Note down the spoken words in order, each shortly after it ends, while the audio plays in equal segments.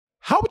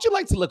How would you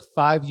like to look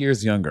 5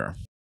 years younger?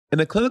 In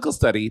a clinical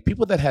study,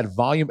 people that had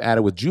volume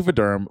added with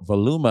Juvederm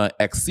Voluma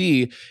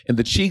XC in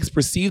the cheeks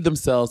perceived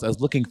themselves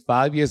as looking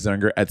 5 years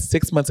younger at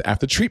 6 months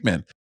after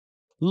treatment.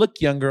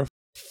 Look younger,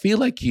 feel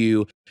like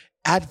you,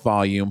 add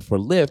volume for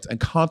lift and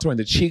contour in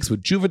the cheeks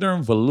with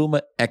Juvederm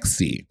Voluma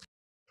XC.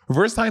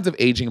 Reverse signs of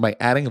aging by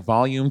adding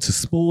volume to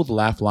smooth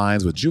laugh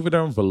lines with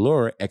Juvederm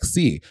Volure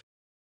XC.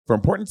 For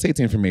important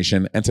safety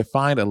information and to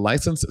find a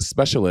licensed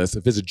specialist,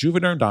 visit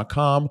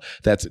juvederm.com.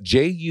 That's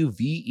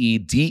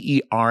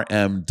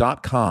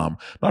JUVEDERM.com.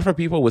 Not for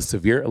people with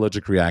severe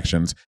allergic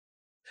reactions,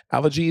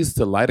 allergies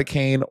to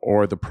lidocaine,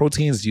 or the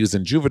proteins used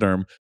in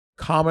Juvederm.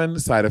 Common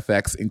side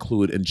effects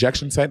include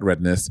injection site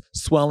redness,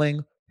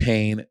 swelling,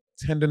 pain,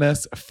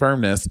 tenderness,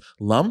 firmness,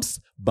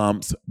 lumps,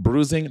 bumps,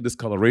 bruising,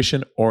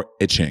 discoloration, or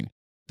itching.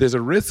 There's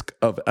a risk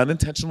of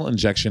unintentional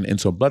injection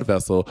into a blood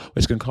vessel,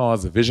 which can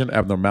cause vision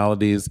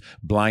abnormalities,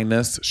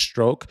 blindness,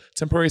 stroke,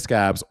 temporary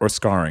scabs, or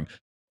scarring.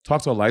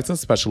 Talk to a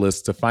licensed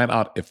specialist to find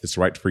out if it's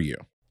right for you.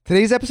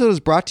 Today's episode is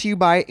brought to you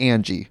by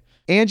Angie.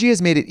 Angie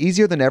has made it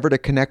easier than ever to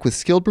connect with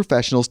skilled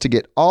professionals to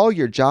get all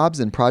your jobs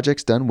and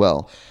projects done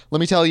well. Let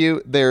me tell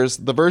you, there's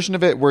the version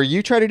of it where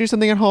you try to do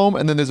something at home,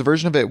 and then there's a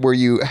version of it where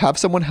you have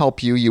someone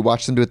help you, you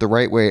watch them do it the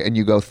right way, and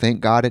you go,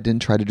 thank God I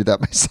didn't try to do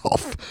that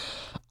myself.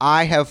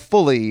 I have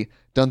fully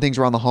done things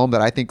around the home that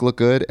I think look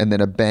good, and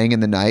then a bang in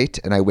the night,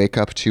 and I wake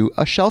up to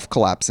a shelf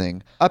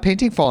collapsing, a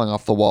painting falling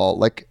off the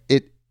wall.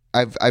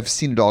 I've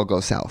seen it all go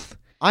south.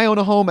 I own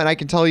a home, and I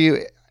can tell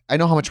you, I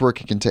know how much work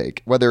it can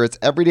take. Whether it's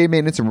everyday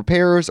maintenance and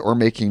repairs or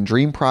making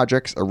dream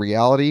projects a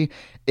reality,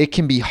 it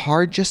can be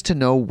hard just to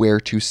know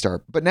where to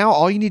start. But now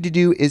all you need to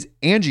do is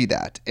Angie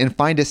that and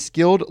find a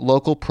skilled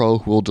local pro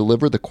who will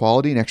deliver the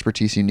quality and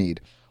expertise you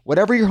need.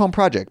 Whatever your home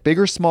project, big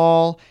or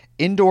small,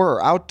 indoor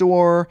or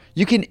outdoor,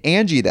 you can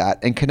Angie that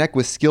and connect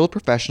with skilled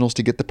professionals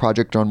to get the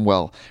project done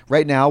well.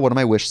 Right now, one of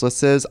my wish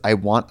lists is I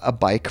want a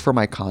bike for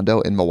my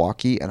condo in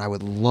Milwaukee, and I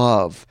would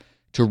love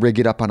to rig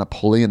it up on a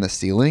pulley in the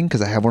ceiling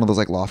because I have one of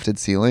those lofted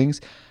ceilings,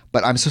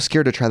 but I'm so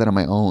scared to try that on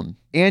my own.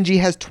 Angie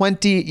has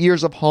 20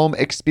 years of home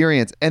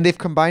experience, and they've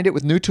combined it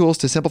with new tools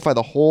to simplify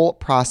the whole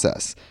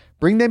process.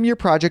 Bring them your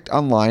project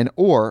online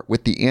or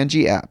with the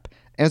Angie app.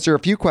 Answer a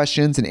few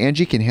questions and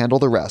Angie can handle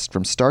the rest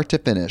from start to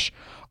finish,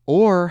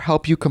 or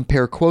help you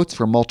compare quotes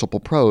from multiple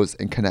pros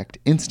and connect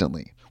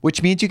instantly,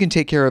 which means you can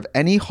take care of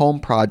any home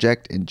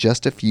project in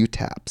just a few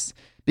taps.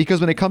 Because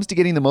when it comes to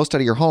getting the most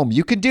out of your home,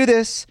 you can do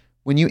this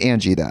when you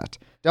Angie that.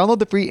 Download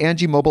the free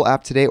Angie mobile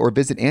app today or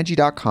visit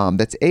Angie.com.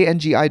 That's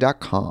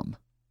ANGI.com.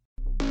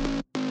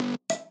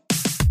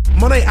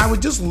 Monet, I was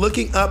just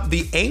looking up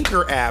the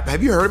Anchor app.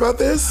 Have you heard about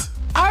this?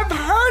 I've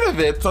heard of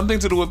it. Something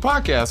to do with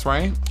podcasts,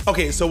 right?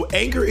 Okay, so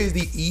Anchor is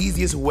the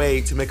easiest way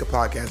to make a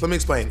podcast. Let me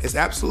explain. It's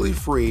absolutely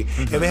free.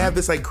 And they have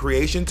this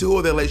creation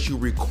tool that lets you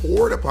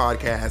record a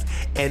podcast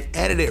and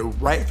edit it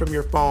right from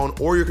your phone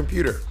or your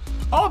computer.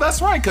 Oh,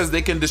 that's right, because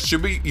they can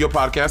distribute your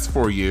podcast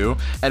for you,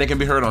 and it can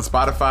be heard on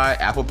Spotify,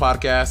 Apple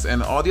Podcasts,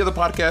 and all the other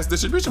podcast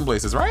distribution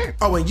places, right?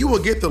 Oh, and you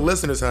will get the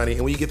listeners, honey.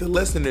 And when you get the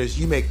listeners,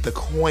 you make the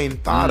coin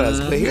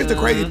fadas. But here's the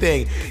crazy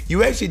thing.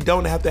 You actually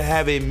don't have to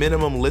have a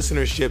minimum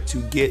listenership to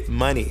get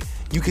money.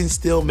 You can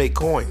still make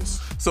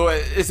coins. So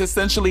it's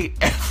essentially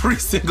every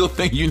single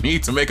thing you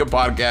need to make a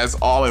podcast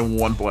all in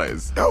one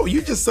place. Oh,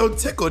 you're just so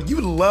tickled.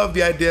 You love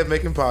the idea of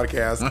making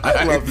podcasts.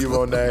 I love you,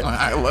 Monet.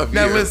 I love you.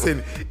 Now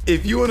listen,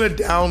 if you want to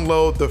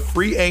download the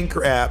free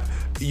Anchor app,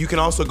 you can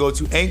also go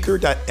to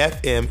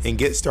anchor.fm and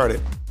get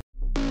started.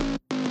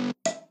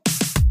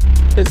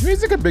 Is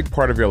music a big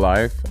part of your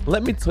life?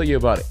 Let me tell you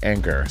about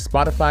Anchor,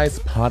 Spotify's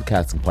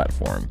podcasting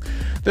platform.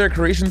 There are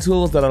creation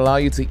tools that allow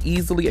you to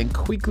easily and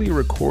quickly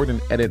record and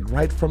edit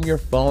right from your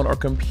phone or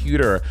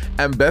computer.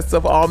 And best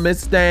of all,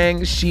 Miss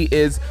Dang, she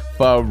is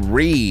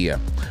free.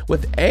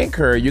 With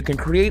Anchor, you can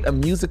create a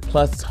Music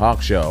Plus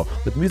talk show.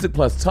 With Music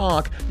Plus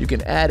Talk, you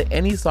can add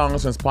any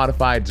songs from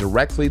Spotify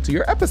directly to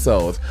your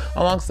episodes,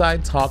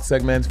 alongside talk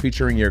segments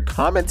featuring your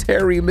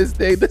commentary. Miss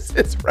Day, this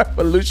is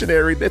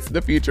revolutionary. This is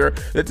the future.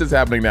 This is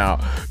happening now.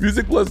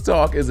 Music Plus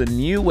Talk is a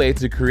new way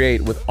to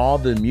create with all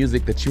the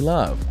music that you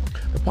love.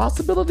 The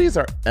possibilities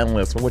are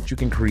endless for what you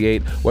can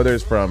create, whether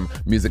it's from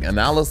music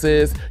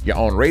analysis, your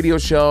own radio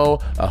show,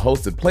 a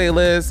hosted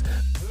playlist,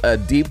 a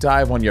deep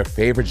dive on your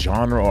favorite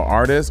genre or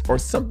artist, or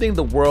something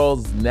the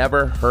world's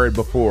never heard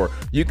before.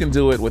 You can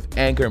do it with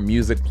Anchor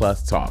Music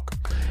Plus Talk.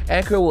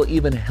 Anchor will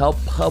even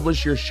help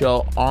publish your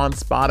show on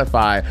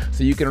Spotify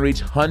so you can reach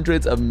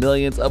hundreds of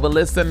millions of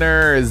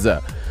listeners.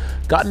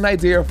 Got an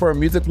idea for a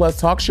Music Plus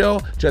talk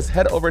show? Just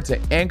head over to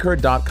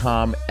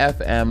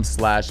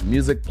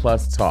anchor.fm/Music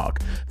Plus Talk.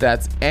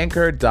 That's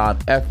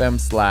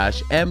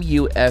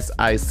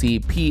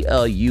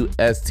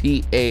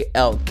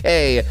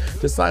anchor.fm/MusicPlusTalk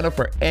to sign up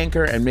for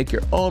Anchor and make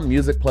your own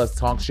Music Plus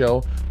talk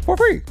show for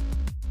free.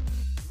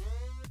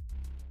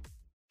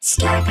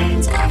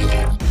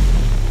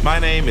 My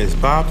name is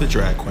Bob the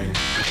Drag Queen.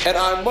 And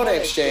I'm Money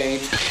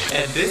Exchange.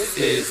 And this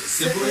is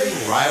Sibling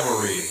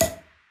Rivalry.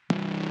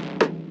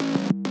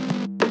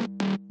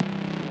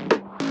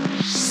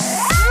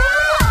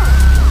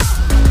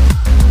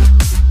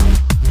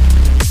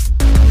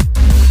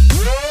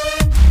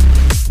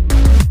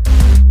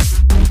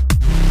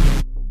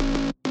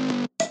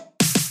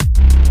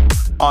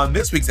 On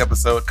this week's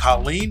episode,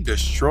 Colleen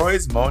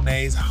destroys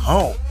Monet's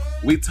home.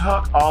 We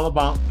talk all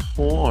about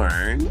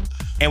porn.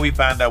 And we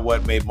find out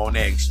what made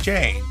Monet X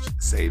Change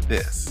say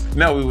this.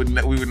 No, we would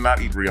not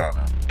eat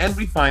Rihanna. And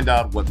we find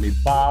out what made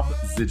Bob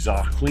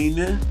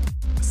Zijarkline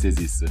say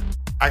this.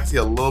 I see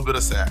a little bit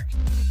of sack.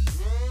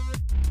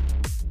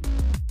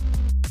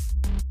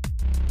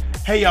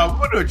 Hey y'all,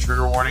 we're gonna do a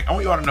trigger warning. I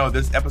want y'all to know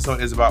this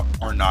episode is about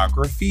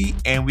pornography,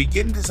 and we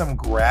get into some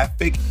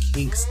graphic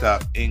kink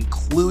stuff,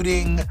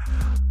 including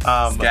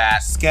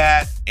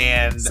scat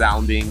and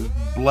sounding,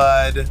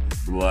 blood.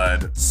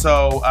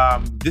 So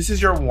this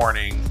is your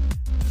warning.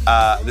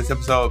 This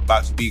episode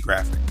about to be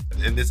graphic,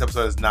 and this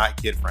episode is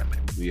not kid friendly.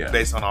 Yeah,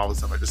 based on all the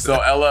stuff I just said.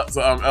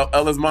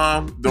 Ella's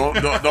mom, don't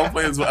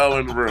play this with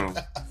Ella in the room.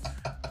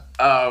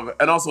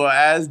 And also,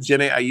 as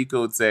Jhené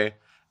Aiko would say,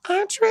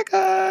 I'm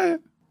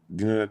triggered.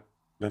 Do you know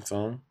that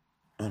song?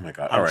 Oh my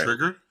God! I'm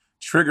triggered.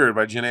 Triggered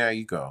by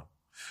Jhené Aiko.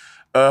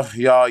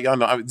 Y'all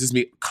know I'm just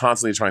me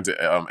constantly trying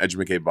to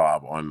educate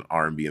Bob on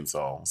R&B and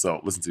soul. So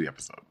listen to the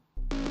episode.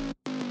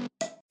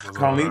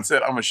 Colleen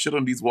said, "I'm gonna shit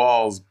on these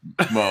walls,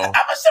 Mo." I'm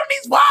gonna shit on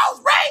these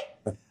walls,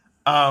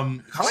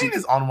 right? Colleen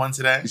is on one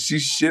today. She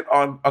shit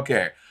on.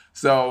 Okay,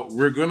 so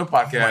we're going to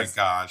podcast. Oh my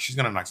God, she's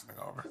gonna knock something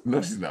over.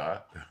 No, she's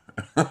not.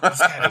 This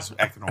cat is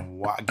acting on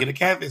wild. Get a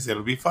cat. They said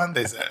it'll be fun.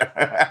 They said.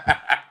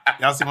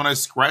 Y'all see when I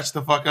scratch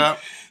the fuck up?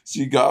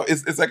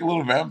 It's like a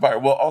little vampire.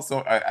 Well,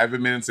 also I've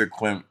been meaning to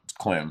Clem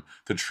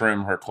to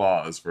trim her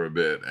claws for a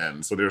bit,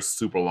 and so they're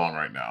super long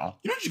right now.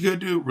 You know what you could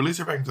do? Release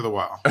her back into the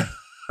wild.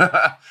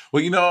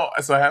 Well,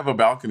 so I have a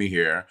balcony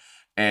here,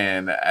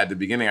 and at the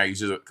beginning I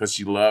used to, because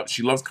she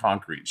loves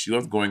concrete. She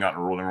loves going out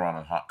and rolling around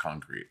on hot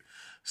concrete.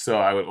 So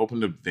I would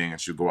open the thing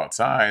and she'd go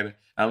outside, and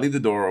I'd leave the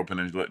door open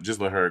and just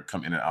let her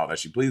come in and out as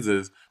she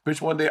pleases. Bitch,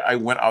 one day I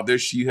went out there,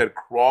 she had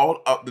crawled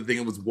up the thing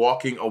and was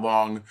walking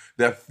along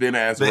that thin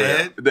ass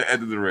rail, the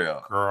end of the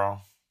rail.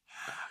 Girl.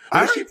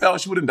 If she fell,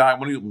 she wouldn't die.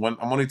 I'm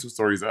only 2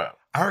 stories up.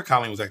 I heard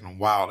Colleen was acting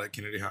wild at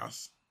Kennedy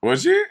House.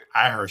 Was she?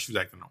 I heard she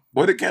was acting wild.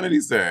 What did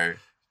Kennedy say?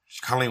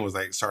 Colleen was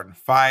like starting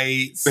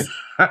fights.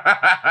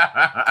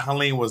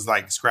 Colleen was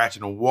like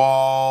scratching the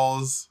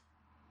walls.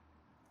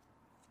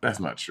 That's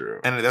not true.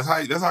 And that's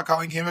how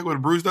Colleen came back with a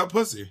bruised up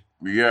pussy.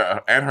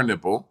 Yeah, and her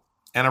nipple.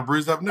 And a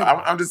bruised up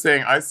nipple. I'm just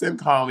saying, I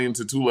sent Colleen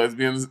to 2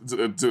 lesbians,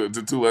 to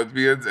 2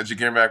 lesbians, and she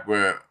came back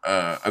with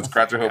a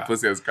scratch her whole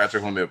pussy and a scratch her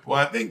whole nipple.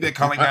 Well, I think that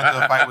Colleen got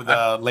into a fight with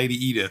Lady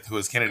Edith, who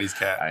was Kennedy's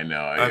cat. I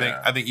know.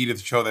 I think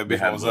Edith showed that bitch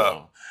what was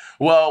up.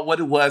 Well, what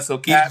it was, so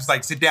Edith was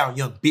like, sit down,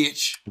 young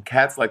bitch.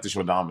 Cats like to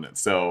show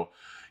dominance. So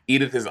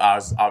Edith is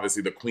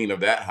obviously the queen of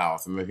that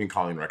house, and I think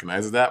Colleen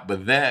recognizes that.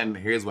 But then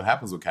here's what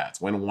happens with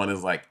cats. When one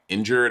is like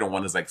injured or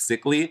one is like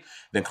sickly,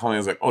 then Colleen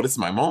is like, oh, this is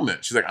my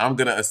moment. She's like, I'm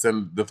going to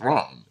ascend the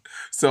throne.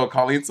 So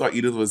Colleen saw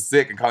Edith was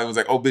sick, and Colleen was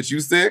like, oh, bitch, you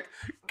sick?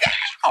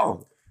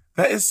 Ow!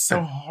 That is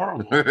so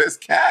horrible. It's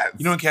cats.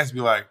 You know when cats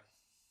be like,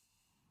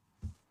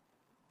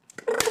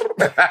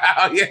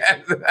 oh,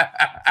 yes.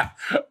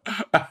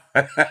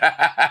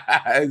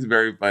 It's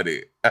very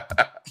funny.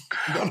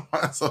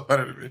 That's so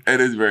funny to me.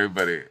 It is very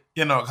funny.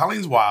 You know,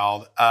 Colleen's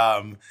wild.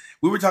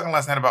 We were talking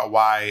last night about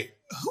why.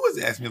 Who was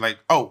asking me like,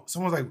 oh,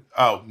 someone was like,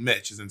 oh,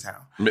 Mitch is in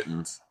town.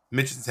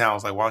 Mitch is in town. I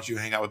was like, why don't you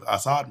hang out with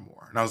Assad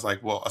more? And I was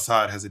like, well,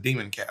 Assad has a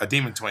demon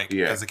twink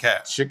as a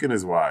cat. Chicken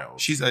is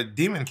wild. She's a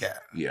demon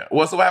cat. Yeah.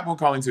 Well, so what happened with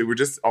Colleen today?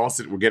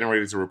 We're getting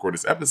ready to record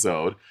this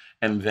episode,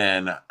 and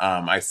then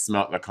I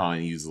smelled that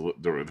Colleen used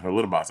her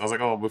litter box. I was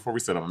like, oh, before we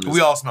set up,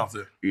 we all smelled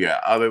it. Yeah.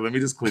 I was like, let me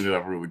just clean it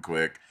up really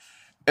quick.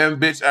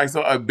 And bitch, I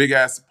saw a big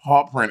ass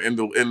paw print in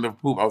the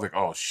poop. I was like,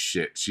 oh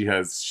shit, she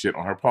has shit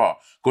on her paw.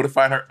 Go to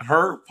find her.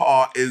 Her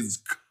paw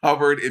is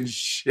covered in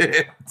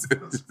shit.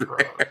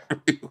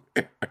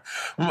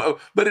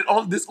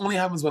 But this only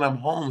happens when I'm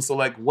home. So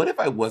like, what if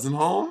I wasn't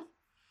home?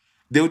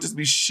 There would just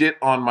be shit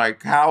on my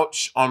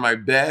couch, on my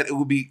bed. It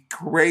would be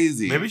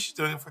crazy. Maybe she's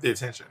doing it for the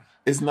attention.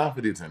 It's not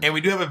for the attention. And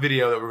we do have a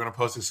video that we're going to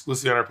post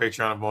exclusively on our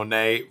Patreon of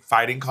Monet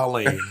fighting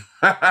Colleen,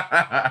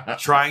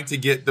 trying to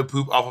get the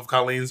poop off of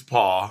Colleen's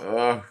paw.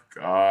 Oh,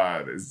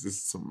 God. It's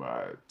just too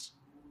much.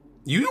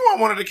 You don't want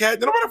one of the cat.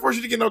 Did nobody force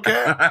you to get no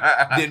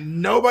cat? Did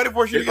nobody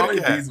force you to get a cat?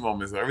 It's only these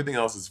moments. Everything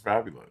else is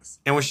fabulous.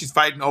 And when she's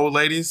fighting old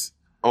ladies?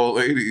 Old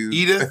ladies.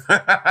 Edith?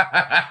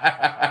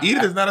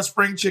 Edith is not a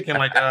spring chicken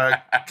like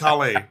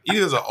Colleen.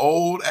 Edith is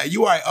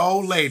you are an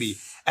old lady.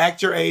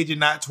 Act your age and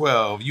not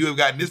 12. You have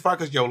gotten this far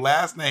because your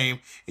last name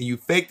and you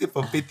faked it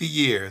for 50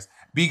 years.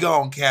 Be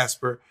gone,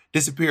 Casper.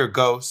 Disappear,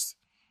 ghost.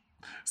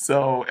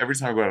 So every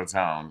time I go out of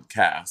town,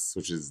 Cass,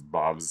 which is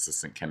Bob's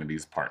assistant,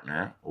 Kennedy's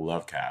partner,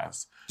 love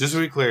Cass. Just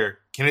to be clear,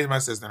 Kennedy's my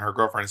assistant. Her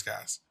girlfriend is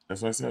Cass.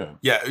 That's what I said.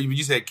 Yeah,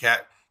 you said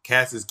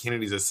Cass is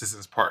Kennedy's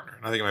assistant's partner.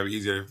 And I think it might be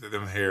easier for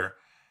them here.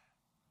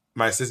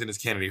 My assistant is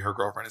Kennedy. Her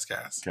girlfriend is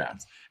Cass.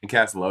 Cass. And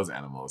Cass loves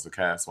animals. So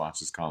Cass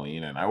watches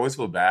Colleen. And I always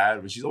feel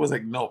bad, but she's always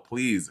like, no,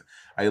 please.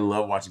 I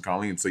love watching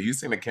Colleen. So you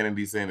saying that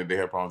Kennedy saying that they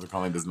have problems with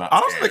Colleen does not I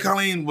don't think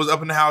Colleen was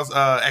up in the house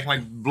acting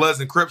like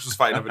Bloods and Crips was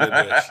fighting up in the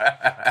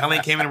bitch.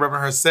 Colleen came in rubbing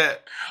her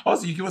set.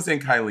 Also, you keep on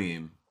saying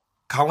Kylene.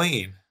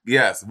 Colleen.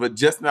 Yes, but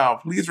just now,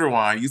 please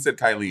rewind. You said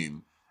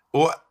Kylie.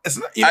 Well, it's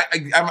not.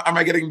 Am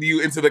I getting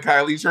you into the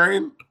Kylie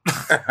train?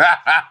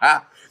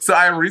 So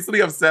I am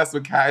recently obsessed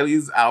with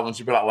Kylie's album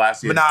she put out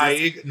last year.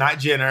 Minaj, not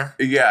Jenner.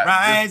 Yeah.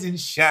 Rise and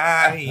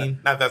shine.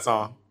 Not that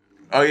song.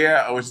 Oh,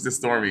 yeah. Oh, it's just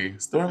Stormy.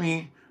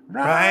 Stormy,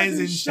 rise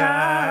and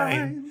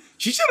shine.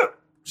 She didn't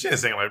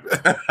sing like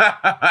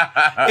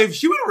that. If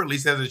she would have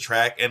released it as a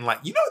track and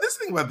like, this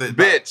thing about the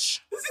bitch.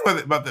 This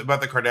thing about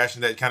the Kardashians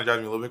that kind of drives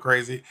me a little bit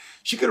crazy.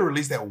 She could have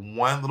released that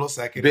one little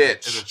second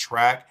as a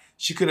track.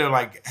 She could have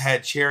like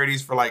had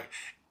charities for like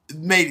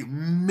made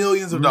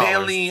millions of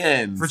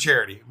dollars for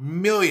charity.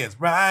 Millions.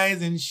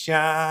 Rise and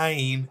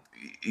shine.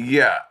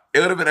 Yeah. It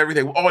would have been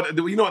everything. Oh,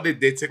 you know what?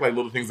 They take like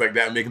little things like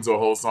that and make into a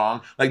whole song.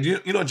 Like, you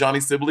know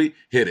Johnny Sibley?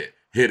 Hit it,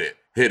 hit it,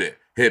 hit it,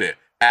 hit it.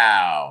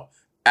 Ow,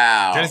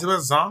 ow. Johnny Sibley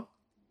has a song?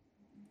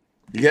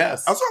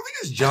 Yes. I think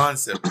it's John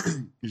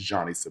Sibley. It's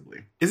Johnny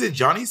Sibley. Is it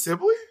Johnny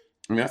Sibley?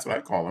 I mean, that's what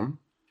I call him.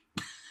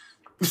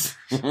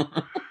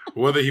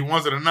 Whether he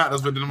wants it or not,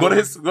 that's what. Go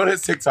to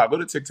his TikTok. Go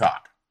to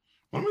TikTok.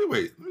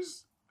 Wait.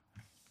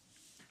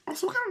 What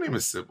kind of name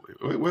is Sibley?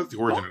 What's the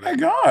origin of that? Oh my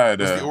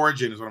God. What's the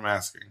origin is what I'm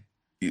asking.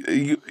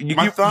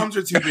 My thumbs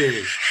are too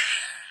big.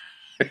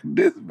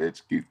 This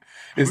bitch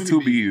it's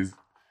two B's.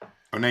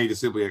 Oh, now you're the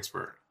Sibley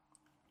expert.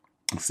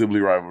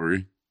 Sibley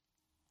rivalry.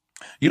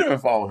 You don't even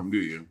follow him, do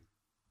you?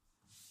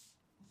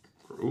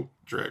 Ooh,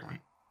 drag me.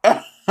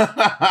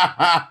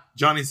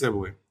 Johnny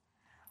Sibley.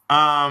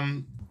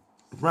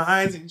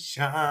 Rise and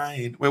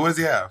shine. Wait, what does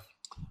he have?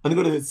 Let me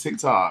go to his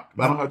TikTok.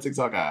 I don't have a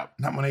TikTok app.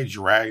 Not when they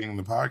dragging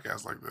the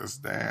podcast like this.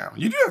 Damn.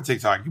 You do have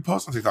TikTok. You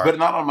post on TikTok. But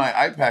not on my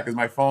iPad because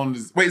my phone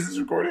is... Wait, is this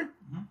recording?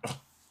 Mm-hmm.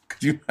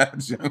 Could you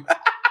imagine?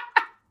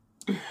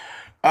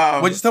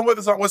 Just tell me what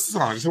the song... What's the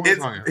song? Just tell me what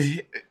the song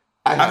is.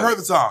 I've heard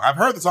the song. I've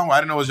heard the song, but I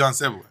didn't know it was John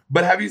Sibley.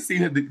 But have you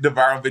seen the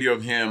viral video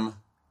of him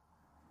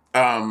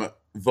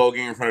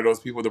voguing in front of those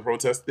people, the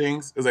protest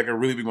things? It was like a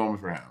really big moment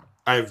for him.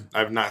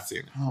 I've not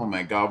seen it. Oh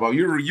my God, Bob!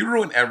 You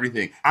ruin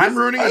everything. I'm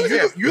ruining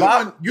it. You're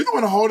the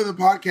one holding the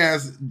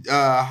podcast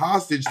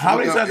hostage. How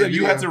many times have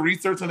you had to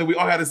research something? We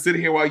all had to sit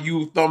here while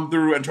you thumb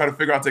through and try to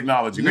figure out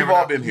technology. We've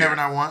all been here. Never,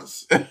 not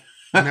once.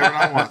 Never,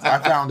 not once. I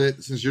found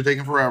it since you're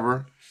taking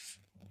forever.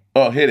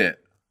 Oh, hit it.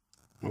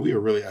 We are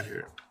really out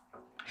here.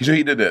 He sure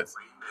he did this.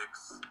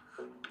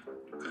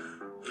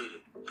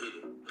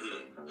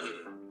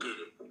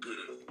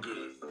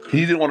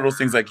 He did one of those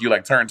things like you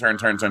like turn.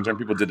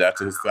 People did that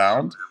to his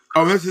sound.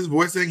 Oh, that's his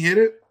voice saying hit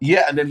it?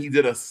 Yeah, and then he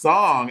did a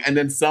song, and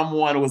then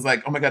someone was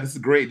like, oh my God, this is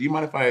great. Do you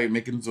mind if I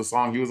make it into a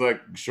song? He was like,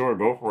 sure,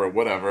 go for it,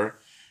 whatever.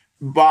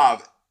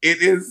 Bob,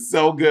 it is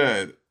so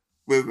good.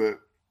 Listen.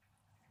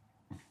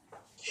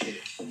 Should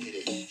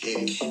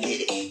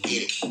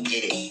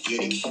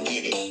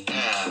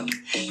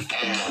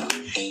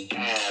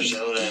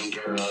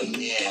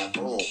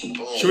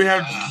we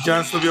have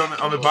John Sibley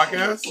on the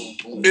podcast?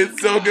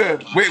 It's so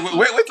good.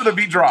 Wait till the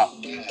beat drop.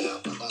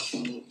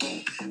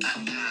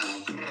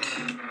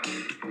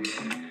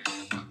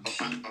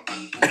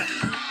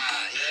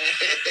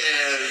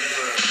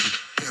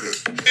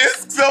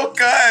 It's so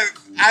good.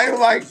 I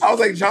was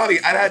like, Johnny,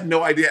 I had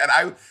no idea.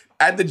 And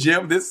at the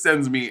gym, this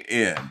sends me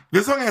in.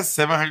 This song has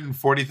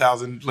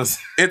 740,000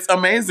 listens. It's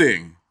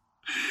amazing.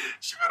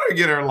 She better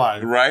get her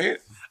life. Right?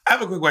 I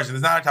have a quick question.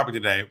 It's not our topic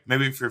today.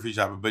 Maybe for a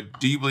future topic,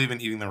 but do you believe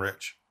in eating the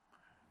rich?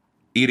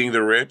 Eating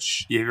the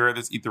rich? Yeah, have you heard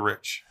this? Eat the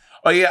rich.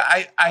 Oh yeah,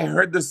 I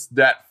heard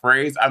that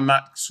phrase. I'm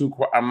not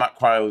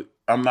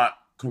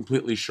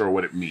completely sure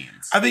what it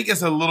means. I think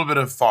it's a little bit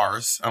of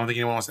farce. I don't think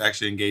anyone wants to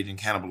actually engage in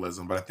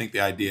cannibalism, but I think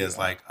the idea is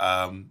like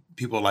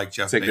people like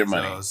Jeff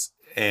Bezos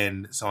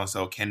and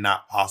so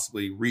cannot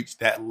possibly reach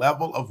that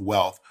level of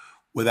wealth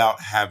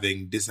without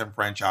having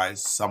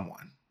disenfranchised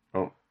someone.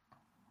 Oh,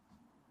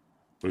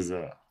 what is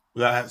that?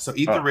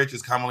 Eat the rich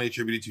is commonly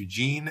attributed to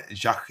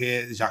Jean-Jacques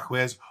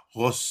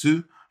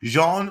Rousseau.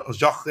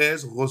 Jean-Jacques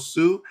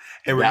Rousseau,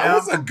 that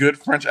was a good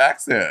French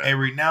accent. A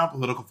renowned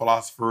political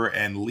philosopher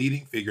and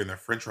leading figure in the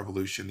French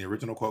Revolution. The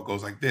original quote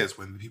goes like this: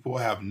 "When the people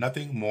have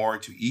nothing more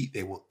to eat,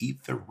 they will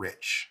eat the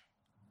rich."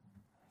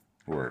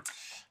 Word.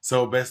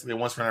 So basically,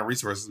 once we're out of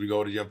resources, we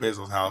go to Jeff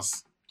Bezos'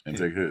 house and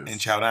take his and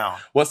chow down.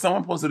 Well,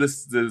 someone posted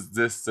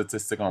this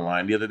statistic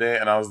online the other day,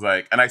 and I was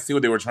like, and I see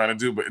what they were trying to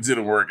do, but it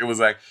didn't work. It was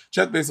like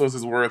Jeff Bezos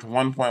is worth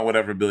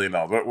 $1 billion,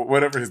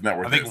 whatever his net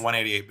worth is. I think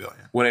 $188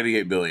 billion.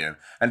 $188 billion,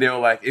 and they were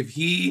like, if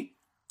he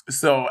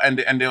and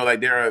they were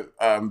like, there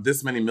are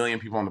this many million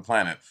people on the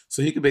planet,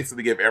 so he could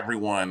basically give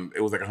everyone.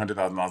 It was like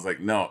 $100,000. Like,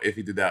 no, if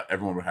he did that,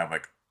 everyone would have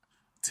like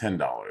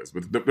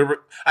 $10. But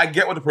I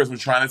get what the person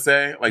was trying to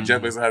say. Like,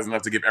 Jeff Bezos has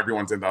enough to give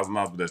everyone $10,000,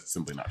 but that's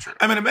simply not true.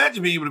 I mean,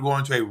 imagine being able to go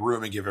into a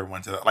room and give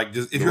everyone $10,000. Like,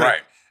 just if you're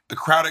right. A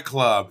crowded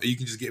club, you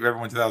can just give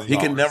everyone $10,000. He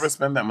can never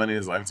spend that money in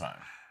his lifetime.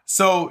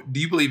 So, do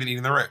you believe in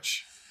eating the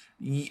rich?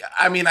 Yeah,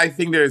 I mean, I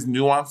think there's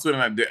nuance to it,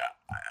 and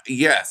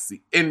yes.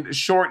 In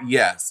short,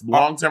 yes.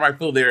 Long term, I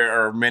feel there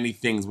are many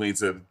things we need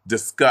to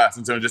discuss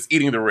in terms of just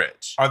eating the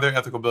rich. Are there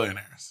ethical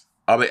billionaires?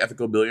 Are they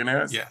ethical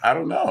billionaires? Yeah. I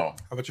don't know.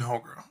 How about your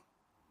homegirl?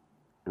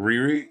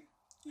 Riri?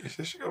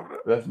 She over there.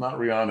 That's not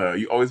Rihanna.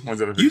 You always point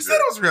at a picture. You said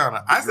it was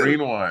Rihanna. I said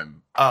green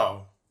one.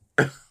 Oh.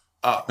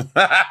 Oh.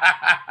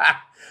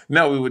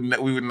 No, we would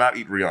not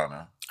eat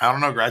Rihanna. I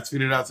don't know, girl. I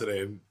tweeted it out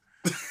today.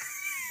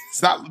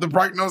 It's not, the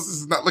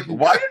prognosis is not looking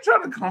Why good. are you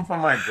trying to come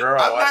from my girl?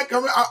 I'm not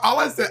coming. All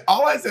I said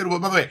was,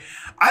 by the way,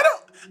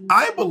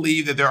 I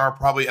believe that there are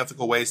probably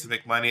ethical ways to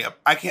make money.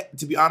 I can't,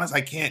 to be honest, I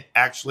can't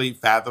actually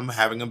fathom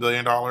having $1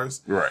 billion.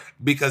 Right.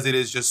 Because that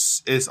is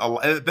a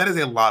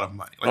lot of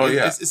money. Like,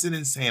 it's an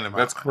insane amount.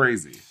 That's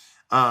crazy.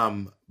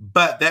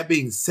 But that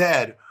being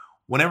said,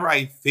 whenever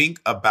I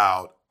think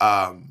about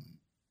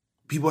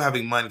people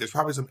having money, there's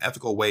probably some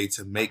ethical way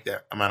to make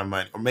that amount of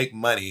money or make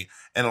money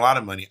and a lot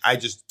of money. I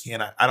just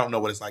cannot. I don't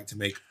know what it's like to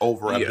make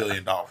over $1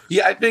 billion.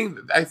 Yeah, I think,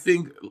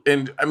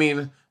 and I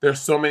mean,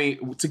 there's so many,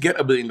 to get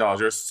 $1 billion,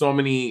 there's so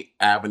many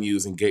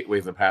avenues and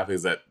gateways and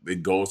pathways that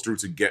it goes through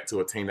to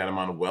attain that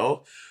amount of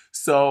wealth.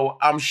 So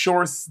I'm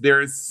sure there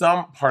is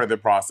some part of the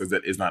process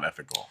that is not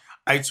ethical.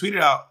 I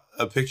tweeted out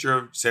a picture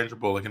of Sandra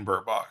Bullock in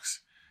Bird Box,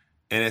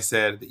 and it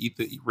said, "Eat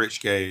the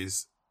rich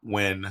gays"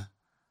 when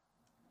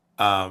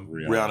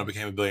Rihanna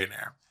became a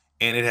billionaire.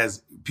 And it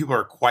has, people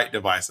are quite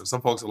divisive.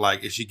 Some folks are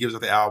like, if she gives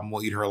up the album,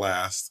 we'll eat her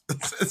last.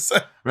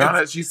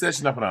 Rihanna, she said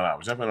she's not putting on an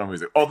album. She's not putting on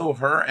music. Although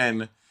her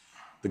and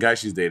the guy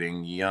she's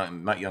dating,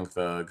 not Young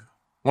Thug,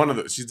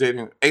 she's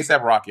dating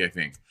A$AP Rocky, I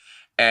think.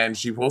 And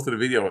she posted a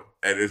video,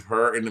 and it's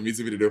her in the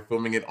music video. They're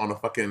filming it on a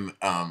fucking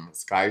not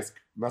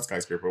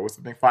skyscraper, what's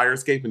the thing? Fire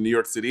escape in New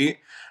York City.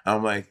 And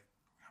I'm like,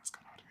 what's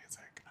going on with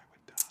music? I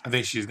would die. I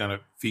think she's gonna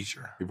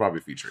feature. You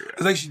probably feature, yeah.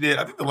 It's like she did.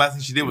 I think the last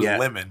thing she did was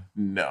Lemon.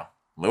 No.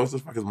 What the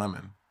fuck is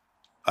Lemon?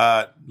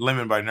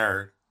 Lemon by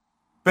Nerd.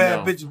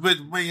 Bad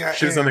bitches,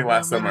 she did something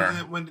last summer.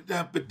 She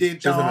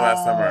did something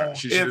last summer.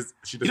 She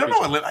you don't know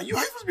what Lemon. You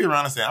supposed to be a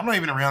Rihanna fan. I'm not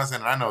even a Rihanna fan,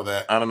 and I know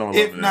that. I don't know what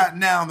If Lemon not is.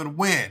 now, then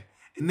when?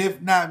 And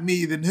if not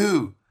me, then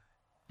who?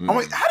 I'm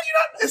like, how do you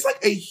not? It's like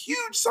a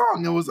huge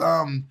song. It was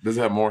Does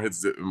it have more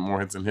hits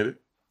than Hit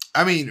It?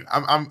 I mean,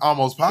 I'm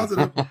almost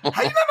positive. How you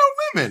not know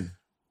Lemon?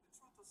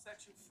 It's not the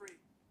section free,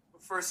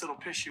 but first it'll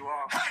piss you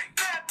off. Hey,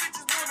 bad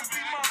bitches wanna be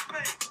my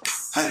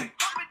face. Hey.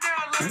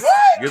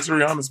 What? Get to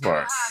Rihanna's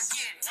part.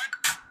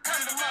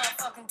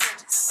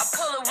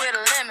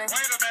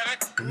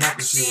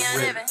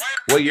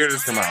 What year did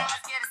this come out?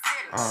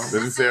 Does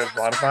it say on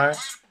Spotify?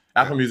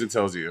 Apple Music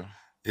tells you.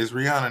 It's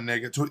Rihanna,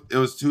 nigga. It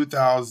was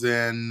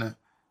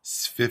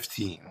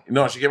 2015.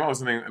 No, she came out with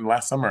something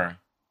last summer.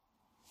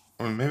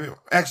 I mean, maybe.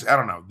 Actually, I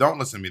don't know. Don't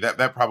listen to me.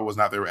 That probably was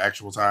not their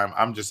actual time.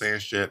 I'm just saying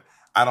shit.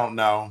 I don't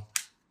know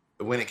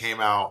when it came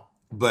out,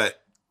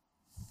 but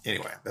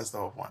anyway, that's the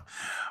whole point.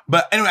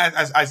 But anyway,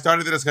 I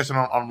started the discussion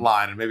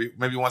online, and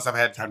maybe once I've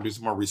had time to do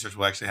some more research,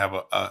 we'll actually have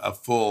a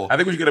full. I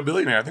think we should get a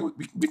billionaire. I think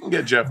we can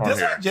get Jeff on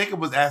Just here. like Jacob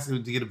was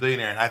asking to get a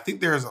billionaire, and I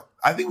think we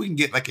can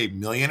get like a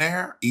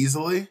millionaire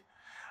easily,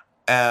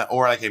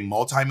 or like a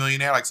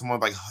multi-millionaire, like someone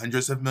with like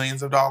hundreds of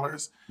millions of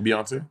dollars.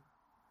 Beyonce.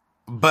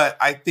 But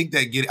I think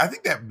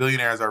that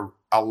billionaires are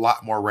a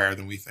lot more rare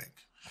than we think.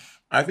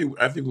 I think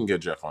we can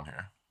get Jeff on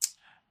here.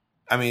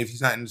 I mean, if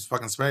he's not in this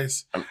fucking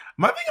space.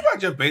 My thing about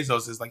Jeff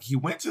Bezos is like he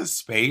went to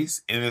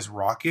space in this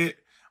rocket,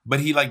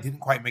 but he like didn't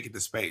quite make it to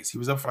space. He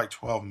was up for like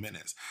 12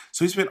 minutes.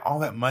 So he spent all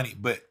that money,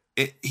 but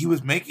he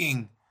was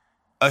making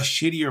a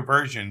shittier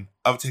version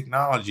of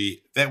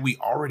technology that we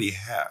already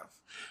have.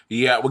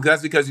 Yeah, well,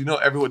 that's because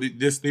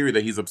this theory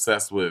that he's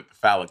obsessed with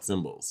phallic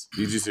symbols.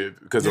 Did you see it?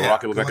 Because the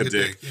rocket looks like a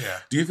dick. Yeah.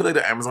 Do you feel like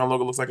the Amazon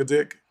logo looks like a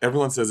dick?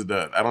 Everyone says it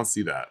does. I don't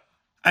see that.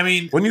 I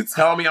mean, when you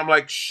tell me, I'm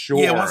like, sure.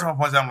 Yeah, once someone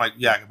points out, I'm like,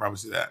 yeah, I can probably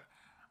see that.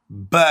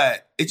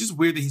 But it's just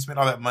weird that he spent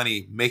all that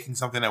money making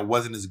something that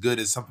wasn't as good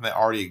as something that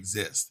already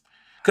exists.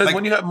 Because like,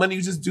 when you have money,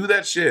 you just do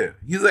that shit.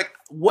 He's like,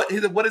 what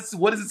is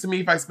it to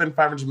me if I spend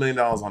 $500 million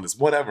on this?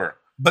 Whatever.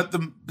 But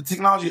the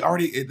technology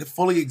it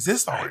fully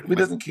exists already. He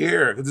doesn't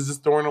care because it's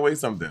just throwing away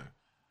something.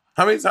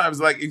 How many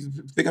times, like, if you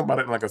think about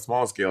it in like a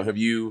small scale,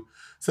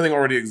 something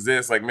already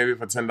exists, like maybe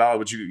for $10,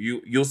 but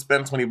you'll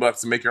spend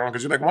 $20 to make your own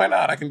because you're like, why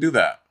not? I can do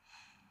that.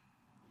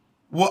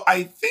 Well,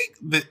 I think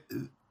that.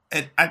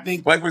 And I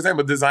think, like, for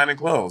example, designing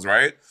clothes,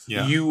 right?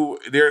 Yeah.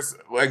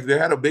 They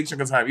had a big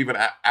chunk of time, even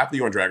after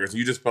you were on Drag Race,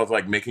 you just felt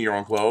like making your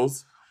own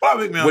clothes. Well,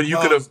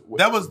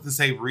 that was to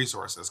save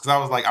resources. Because I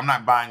was like, I'm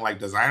not buying like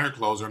designer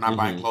clothes or not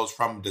buying clothes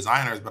from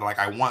designers, but like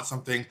I want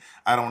something.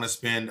 I don't want to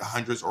spend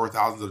hundreds or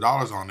thousands of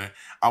dollars on it.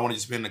 I want to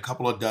just spend a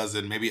couple of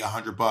dozen, maybe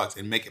 $100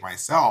 and make it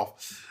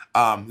myself.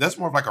 That's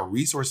more of like a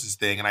resources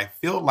thing. And I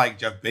feel like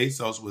Jeff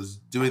Bezos was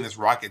doing this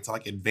rocket to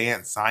like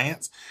advance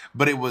science,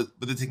 but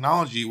the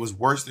technology was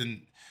worse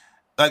than.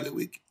 Like,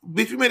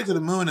 if you made it to the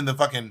moon in the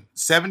fucking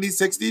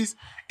 70s, 60s,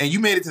 and you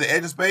made it to the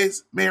edge of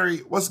space, Mary,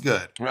 what's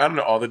good? I don't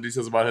know all the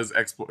details about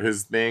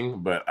his thing,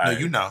 but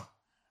you know.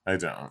 I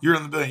don't. You're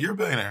a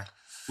billionaire.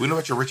 We know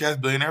about your rich ass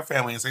billionaire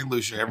family in St.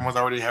 Lucia. Everyone's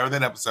already heard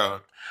that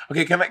episode.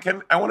 Okay,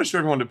 I want to show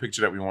everyone the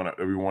picture that we want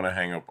to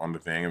hang up on the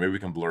thing, and maybe we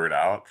can blur it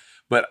out.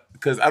 But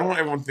because I don't want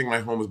everyone to think my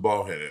home is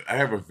bald headed. I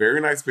have a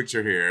very nice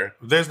picture here.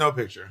 There's no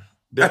picture.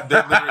 There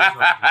literally is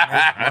no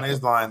picture.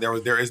 Monet's lying.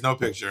 There is no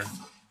picture.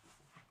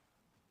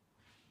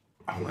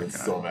 I'm like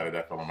so mad at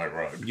that fell on my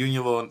rug. You and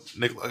your little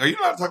Nickelodeon. Are you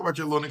allowed to talk about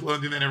your little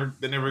Nickelodeon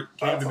that never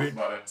came to be?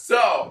 About it.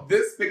 So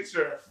this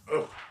picture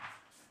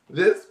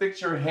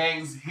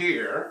hangs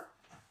here.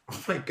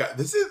 Oh my God,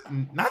 this is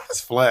not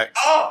this flex.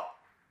 Oh,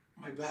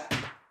 my back.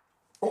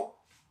 Oh.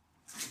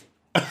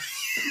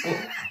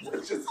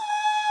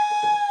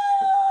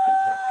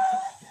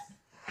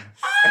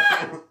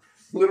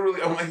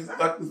 Literally, I'm like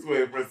stuck this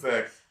way for a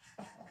sec.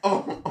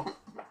 Oh.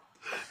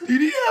 Do you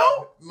need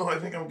help? No, I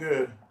think I'm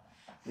good.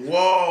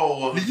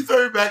 Whoa. Did you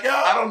throw it back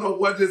out? I don't know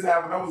what just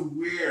happened. That was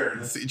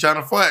weird. See, trying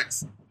to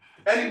flex.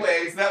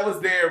 Anyways, that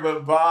was there,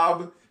 but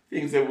Bob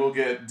thinks that we'll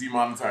get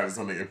demonetized or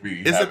something if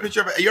we. It's a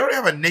picture of you already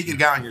have a naked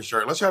guy on your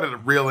shirt. Let's try to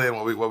reel in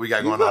what we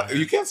got going on here.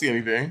 You can't see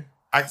anything.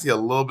 I can see a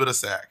little bit of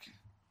sack.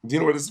 Do you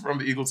know where this is from?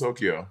 The Eagle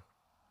Tokyo.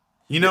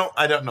 You know,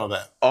 I don't know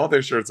that. All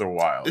their shirts are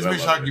wild. This may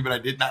shock you, but I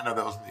did not know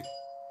that was me.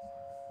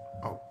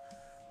 Oh,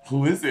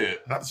 who is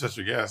it? not the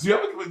special guest.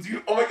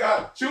 Oh my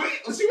God! Should we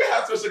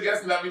have special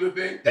guests and that be the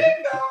thing? They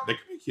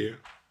could be cute.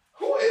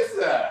 Who is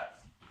that?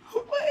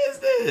 What is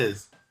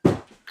this?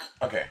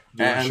 Okay.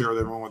 Do you want to share with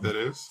everyone what that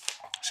is?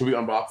 Should we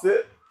unbox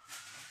it?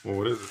 Well,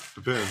 what is it?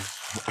 Depends.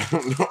 I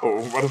don't know.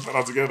 We're about to find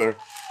out together.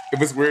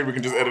 If it's weird, we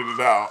can just edit it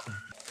out.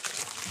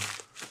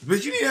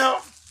 Bitch, you need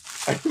help?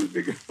 I can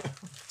figure it out.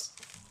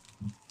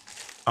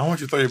 I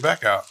want you to throw your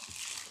back out.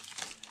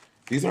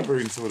 These aren't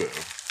very intuitive.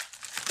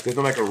 There's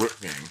not like a rip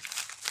thing.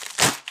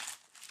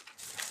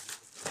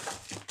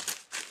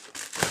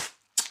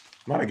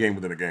 Not a game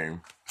within a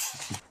game.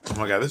 Oh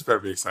my God, this better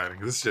be exciting.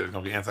 This shit is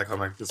going to be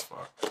anticlimactic as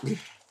fuck.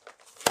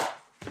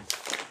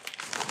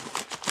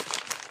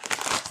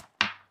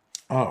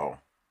 Oh.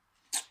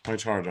 My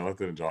charger. I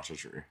left it in Joshua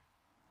Tree.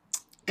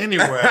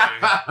 Anyway.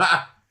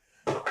 Not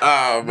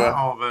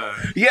all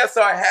that. Yeah,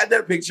 so I had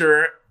that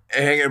picture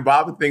hanging.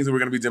 Bob thinks that we're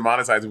going to be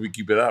demonetized if we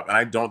keep it up. And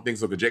I don't think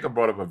so. Because Jacob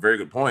brought up a very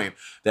good point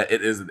that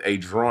it is a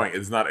drawing.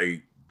 It's not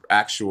a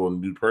actual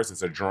nude person.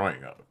 It's a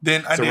drawing of.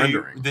 Then I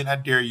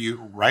dare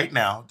you right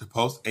now to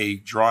post a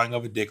drawing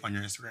of a dick on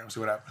your Instagram. See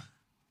what happens.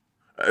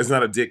 It's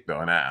not a dick, though.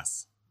 An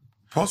ass.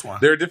 Post one.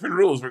 There are different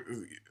rules.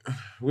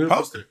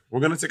 Post it. We're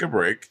going to take a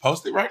break.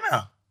 Post it right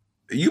now.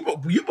 You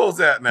post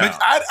that now. Bitch,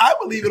 I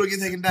believe it'll get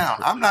taken down.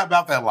 I'm not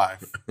about that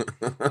life.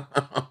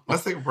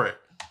 Let's take a break.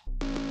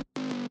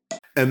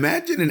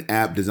 Imagine an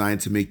app designed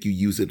to make you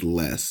use it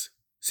less.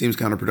 Seems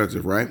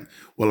counterproductive, right?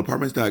 Well,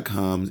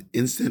 Apartments.com's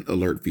instant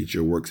alert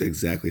feature works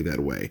exactly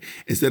that way.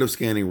 Instead of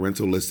scanning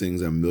rental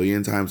listings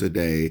 1,000,000 times a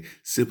day,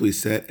 simply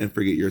set and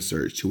forget your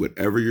search to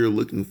whatever you're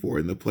looking for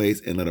in the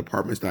place and let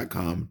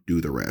Apartments.com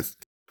do the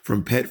rest.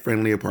 From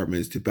pet-friendly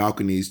apartments to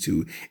balconies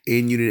to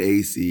in-unit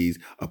ACs,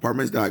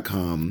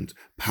 Apartments.com's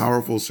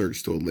powerful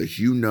search tool lets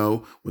you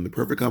know when the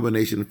perfect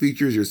combination of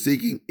features you're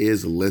seeking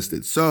is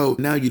listed. So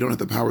now you don't have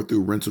to power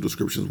through rental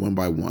descriptions one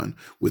by one.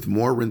 With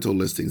more rental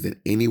listings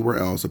than anywhere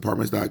else,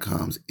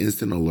 Apartments.com's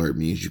instant alert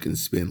means you can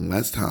spend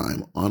less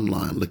time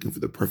online looking for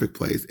the perfect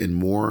place and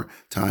more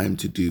time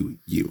to do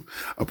you.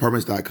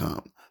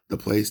 Apartments.com, the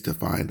place to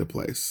find a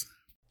place.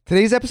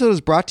 Today's episode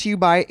is brought to you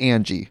by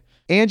Angie.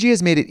 Angie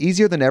has made it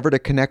easier than ever to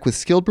connect with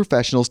skilled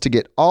professionals to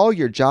get all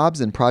your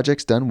jobs and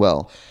projects done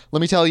well.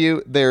 Let me tell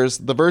you, there's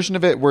the version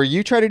of it where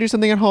you try to do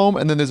something at home,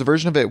 and then there's a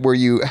version of it where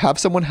you have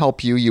someone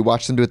help you, you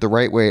watch them do it the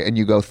right way, and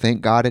you go,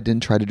 thank God I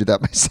didn't try to do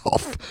that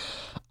myself.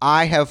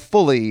 I have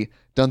fully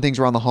done things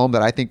around the home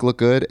that I think look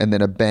good, and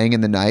then a bang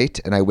in the night,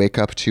 and I wake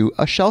up to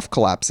a shelf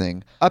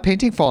collapsing, a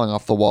painting falling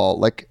off the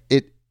wall.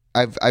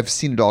 I've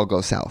seen it all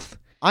go south.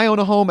 I own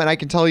a home, and I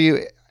can tell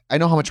you, I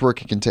know how much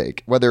work it can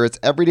take. Whether it's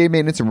everyday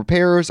maintenance and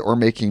repairs or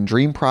making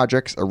dream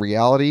projects a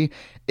reality,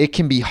 it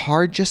can be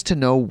hard just to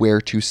know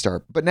where to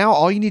start. But now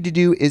all you need to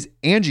do is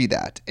Angie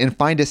that and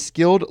find a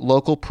skilled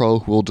local pro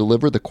who will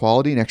deliver the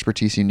quality and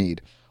expertise you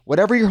need.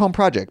 Whatever your home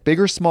project, big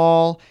or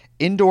small,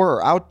 indoor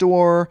or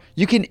outdoor,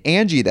 you can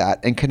Angie that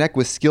and connect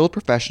with skilled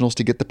professionals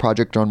to get the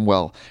project done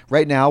well.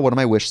 Right now, one of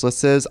my wish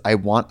lists is I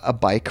want a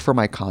bike for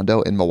my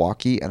condo in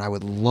Milwaukee, and I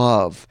would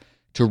love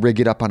to rig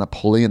it up on a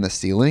pulley in the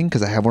ceiling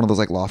because I have one of those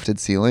like lofted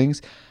ceilings,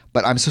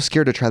 but I'm so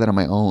scared to try that on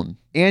my own.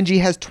 Angie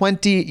has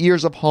 20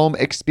 years of home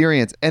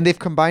experience, and they've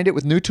combined it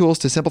with new tools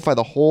to simplify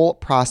the whole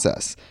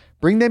process.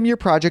 Bring them your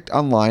project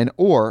online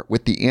or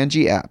with the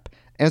Angie app.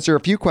 Answer a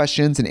few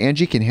questions and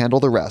Angie can handle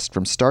the rest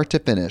from start to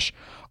finish,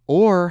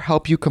 or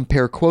help you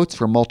compare quotes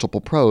from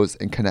multiple pros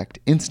and connect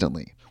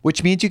instantly,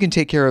 which means you can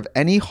take care of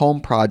any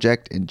home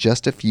project in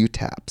just a few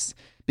taps.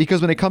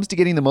 Because when it comes to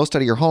getting the most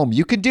out of your home,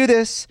 you can do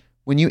this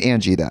when you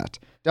Angie that.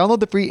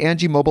 Download the free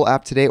Angie mobile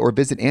app today or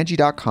visit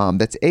Angie.com.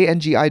 That's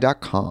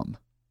ANGI.com.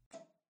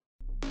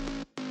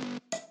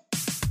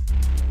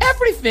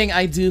 Everything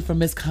I do for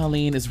Miss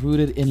Colleen is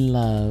rooted in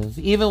love.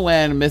 Even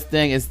when Miss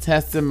Thing is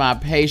testing my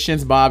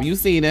patience, Bob, you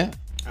seen it.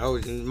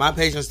 Oh, my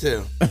patience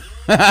too.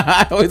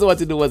 I always want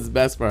to do what's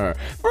best for her.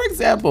 For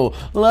example,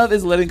 love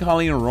is letting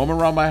Colleen roam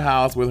around my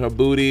house with her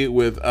booty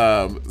with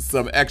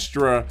some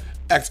extra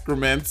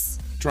excrements,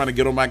 trying to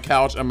get on my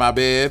couch and my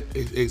bed.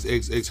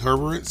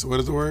 Exuberance? What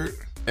is the word?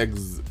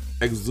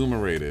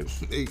 Exumerated.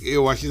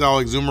 While she's all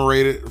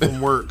exumerated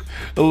from work.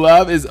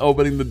 Love is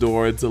opening the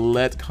door to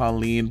let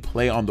Colleen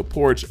play on the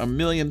porch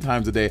 1,000,000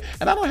 times a day.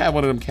 And I don't have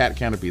one of them cat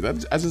canopies.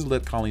 I just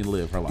let Colleen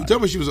live her life. You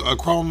told me she was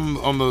crawling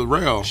on the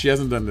rail. She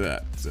hasn't done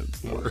that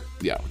since.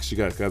 Yeah, she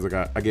got because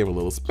I gave her a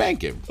little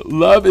spanking.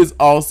 Love is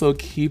also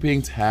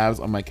keeping tabs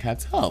on my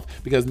cat's health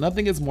because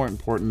nothing is more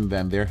important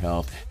than their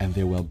health and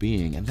their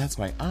well-being. And that's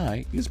why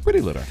I use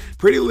Pretty Litter.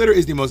 Pretty Litter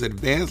is the most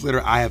advanced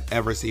litter I have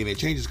ever seen. It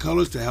changes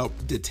colors to help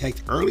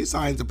detect early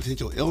signs of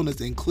potential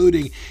illness,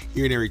 including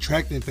urinary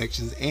tract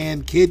infections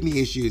and kidney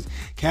issues.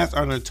 Cats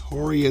are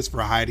notorious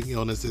for hiding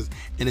illnesses,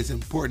 and it's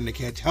important to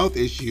catch health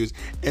issues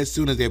as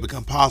soon as they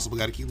become possible.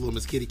 Got to keep little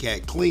Miss Kitty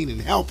Cat clean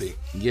and healthy.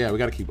 Yeah, we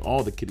got to keep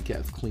all the kitty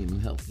cats clean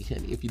and healthy,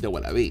 honey, if you know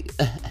what I mean.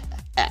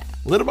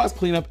 Litter box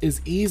cleanup is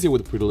easier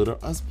with Pretty Litter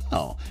as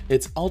well.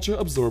 Its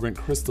ultra-absorbent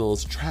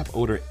crystals trap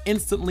odor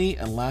instantly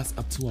and last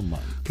up to a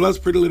month. Plus,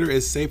 Pretty Litter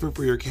is safer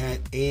for your cat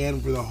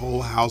and for the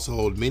whole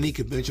household. Many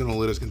conventional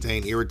litters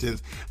contain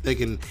irritants that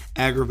can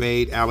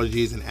aggravate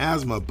allergies and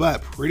asthma,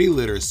 but Pretty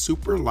Litter's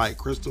super light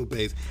crystal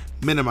base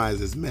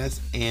minimizes mess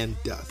and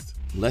dust.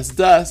 Less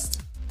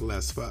dust.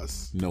 Less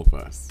fuss. No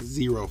fuss.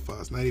 Zero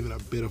fuss. Not even a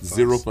bit of fuss.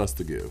 Zero fuss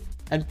to give.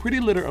 And Pretty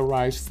Litter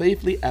arrives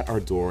safely at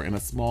our door in a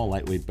small,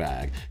 lightweight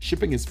bag.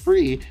 Shipping is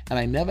free, and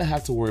I never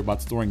have to worry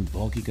about storing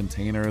bulky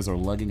containers or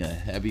lugging a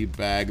heavy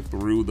bag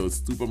through the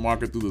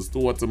supermarket, through the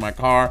store to my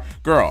car.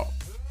 Girl,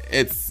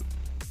 it's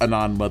a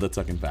non-mother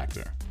tucking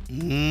factor.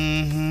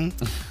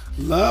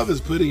 Love is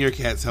putting your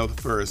cat's health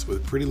first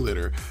with Pretty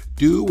Litter.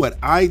 Do what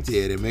I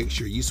did and make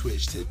sure you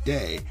switch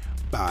today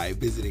by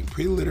visiting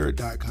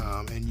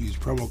prettylitter.com and use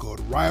promo code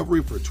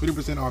RIVALRY for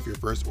 20% off your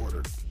first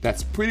order.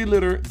 That's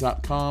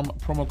prettylitter.com,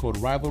 promo code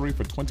RIVALRY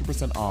for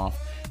 20% off.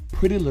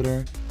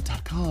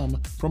 prettylitter.com,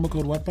 promo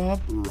code what,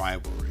 Bob?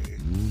 Rivalry.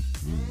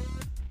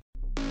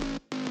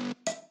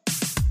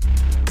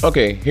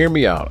 Okay, hear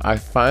me out. I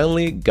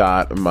finally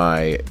got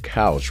my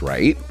couch,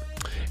 right?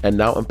 And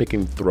now I'm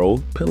picking throw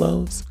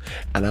pillows.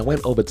 And I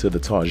went over to the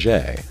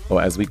Target, or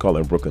as we call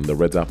it in Brooklyn, the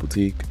Red Dot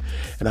Boutique.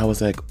 And I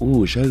was like,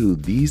 ooh, should I do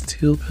these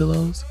teal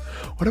pillows?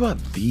 What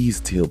about these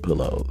teal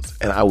pillows?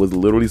 And I was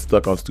literally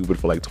stuck on stupid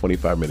for like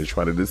 25 minutes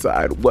trying to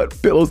decide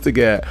what pillows to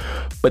get.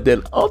 But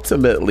then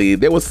ultimately,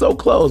 they were so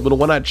close. But the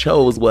one I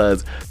chose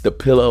was the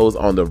pillows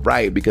on the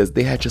right because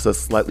they had just a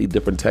slightly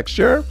different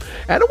texture.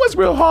 And it was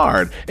real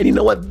hard. And you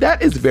know what?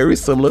 That is very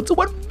similar to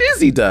what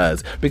Vizzy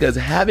does because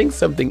having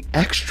something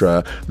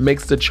extra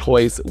makes the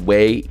choice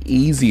way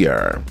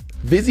easier.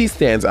 Vizzy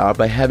stands out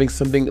by having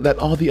something that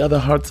all the other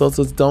hard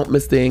seltzers don't,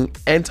 missing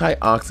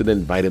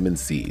antioxidant vitamin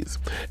C's.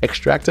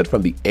 Extracted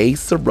from the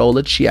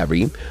acerola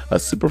cherry, a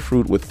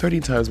superfruit with 30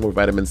 times more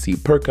vitamin C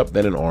per cup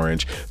than an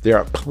orange, there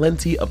are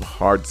plenty of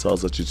hard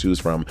seltzers to choose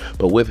from,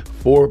 but with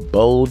 4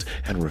 bold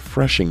and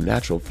refreshing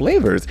natural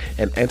flavors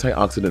and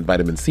antioxidant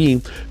vitamin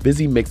C,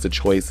 Vizzy makes the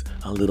choice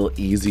a little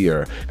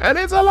easier. And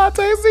it's a lot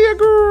tastier,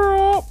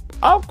 girl!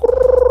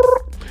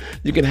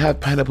 You can have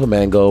pineapple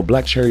mango,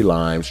 black cherry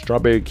lime,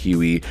 strawberry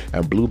kiwi,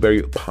 and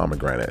blueberry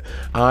pomegranate.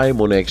 I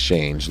Monet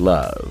Exchange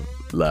love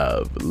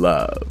a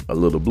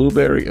little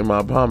blueberry in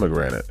my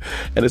pomegranate.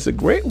 And it's a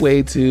great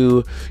way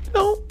to,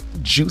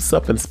 juice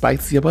up and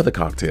spicy up other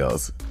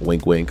cocktails.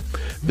 Wink, wink.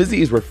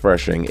 Vizzy is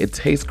refreshing, it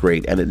tastes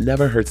great, and it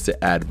never hurts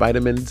to add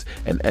vitamins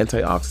and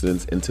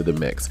antioxidants into the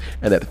mix.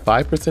 And at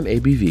 5%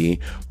 ABV,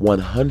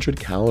 100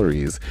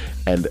 calories,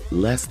 and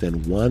less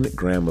than 1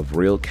 gram of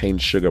real cane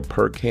sugar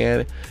per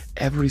can,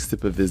 every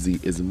sip of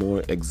Vizzy is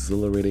more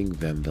exhilarating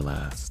than the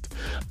last.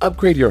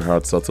 Upgrade your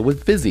hard seltzer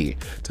with Vizzy.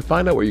 To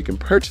find out where you can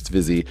purchase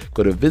Vizzy,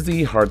 go to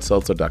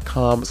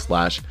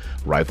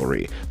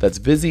VizzyHardSeltzer.com/rivalry. That's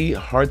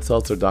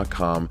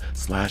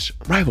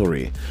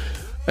VizzyHardSeltzer.com/rivalry.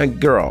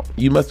 And girl,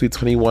 you must be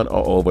 21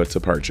 or over to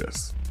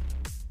purchase.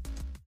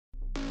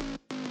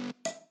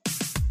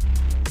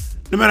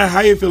 No matter how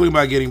you're feeling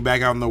about getting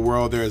back out in the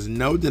world, there is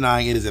no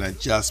denying it is an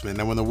adjustment.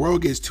 And when the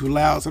world gets too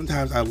loud,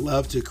 sometimes I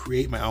love to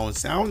create my own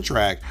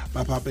soundtrack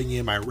by popping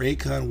in my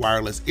Raycon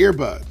wireless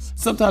earbuds.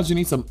 Sometimes you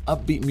need some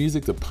upbeat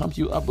music to pump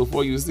you up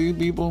before you see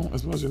people,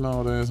 especially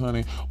nowadays,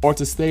 honey, or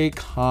to stay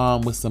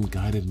calm with some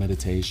guided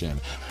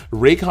meditation.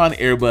 Raycon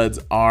earbuds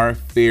are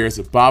fierce.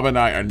 Bob and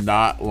I are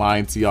not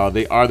lying to y'all.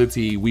 They are the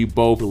tea. We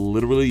both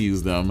literally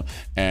use them,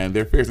 and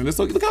they're fierce. And it's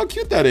so, look how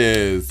cute that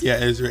is. Yeah,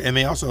 and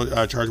they also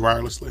charge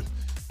wirelessly.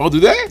 Oh, do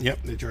they? Yep,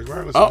 they charge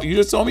wirelessly. Oh, you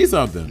just told me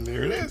something.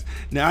 There it is.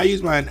 Now, I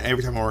use mine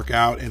every time I work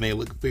out, and they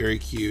look very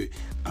cute.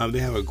 They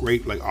have a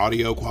great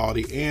audio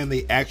quality, and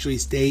they actually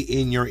stay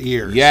in your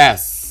ears.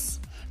 Yes.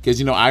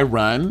 Because, I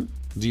run.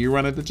 Do you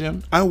run at the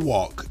gym? I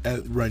walk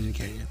at Runyon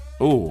Canyon.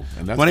 Oh,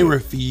 and that's Money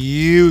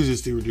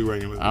refuses to do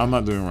Runyon with me. I'm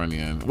not doing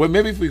Runyon. Well,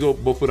 maybe if we go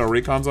both with our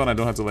Raycons on, I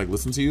don't have to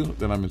listen to you,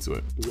 then I'm into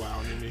it.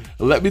 Wow, Mimi.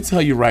 Let me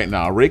tell you right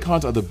now,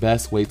 Raycons are the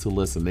best way to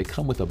listen. They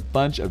come with a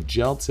bunch of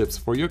gel tips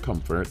for your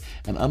comfort,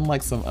 and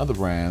unlike some other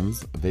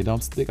brands, they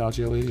don't stick out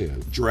your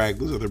ears. Drag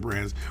those other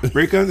brands.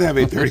 Raycons have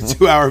a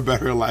 32-hour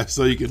battery life,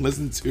 so you can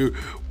listen to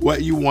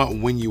what you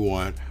want when you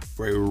want.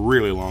 for a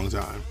really long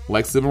time.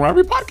 Like Sip and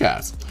Rivalry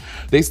Podcast.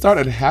 They start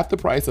at half the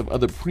price of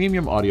other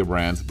premium audio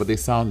brands, but they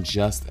sound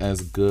just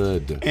as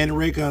good. And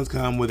Raycons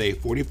come with a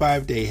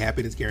 45-day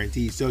happiness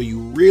guarantee, so you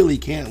really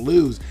can't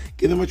lose.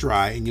 Give them a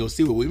try, and you'll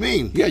see what we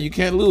mean. Yeah, you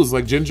can't lose.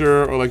 Like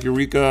Ginger or like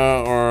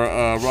Eureka or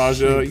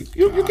Raja,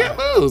 you can't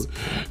lose.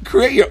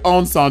 Create your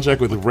own soundtrack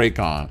with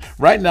Raycon.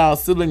 Right now,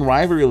 Sibling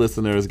Rivalry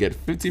listeners get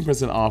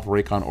 15% off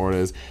Raycon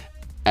orders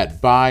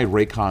at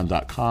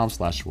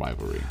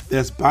buyraycon.com/rivalry.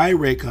 That's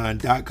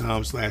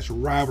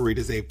buyraycon.com/rivalry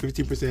to save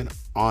 15%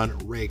 on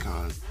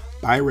Raycons.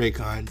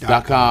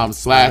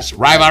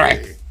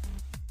 buyraycon.com/rivalry.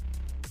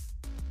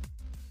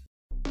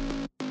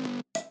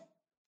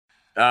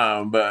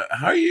 But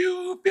how are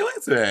you feeling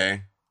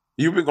today?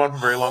 You've been gone for a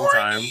very long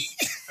time.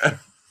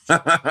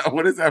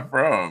 What is that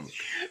from?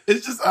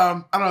 It's just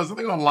I don't know,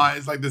 something online.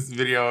 It's like this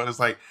video, and it's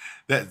like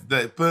that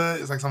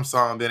it's like some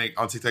song. Then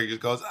on TikTok, it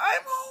just goes,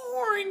 "I'm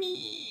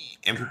horny,"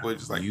 and people are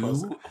just like, You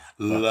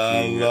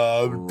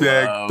love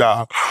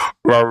TikTok.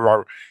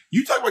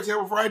 You talk about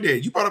TikTok before I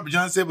did. You brought up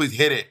John Sibley's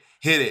 "Hit It."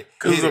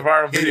 Because it's a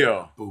viral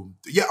video. Boom.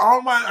 Yeah,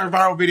 all mine are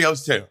viral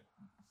videos too.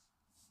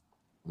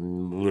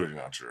 Literally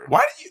not true. Why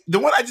did you? The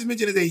one I just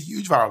mentioned is a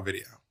huge viral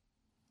video.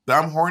 The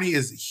 "I'm horny"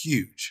 is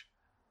huge.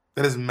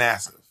 That is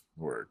massive.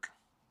 Work.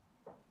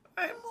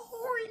 I'm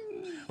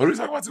horny. What are we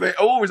talking about today?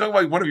 Oh, we're talking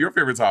about one of your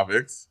favorite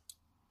topics.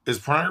 Is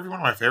pornography one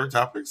of my favorite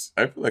topics?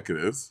 I feel like it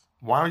is.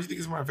 Why would you think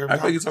it's one of my favorite I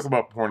feel like you topics? talk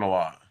about porn a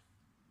lot.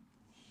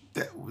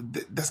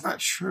 That's not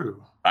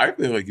true. I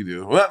feel like you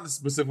do. Well, not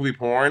specifically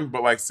porn,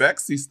 but like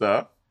sexy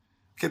stuff.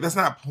 Okay, that's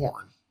not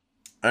porn.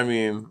 I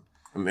mean,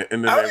 in the I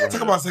don't neighborhood.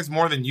 talk about sex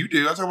more than you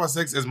do. I talk about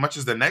sex as much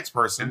as the next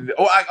person.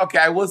 Oh, okay.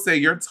 I will say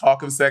your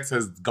talk of sex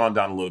has gone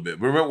down a little bit.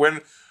 Remember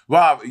when,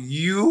 Bob,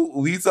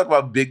 we talk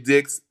about big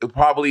dicks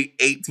probably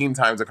 18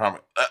 times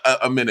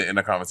a minute in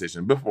a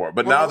conversation before.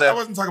 But now that I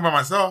wasn't talking about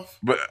myself.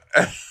 but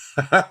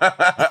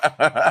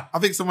I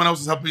think someone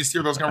else is helping me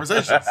steer those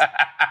conversations.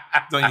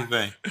 Don't you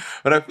think?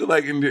 But I feel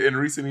like in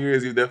recent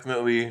years, you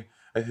definitely.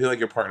 I feel like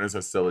your partners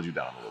have settled you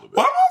down a little bit.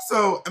 Well, I'm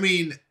also. I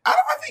mean, I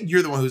think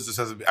you're the one who's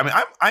obsessed with. I mean,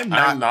 I'm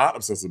not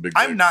obsessed with big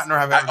dicks. I'm not, nor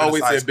have I ever I been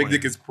always a say size a big queen.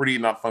 dick is pretty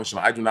not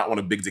functional. I do not want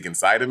a big dick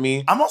inside of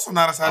me. I'm also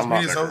not a size I'm not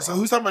queen. that So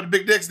girl. who's talking about the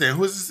big dicks then?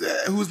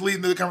 Who's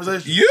leading the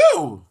conversation?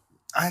 You!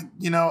 I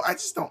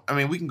just don't. I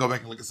mean, we can go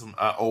back and look at some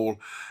old.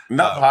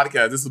 Not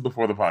podcast. This is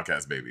before the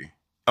podcast, baby.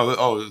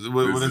 Well,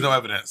 there's no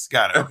evidence.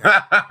 Got it. Okay.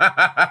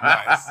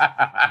 Nice.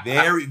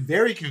 Very,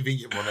 very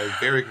convenient, Monet.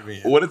 Very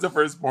convenient. What is the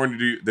first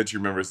porn that you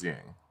remember seeing?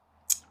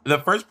 The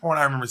first porn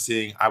I remember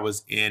seeing, I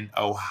was in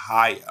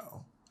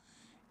Ohio.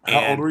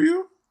 How old were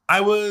you?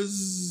 I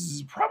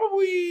was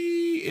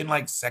probably in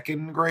like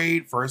second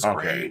grade, first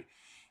grade.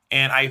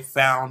 And I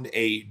found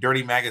a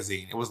dirty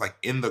magazine. It was like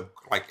in the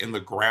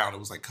ground. It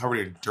was like covered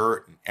in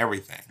dirt and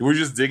everything. You were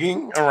just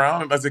digging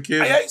around as a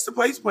kid? I used to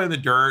play in the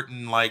dirt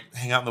and like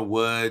hang out in the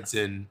woods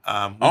and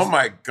Oh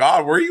my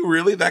God, were you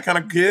really that kind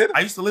of kid? I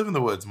used to live in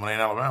the woods when I in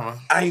Alabama.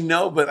 I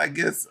know, but I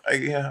guess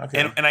yeah,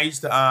 okay. And I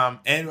used to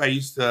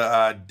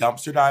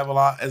dumpster dive a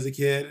lot as a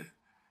kid.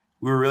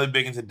 We were really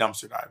big into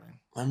dumpster diving.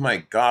 Oh my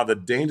God, the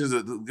dangers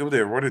of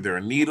what are there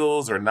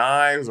needles or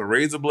knives or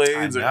razor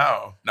blades?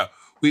 No.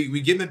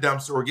 We get in the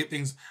dumpster or get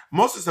things.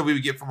 Most of the stuff we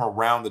would get from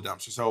around the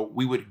dumpster. So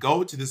we would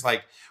go to this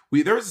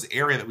there was this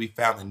area that we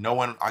found that no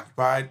one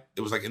occupied.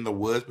 It was like in the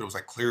woods, but it was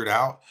like cleared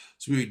out.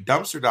 So we would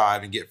dumpster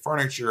dive and get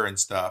furniture and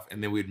stuff,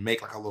 and then we'd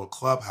make like a little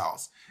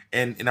clubhouse.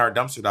 And in our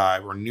dumpster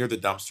dive or near the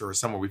dumpster or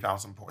somewhere, we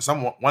found some porn.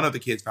 One of the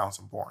kids found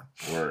some porn.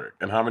 Word.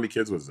 And how many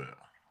kids was it?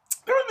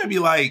 There were maybe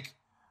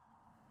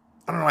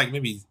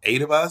maybe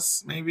 8 of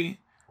us, maybe.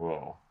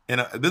 Whoa.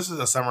 And this was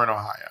a summer in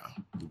Ohio.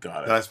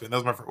 Got it. That I spent. That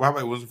was my first. Well,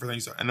 it was the first thing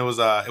you saw, and it was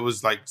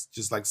like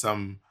just like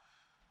some.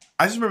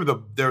 I just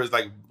remember there was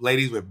like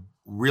ladies with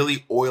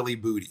really oily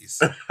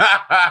booties.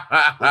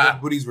 Their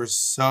booties were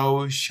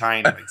so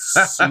shiny,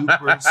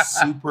 like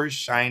super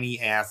shiny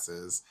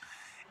asses,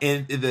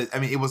 and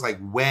it was like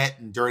wet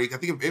and dirty. I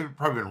think it had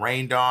probably been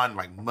rained on,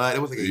 like mud.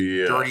 It was like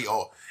a dirty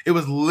It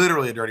was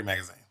literally a dirty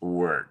magazine.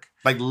 Work.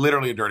 Like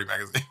literally a dirty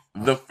magazine.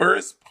 The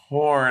first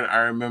porn I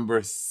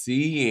remember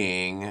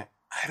seeing,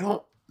 I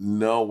don't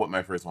know what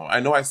my first one was. I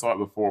know I saw it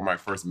before my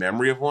first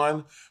memory of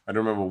one. I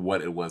don't remember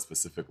what it was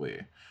specifically.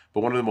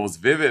 But one of the most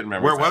vivid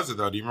memories. Where was it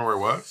though? Do you remember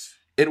where it was?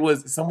 It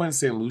was somewhere in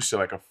St. Lucia,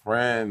 like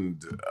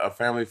a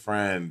family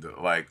friend.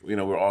 Like,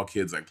 we're all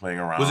kids like playing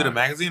around. Was it a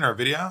magazine or a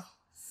video? I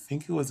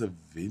think it was a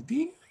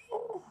video.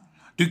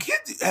 Do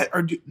kids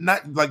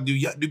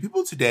do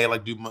people today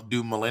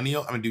do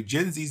millennial? I mean, do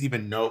Gen Zs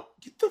even know?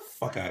 Get the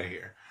fuck out of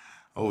here!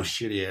 Oh,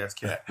 shitty ass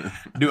cat.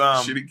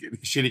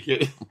 Shitty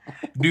kid.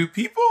 Do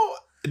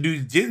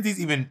Gen Zs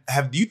even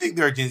have? Do you think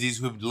there are Gen Zs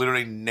who have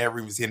literally never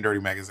even seen a dirty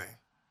magazine?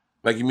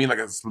 Like you mean like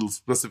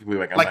specifically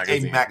like a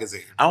magazine? I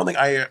don't think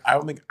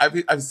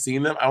I've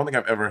seen them. I don't think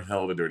I've ever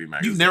held a dirty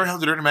magazine. You've never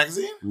held a dirty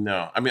magazine?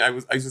 No. I mean, I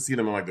used to see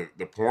them in like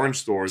the porn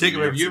stores.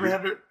 Jacob, have you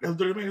ever held a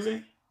dirty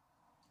magazine?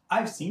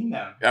 I've seen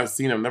them. I've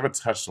seen them. Never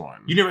touched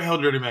one. You never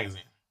held a dirty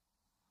magazine?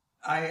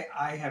 I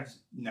have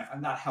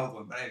I've not held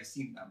one, but I have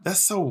seen them. That's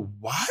so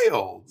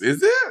wild.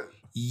 Is it?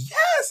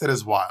 Yes, it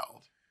is wild.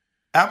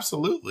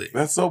 Absolutely.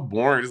 That's so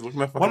boring. Just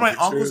looking at One of my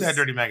fucking uncles pictures. had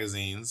dirty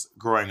magazines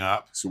growing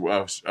up.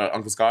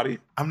 Uncle Scotty?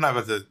 I'm not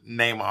about to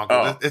name my uncle.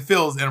 Oh. It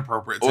feels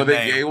inappropriate to Were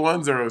they name. gay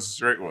ones or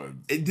straight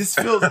ones? It just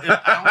feels.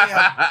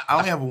 I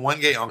only have one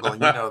gay uncle,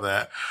 and you know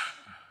that.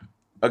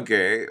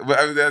 Okay, but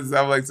I mean,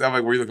 I'm like,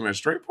 were you looking at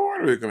straight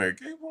porn or were you looking at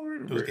gay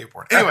porn? It was gay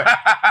porn. Anyway.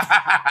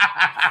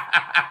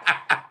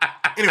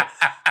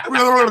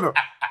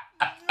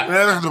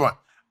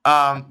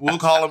 We'll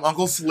call him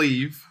Uncle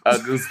Sleeve.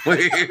 Uncle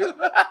Sleeve.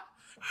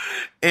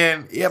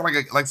 And he had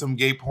like some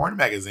gay porn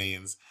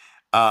magazines.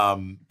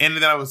 And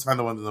then I was find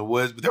the ones in the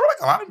woods, but there were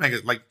like a lot of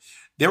magazines. Like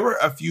there were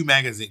a few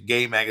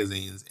gay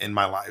magazines in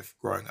my life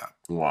growing up.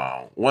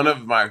 Wow. One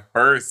of my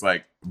first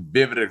like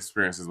vivid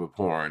experiences with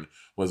porn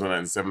was when I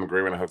was in 7th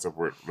grade when I hooked up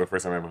with the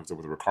first time I ever hooked up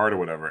with Ricardo or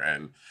whatever.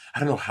 And I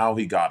don't know how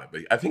he got it,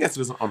 but I think I said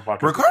this on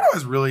podcast. Ricardo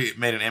has really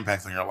made an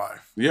impact on your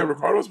life. Yeah,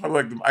 Ricardo was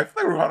probably like I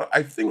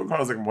think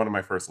Ricardo's like one of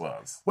my first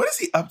loves. What is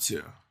he up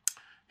to?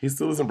 He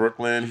still lives in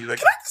Brooklyn. He's like,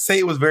 Can I just say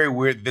it was very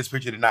weird that this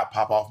picture did not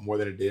pop off more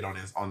than it did on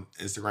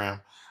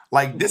Instagram?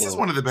 Like, this is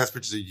one of the best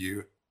pictures of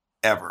you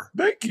ever.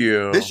 Thank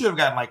you. This should have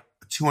gotten like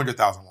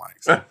 200,000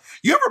 likes.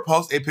 You ever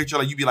post a picture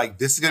like you'd be like,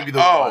 this is gonna be the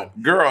one? Oh,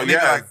 girl, and then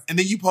yeah. Like, and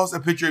then you post a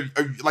picture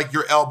of like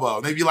your elbow,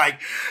 and they'd be like,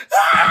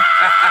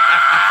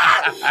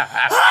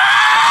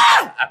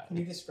 Can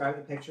you describe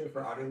the picture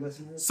for audio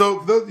listeners? So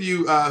for those of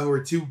you who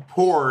are too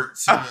poor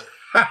to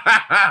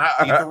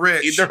eat the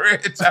rich. Eat the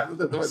rich.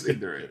 Eat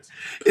the rich.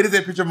 It is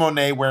a picture of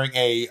Monet wearing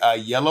a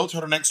yellow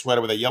turtleneck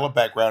sweater with a yellow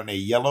background and a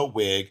yellow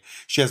wig.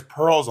 She has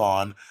pearls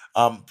on,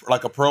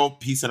 like a pearl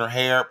piece in her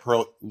hair,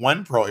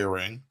 one pearl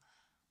earring.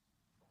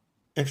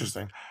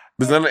 Interesting.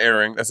 It's not an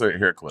earring. That's a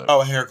hair clip.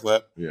 Oh, a hair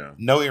clip. Yeah.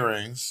 No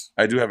earrings.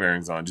 I do have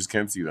earrings on. Just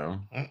can't see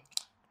them.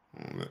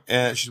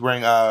 And she's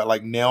wearing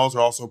like nails are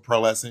also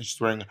pearlescent.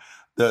 She's wearing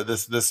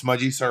the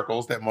smudgy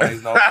circles that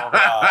Monet's known for her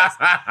eyes.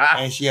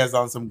 And she has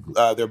on some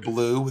they're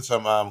blue with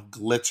some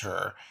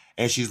glitter.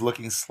 And she's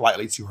looking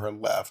slightly to her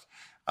left.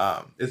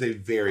 It is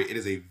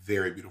a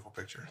very beautiful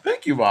picture.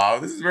 Thank you,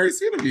 Bob. This is very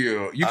sweet of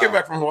you. You came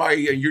back from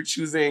Hawaii and you're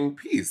choosing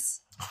peace.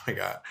 Oh my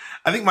God.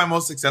 I think my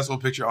most successful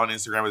picture on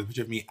Instagram is a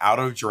picture of me out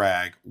of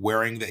drag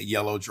wearing that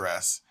yellow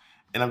dress.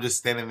 And I'm just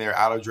standing there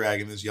out of drag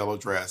in this yellow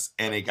dress.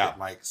 And it got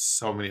like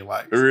so many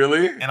likes.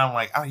 Really? And I'm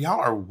like, oh, y'all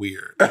are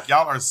weird. Like,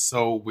 y'all are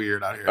so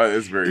weird out here. Oh,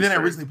 it's very And then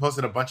strange. I recently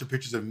posted a bunch of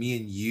pictures of me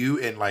and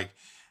you and like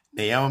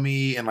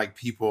Naomi and like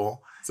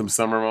people. Some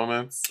summer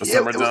moments?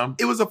 Summer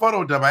dump? It was a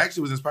photo dump. I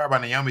actually was inspired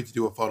by Naomi to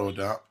do a photo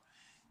dump.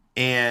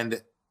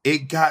 And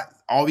it got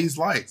all these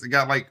likes. It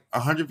got like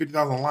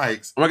 150,000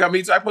 likes. Oh my God,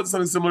 me too. I put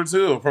something similar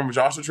too. From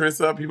Joshua Tree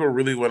stuff, people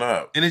really went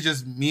up. And it's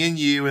just me and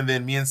you, and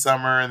then me and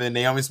Summer, and then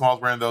Naomi Smalls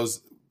wearing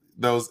those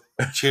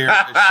chairs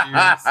and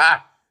shoes.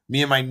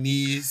 Me and my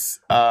niece,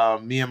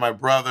 me and my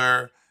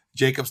brother,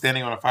 Jacob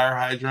standing on a fire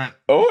hydrant.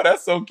 Oh,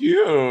 that's so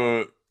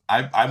cute.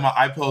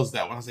 I posed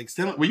that one. I was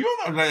like, were you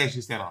on it or did I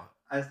actually stand on it?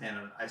 I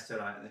stood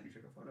on it and then you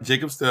took a photo.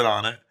 Jacob stood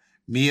on it.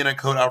 Me and a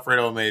coat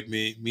Alfredo made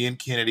me and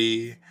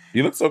Kennedy.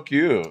 You look so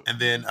cute. And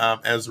then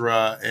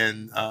Ezra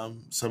and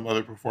some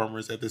other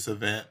performers at this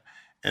event.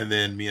 And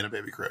then me and a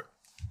baby crib.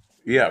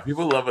 Yeah,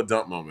 people love a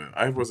dump moment.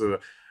 I want to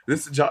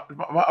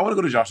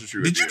go to Joshua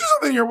Tree. Did you do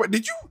something in your way?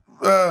 Did you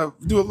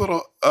do a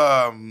little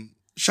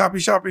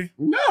shoppy?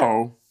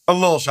 No. A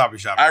little shoppy.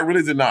 I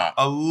really did not.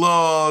 A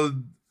little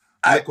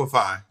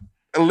liquefy.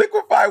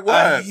 Liquefy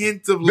what? A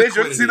hint of Bitch,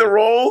 liquidity. you see the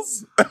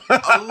rolls?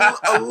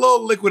 a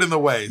little liquid in the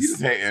waist. You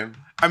just hating.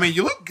 I mean,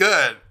 you look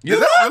good. You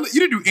You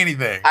didn't do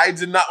anything. I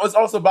did not. It's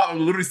also about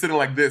literally sitting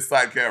like this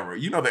side camera.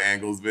 You know the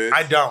angles, bitch.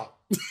 I don't.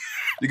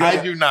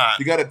 I do not.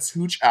 You gotta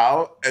tooch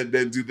out and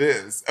then do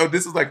this. Oh,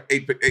 this is like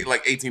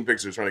 18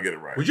 pictures trying to get it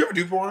right. Would you ever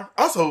do porn?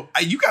 Also,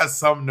 you got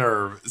some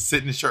nerve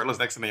sitting shirtless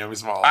next to Naomi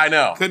Smalls. I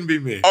know. Couldn't be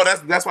me. Oh,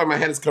 that's why my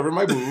head is covering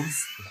my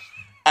boobs.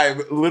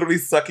 I'm literally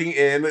sucking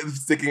in,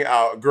 sticking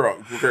out.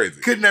 Girl, you're crazy.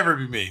 Could never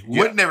be me.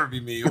 Yeah. Would never be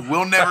me.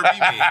 Will never be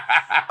me.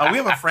 We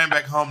have a friend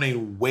back home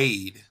named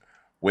Wade.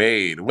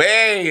 Wade.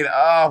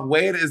 Oh,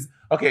 Wade is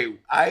okay.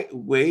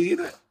 Wade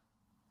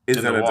is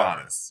In an the water.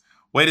 Adonis.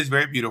 Wade is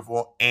very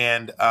beautiful,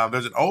 and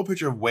there's an old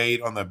picture of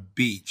Wade on the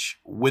beach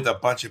with a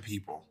bunch of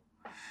people.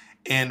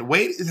 And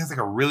Wade has like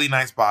a really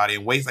nice body,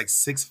 and Wade's like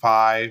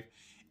 6'5".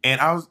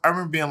 And I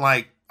remember being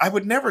like, I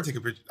would never take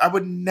a picture. I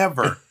would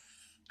never,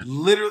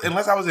 literally,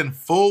 unless I was in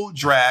full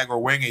drag or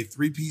wearing a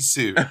 3-piece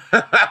suit, take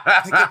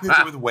a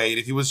picture with Wade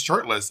if he was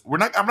shirtless. I'm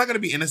not going to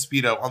be in a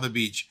Speedo on the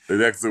beach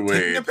Next to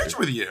Wade. taking a picture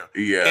with you.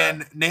 Yeah.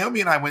 And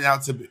Naomi and I went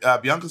out to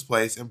Bianca's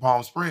place in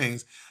Palm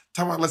Springs.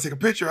 Talking about let's take a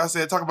picture. I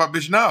said, talk about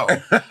bitch, no.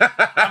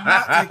 I'm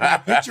not taking a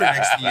picture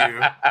next to you.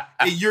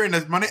 And you're in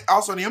the money.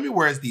 Also, Naomi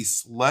wears the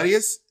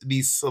sluttiest,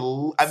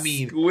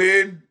 Squinty.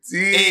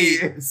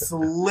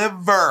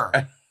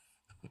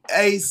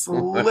 a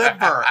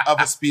sliver of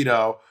a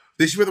Speedo.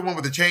 Did she wear the one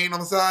with the chain on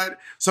the side?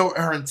 So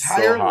her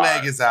entire hot.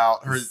 leg is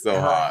out. Her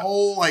hot.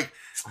 whole like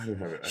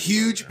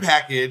huge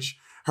package,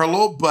 her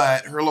little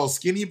butt, her little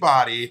skinny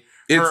body,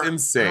 It's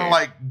insane.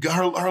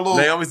 Her little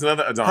Naomi's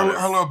another Adonis.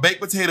 her little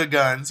baked potato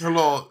guns, her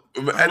little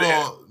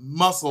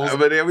muscles.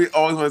 But then we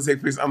always want to take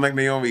pictures. I'm like,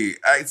 Naomi,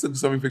 I took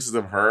so many pictures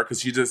of her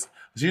because she just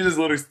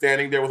literally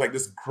standing there with like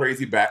this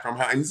crazy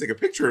background. I need to take a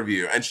picture of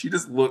you, and she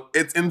just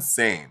it's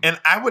insane. And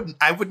I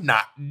would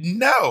not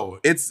know.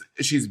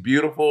 She's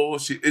beautiful.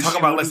 Talk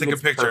about let's take a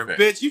picture, perfect.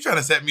 bitch. You trying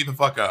to set me the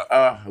fuck up?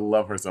 I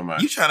love her so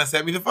much. You trying to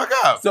set me the fuck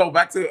up? So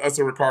back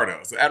to Ricardo.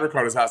 So at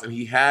Ricardo's house, and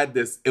he had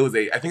this. It was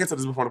I think I said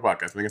this before on the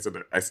podcast.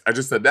 I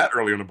just said that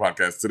earlier in the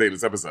podcast today,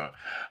 this episode.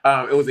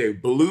 It was a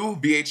blue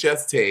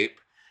VHS tape.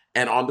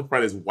 And on the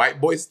front is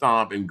White Boy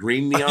Stomp in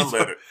green neon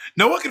leather.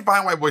 No one can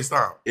find White Boy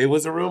Stomp. It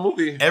was a real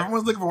movie.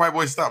 Everyone's looking for White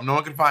Boy Stomp. No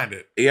one can find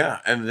it. Yeah,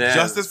 and then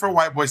Justice for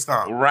White Boy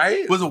Stomp.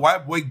 Right? Was a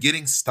white boy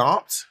getting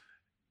stomped?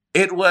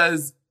 It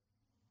was.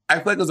 I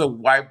feel like it was a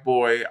white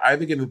boy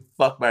either getting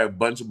fucked by a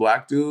bunch of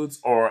black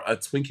dudes or a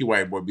Twinkie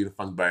white boy being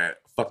fucked by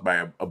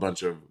a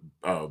bunch of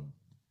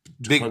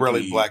big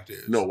burly black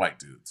dudes. No, white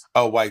dudes.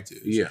 Oh, white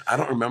dudes. Yeah, I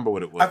don't remember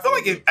what it was. I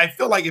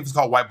feel like if it's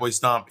called White Boy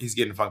Stomp, he's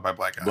getting fucked by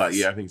black guys. But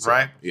yeah, I think so.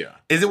 Right? Yeah.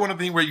 Is it one of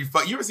the things where you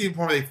fuck? You ever seen a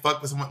porn where they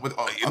fuck with someone with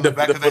on the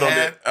back of the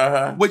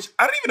head? Which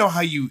I don't even know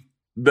how you.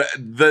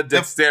 The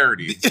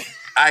dexterity.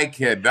 I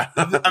cannot.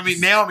 I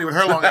mean, Naomi with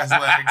her long ass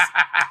legs.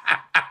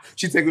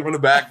 She takes it from the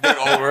back, bent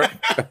over.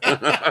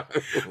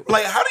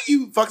 Like, how do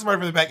you fuck somebody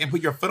from the back and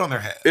put your foot on their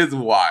head? It's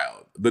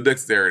wild. The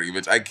dexterity,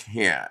 which I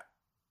can't.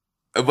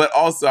 But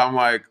also, I'm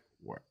like,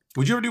 what?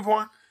 Would you ever do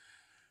porn?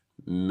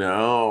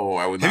 No,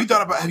 I would not. Have you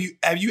thought about?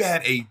 Have you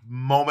had a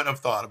moment of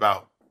thought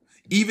about,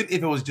 even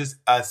if it was just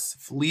a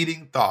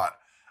fleeting thought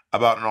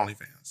about an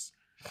OnlyFans?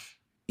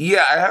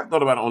 Yeah, I have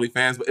thought about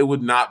OnlyFans, but it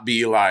would not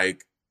be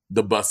like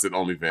the busted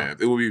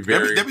OnlyFans. It would be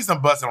very. There'd be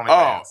some busted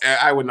OnlyFans. Oh,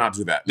 I would not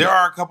do that. There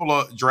are a couple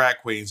of drag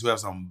queens who have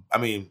some. I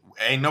mean,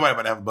 ain't nobody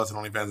about to have a busted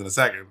OnlyFans in a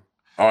second.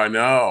 Oh, I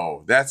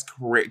know. That's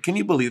great. Can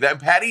you believe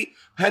that? Patty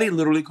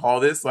literally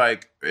called this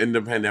like in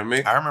the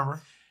pandemic. I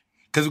remember.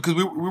 Because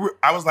we were,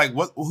 I was like,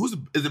 what?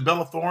 Is it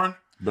Bella Thorne?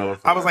 Bella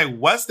Thorne. I was like,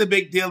 what's the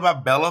big deal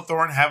about Bella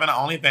Thorne having an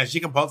OnlyFans? She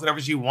can post whatever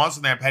she wants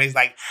in there. And Patty's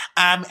like,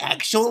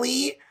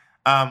 actually,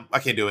 I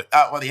can't do it.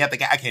 Well,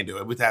 I can't do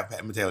it. We have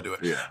Mateo do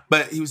it. Yeah.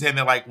 But he was saying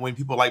that like when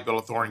people like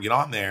Bella Thorne get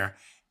on there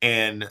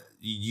and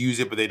use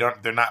it, but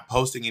they're not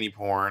posting any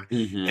porn,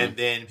 and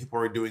then people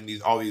are doing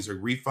all these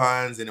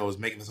refunds, and it was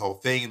making this whole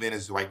thing, and then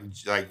it's like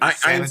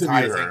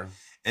sanitizing,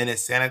 and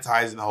it's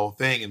sanitizing the whole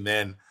thing, and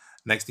then.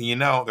 Next thing you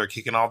know, they're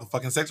kicking all the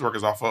fucking sex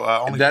workers off of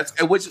OnlyFans.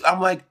 That's which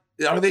I'm like,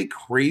 are they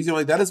crazy?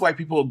 Like that is why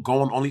people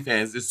go on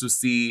OnlyFans is to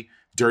see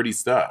dirty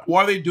stuff.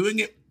 Why are they doing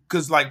it?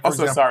 Because like,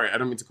 also, sorry, I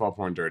don't mean to call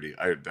porn dirty.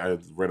 I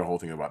read a whole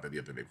thing about that the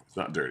other day. It's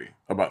not dirty,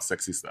 about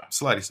sexy stuff,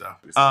 slutty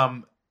stuff.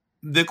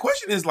 The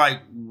question is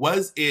like,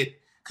 was it?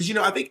 Because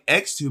I think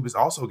XTube is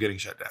also getting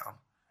shut down.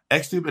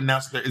 XTube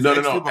announced that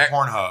XTube or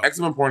Pornhub.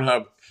 XTube and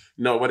Pornhub.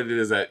 No, what it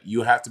is that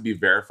you have to be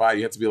verified.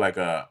 You have to be like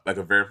a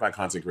verified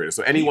content creator.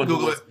 So anyone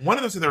one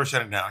of them said they were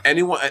shutting down.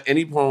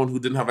 Anyone who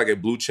didn't have like a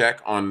blue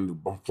check on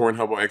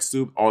Pornhub or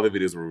XTube, all the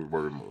videos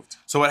were removed.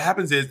 So what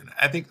happens is,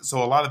 I think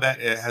so. A lot of that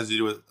has to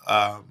do with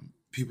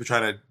people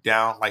trying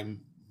to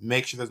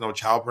make sure there's no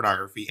child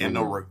pornography and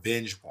no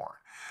revenge porn,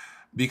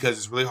 because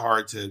it's really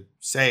hard to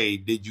say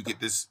did you get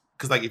this?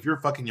 Because like if you're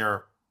fucking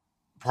your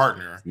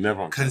partner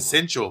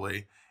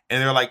consensually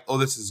and they're like, oh,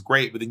 this is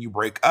great, but then you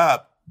break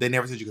up. They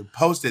never said you could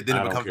post it. Then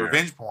it becomes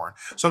revenge porn.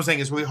 So I'm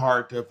saying it's really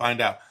hard to find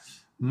out.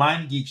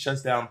 MindGeek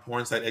shuts down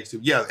porn site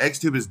XTube. Yeah,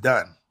 XTube is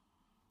done.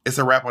 It's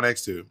a wrap on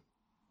XTube.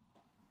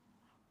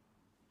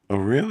 Oh,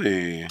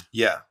 really?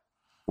 Yeah.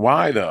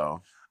 Why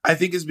though? I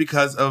think it's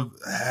because of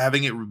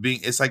having it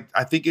being. It's like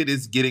I think it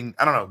is getting.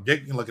 I don't know.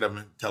 Jake can look it up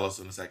and tell us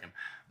in a second.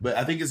 But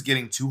I think it's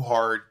getting too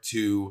hard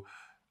to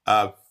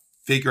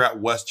figure out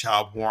what's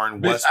child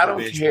porn, what's I don't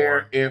revenge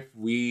care porn. if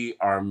we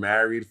are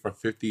married for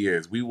 50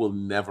 years. We will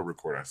never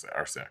record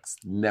our sex.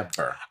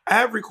 Never. I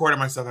have recorded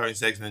myself having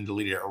sex and then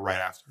deleted it right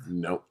after.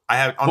 Nope. I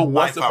have on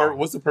my phone.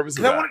 What's the purpose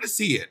of that? I wanted to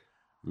see it.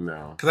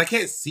 No. Because I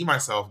can't see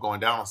myself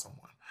going down on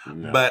someone.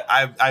 No. But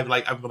I've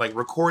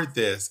record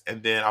this,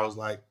 and then I was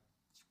like,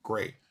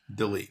 great,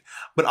 delete.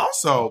 But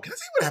also, can I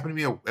say what happened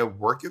to me at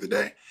work the other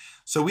day?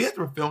 So we had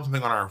to film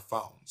something on our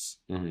phones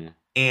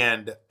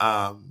and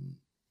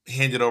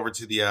hand it over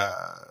to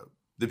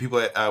the people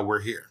that were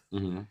here.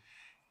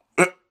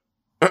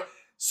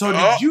 So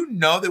did you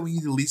know that when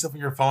you delete stuff on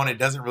your phone, it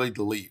doesn't really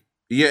delete?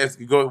 Yeah,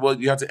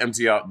 you have to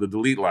empty out the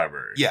delete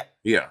library. Yeah.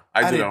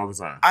 I do that all the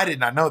time. I did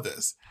not know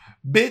this.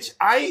 Bitch,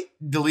 I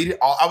deleted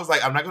all. I was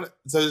like, I'm not gonna.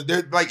 So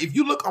there, like, if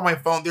you look on my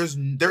phone, there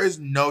is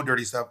no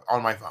dirty stuff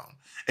on my phone.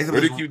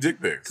 Where did you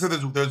dick pics? So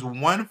there's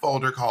one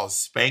folder called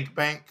Spank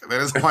Bank that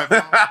is on my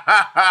phone.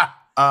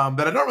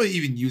 That I don't really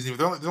even use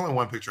anymore. There's only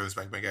one picture of the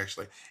Spank Bank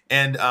actually,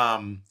 and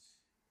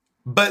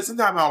but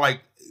sometimes I'll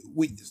like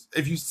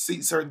if you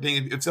see certain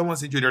things, if someone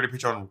sends you a dirty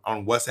picture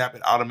on WhatsApp,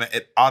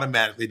 it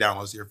automatically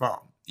downloads to your phone.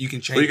 You can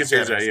change. Well, you can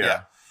change that,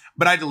 yeah.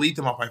 But I delete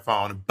them off my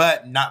phone,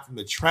 but not from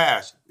the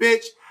trash,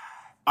 bitch.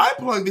 I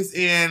plug this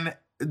in.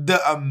 The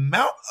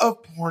amount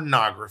of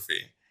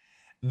pornography,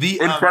 in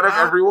front of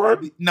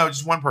everyone. No,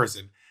 just one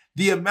person.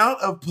 the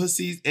amount of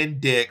pussies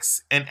and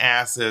dicks and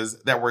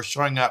asses that were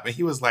showing up, and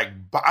he was like,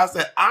 I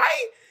said,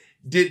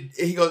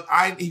 he goes,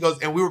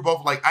 and we were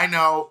both like, I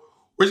know,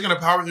 we're just gonna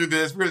power through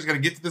this. We're just gonna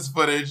get to this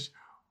footage.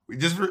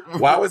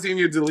 Why was he in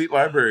your delete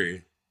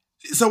library?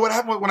 So what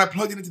happened when I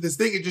plugged it into this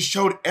thing? It just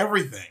showed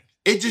everything.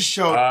 It just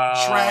showed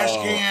trash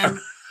can,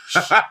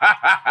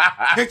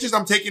 pictures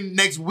I'm taking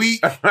next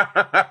week, like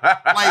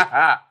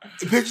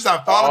pictures I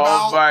thought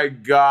about. Oh my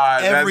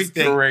God,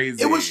 everything. That's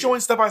crazy. It was showing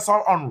stuff I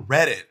saw on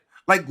Reddit.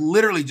 Like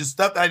literally just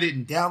stuff that I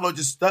didn't download,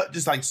 just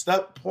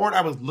stuff porn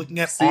I was looking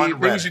at on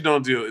Reddit. Things you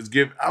don't do is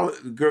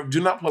girl, do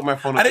not plug my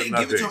phone up. I didn't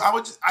give it to him.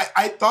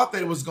 I thought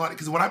that it was going,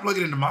 because when I plug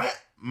it into my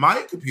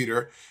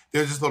computer,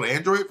 there's this little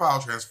Android file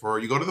transfer.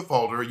 You go to the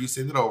folder, you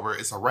send it over,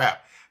 it's a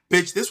wrap.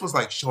 Bitch, this was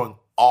like showing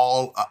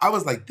I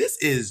was like, this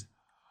is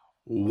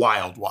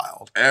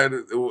wild. And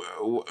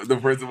the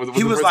person was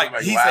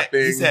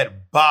he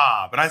said,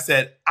 Bob. And I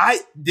said,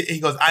 he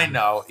goes, I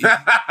know. He was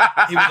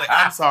like,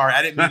 I'm sorry,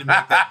 I didn't mean to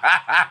make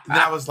that. And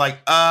then I was like,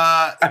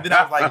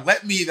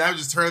 let me, then I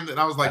just turned and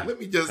I was like, let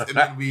me just, and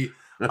then we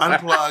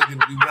unplugged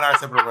and we went our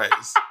separate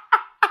ways.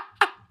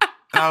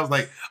 And I was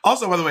like,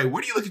 also, by the way,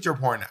 where do you look at your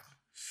porn now?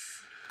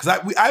 Because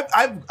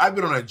I've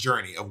been on a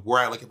journey of where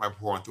I look at my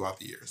porn throughout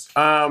the years.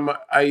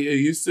 I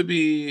used to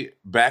be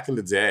back in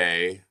the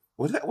day.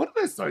 What did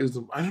I start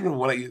using? I don't know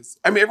what I used.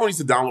 I mean, everyone used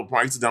to download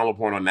porn. I used to download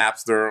porn on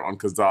Napster, on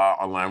Kazaa,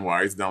 on LimeWire.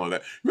 I used to download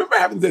that. Remember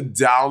having to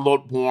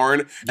download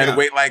porn and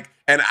wait like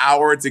an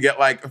hour to get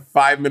like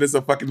 5 minutes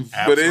of fucking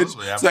footage?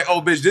 Absolutely. It's like,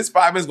 oh, bitch, this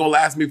 5 minutes gonna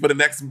last me for the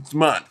next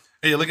month.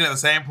 Hey, you're looking at the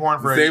same porn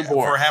for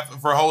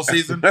a whole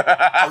season?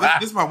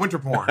 This is my winter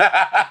porn.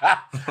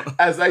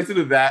 As I used to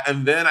do that,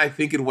 and then I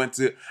think it went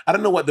to, I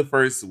don't know what the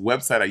first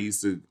website I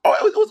used to,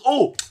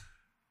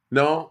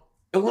 no.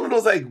 It was one of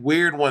those like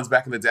weird ones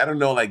back in the day. I don't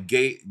know, like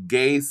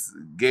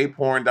gayporn.com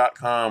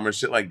or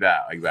shit like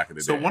that, like back in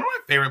the day. So one of my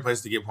favorite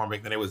places to get porn back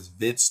in the day was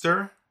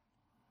Vidster.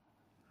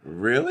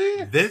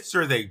 Really?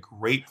 Vidster is a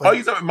great place. Oh,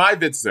 you talking My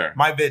Vidster?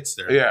 My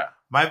Vidster. Yeah.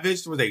 My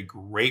Vidster was a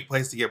great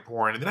place to get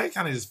porn. And then I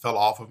kind of just fell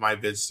off of my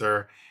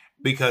Vidster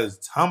because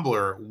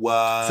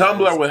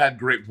Tumblr had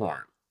great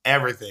porn.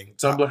 Everything.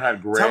 Tumblr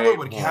had great Tumblr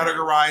would porn.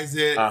 categorize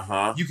it.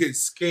 Uh-huh. You could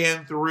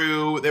scan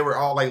through. They were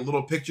all like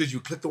little pictures.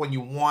 You click the one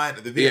you want.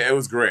 The video. Yeah, it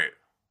was great.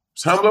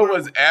 Tumblr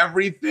was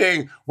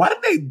everything. Why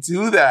did they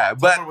do that?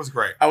 Tumblr was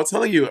great. I was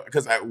telling you,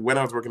 because when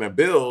I was working at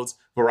Build,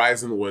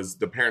 Verizon was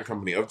the parent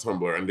company of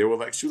Tumblr. And they were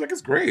like, she was like,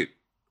 it's great.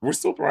 We're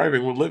still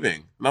thriving. We're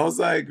living. And I was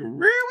like,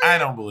 really? I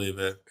don't believe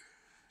it.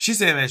 She's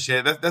saying that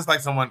shit. That's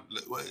like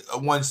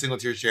one single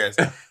tear shares.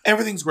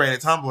 Everything's great at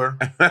Tumblr.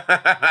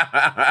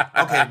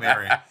 Okay,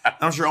 Mary.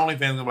 I'm sure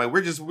OnlyFans gonna be like,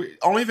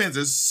 OnlyFans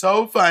is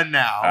so fun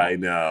now. I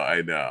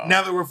know.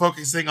 Now that we're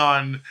focusing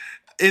on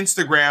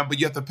Instagram, but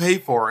you have to pay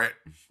for it.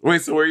 Wait,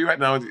 so where are you at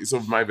now? So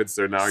My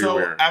Vidster, now you're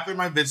where? So after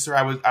My Vidster,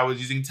 I was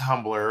using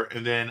Tumblr,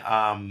 and then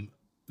I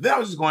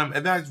was just going,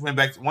 and then I just went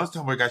back to, once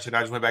Tumblr got shut down,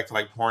 I just went back to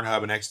like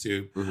Pornhub and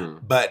XTube.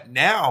 Mm-hmm. But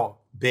now,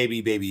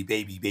 baby.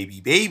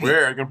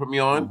 Where are you gonna put me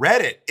on?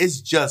 Reddit.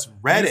 It's just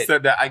Reddit. You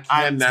said that I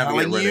can't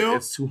navigate Reddit.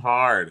 It's too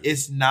hard.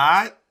 It's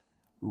not.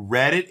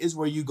 Reddit is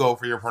where you go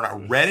for your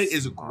porn. Reddit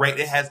is great.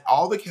 It has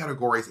all the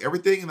categories,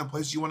 everything in the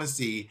place you want to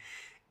see.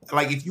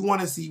 Like if you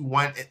want to see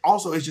one, and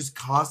also it's just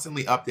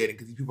constantly updating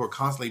because people are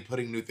constantly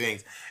putting new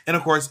things. And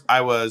of course, I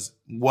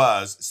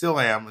still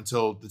am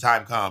until the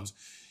time comes,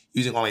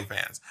 using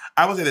OnlyFans.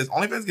 I will say this: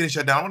 OnlyFans getting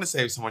shut down. I want to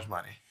save so much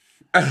money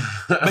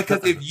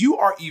because if you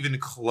are even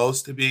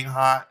close to being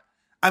hot,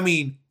 I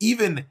mean,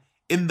 even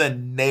in the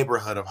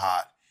neighborhood of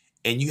hot,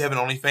 and you have an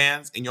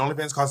OnlyFans, and your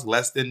OnlyFans costs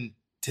less than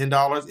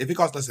 $10, if it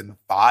costs less than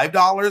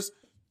 $5,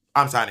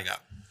 I'm signing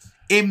up.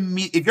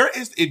 If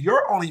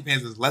your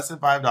OnlyFans is less than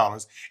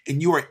 $5 and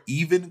you are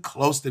even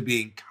close to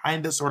being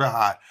kind of sort of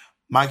hot,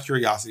 my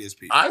curiosity is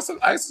piqued. I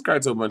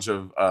subscribe to a bunch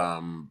of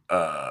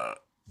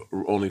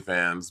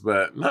OnlyFans,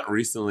 but not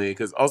recently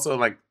because also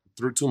like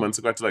 2 months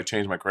ago I had to like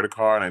change my credit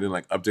card and I didn't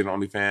like update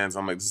OnlyFans.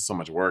 I'm like, this is so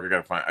much work. I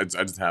gotta find. I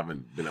just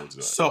haven't been able to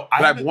do it. So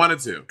I've wanted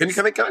to. Can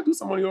I do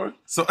some of yours?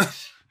 So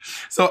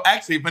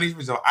actually, funny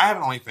story. So I have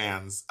an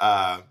OnlyFans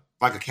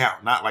like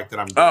account, not like that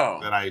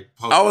that I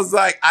post. I was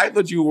like, I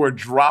thought you were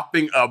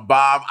dropping a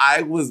bomb.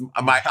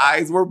 My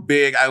eyes were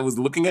big. I was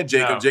looking at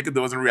Jacob. No. Jacob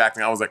wasn't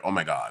reacting. I was like, oh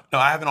my God. No,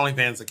 I have an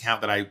OnlyFans account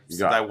that I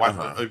watch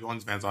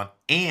OnlyFans on.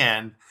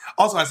 And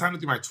also I signed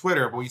up through my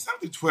Twitter, but when you sign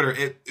up through Twitter,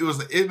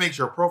 it makes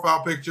your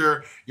profile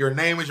picture, your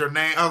name is your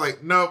name. I was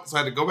like, nope. So I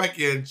had to go back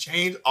in,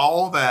 change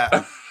all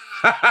that.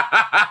 So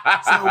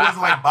it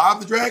wasn't like Bob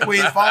the drag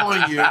queen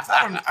following you.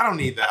 I don't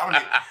need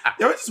that.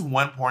 There was just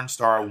one porn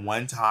star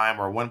one time,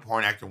 or one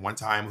porn actor one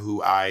time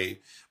who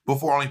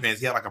before OnlyFans,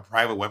 he had like a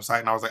private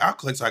website, and I was like, I'll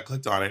click. So I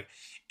clicked on it,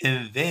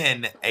 and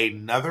then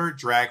another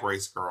Drag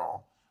Race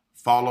girl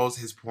follows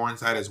his porn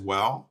site as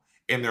well,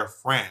 and they're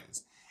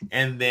friends.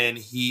 And then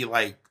he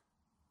like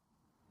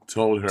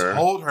told her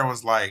and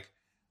was like,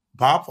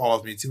 Bob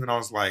follows me too, and I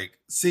was like,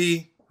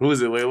 see, who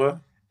is it,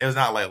 Layla? It was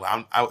not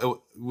Layla.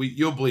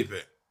 You'll bleep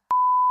it.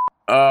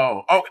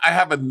 Oh! I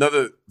have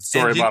another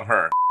story about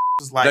her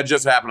that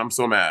just happened. I'm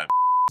so mad.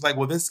 like,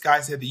 well, this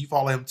guy said that you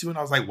follow him too. And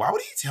I was like, why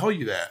would he tell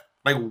you that?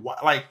 Like, why?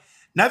 Like,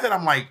 not that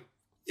I'm like,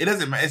 it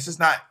doesn't matter. It's just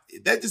not,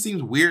 that just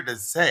seems weird to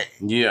say.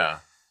 Yeah.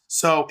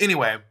 So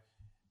anyway,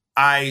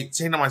 I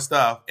changed all my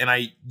stuff and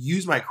I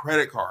used my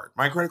credit card.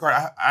 My credit card,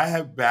 I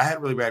had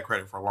really bad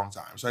credit for a long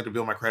time. So I had to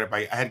build my credit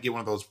I had to get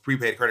one of those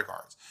prepaid credit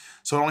cards.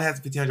 So it only has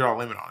a $1,500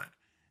 limit on it.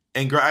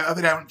 And girl, I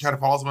think I tried to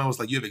follow someone who was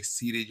like, you have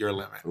exceeded your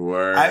limit.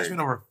 Word. I spent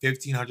over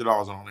 $1,500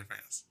 on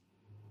OnlyFans.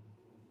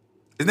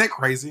 Isn't that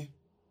crazy?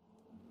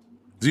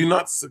 Do you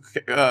not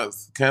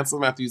cancel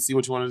them after you see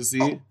what you wanted to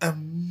see? Oh,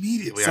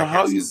 immediately. So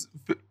how you...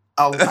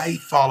 I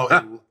follow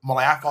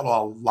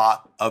a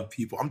lot of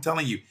people. I'm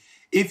telling you,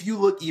 if you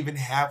look even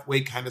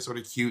halfway kind of sort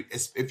of cute,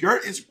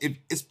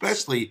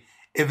 especially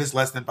if it's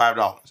less than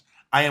 $5,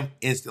 I am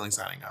instantly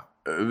signing up.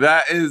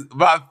 That is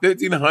about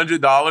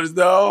 $1,500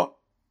 though?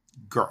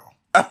 Girl.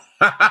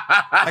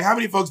 Like, how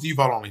many folks do you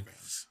follow on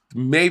OnlyFans?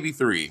 Maybe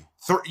 3.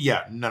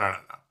 Yeah, no.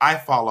 I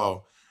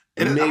follow.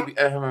 Maybe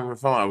I have my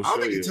phone. I will I don't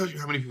show think you. it tells you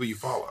how many people you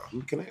follow.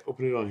 Can I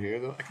open it on here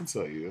though? I can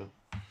tell you.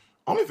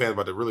 OnlyFans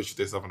about to really shoot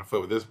themselves in the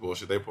foot with this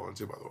bullshit they pulling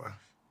too, by the way.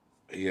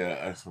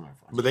 Yeah, that's my phone.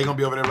 But they gonna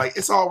be over there like,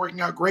 it's all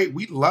working out great.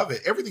 We love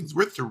it.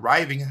 We're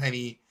thriving,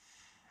 honey.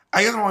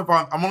 I guess I'm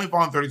only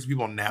following 32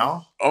 people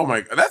now. Oh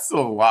my god, that's still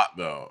a lot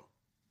though.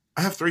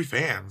 I have 3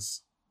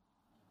 fans.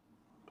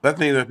 That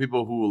means that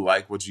people who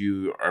like what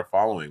you are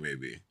following,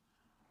 maybe.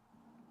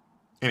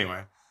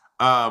 Anyway,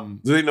 do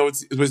they know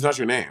it's not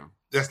your name?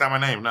 That's not my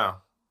name. No,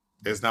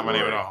 it's not my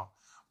name at all.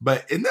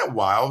 But isn't that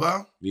wild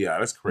though? Yeah,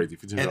 that's crazy.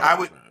 And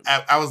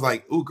I was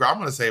like, ooh, girl, I'm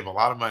gonna save a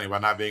lot of money by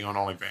not being on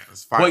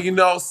OnlyFans. Well, you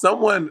know,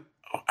 someone,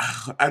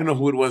 I don't know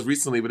who it was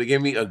recently, but they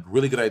gave me a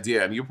really good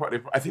idea. And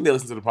I think they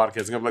listened to the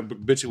podcast and I'm like,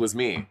 bitch, it was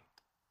me.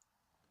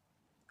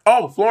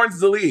 Oh,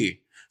 Florence Zalee.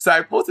 So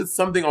I posted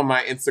something on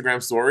my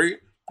Instagram story.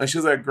 And she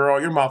was like,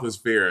 girl, your mouth is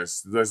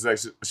fierce. She was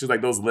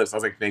like, those lips. I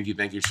was like, thank you.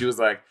 She's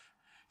like,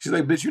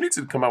 bitch, you need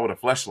to come out with a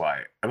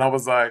fleshlight. And I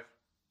was like,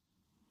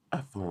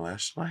 a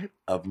fleshlight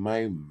of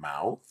my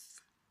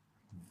mouth?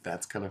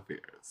 That's kind of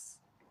fierce.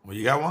 Well,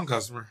 you got one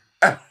customer.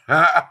 Florence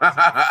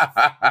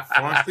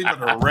Lee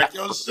better wreck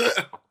your shit.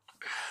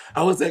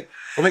 I was like,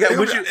 oh my God, is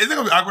it going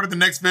to be awkward at the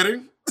next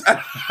fitting? No,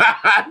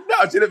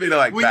 it shouldn't be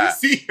like when that.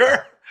 When you see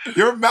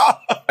your mouth,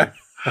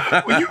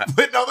 when you're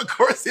putting on the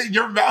corset,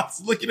 your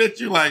mouth's looking at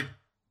you like,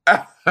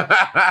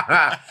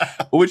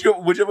 would you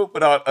ever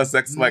put out a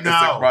sex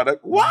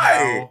product? Why?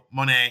 No,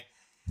 Monet.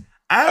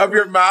 Of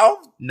your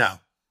mouth? No.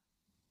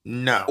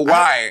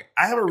 Why?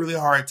 I have a really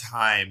hard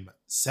time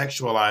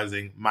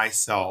sexualizing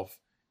myself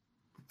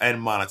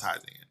and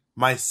monetizing it.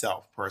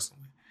 Myself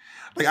personally.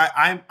 Like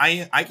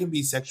I can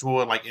be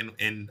sexual like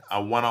in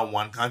a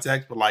one-on-one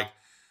context, but like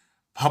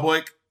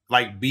public,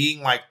 like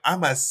being like,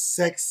 I'm a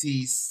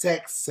sexy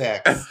sex.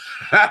 And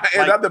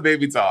not the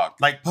baby talk.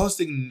 Like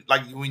posting,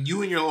 like when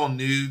you and your little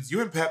nudes, you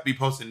and Pep be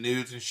posting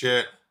nudes and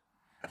shit.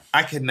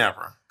 I couldn't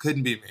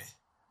be me.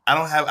 I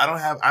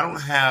don't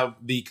have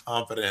the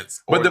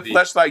confidence. But the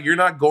fleshlight, you're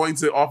not going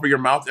to offer your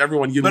mouth to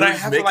everyone. You're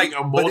making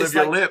a mold of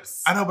your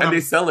lips. I know, but they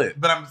sell it.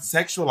 But I'm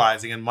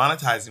sexualizing and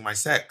monetizing my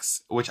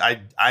sex, which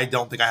I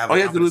don't think I have. All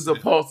you have to do is a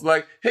post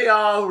like, hey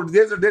y'all,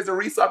 there's a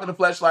restock of the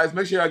fleshlights.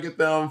 Make sure I get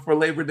them for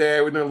Labor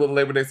Day. We're doing a little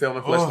Labor Day sale on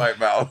the fleshlight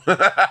mouth.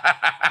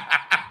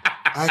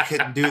 I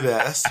couldn't do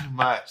that. That's too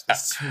much.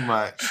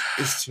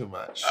 It's too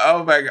much.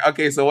 Oh my God.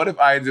 Okay, so what if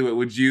I do it?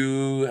 Would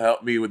you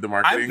help me with the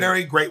marketing? I'm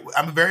very great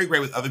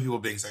with other people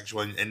being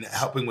sexual and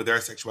helping with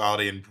their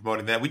sexuality and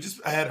promoting that.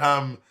 I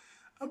had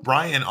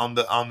Brian on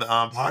the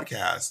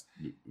podcast.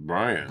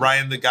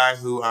 Brian, the guy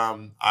who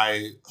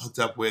I hooked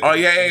up with. Oh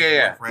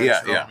yeah.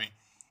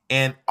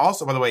 And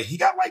also, by the way, he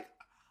got like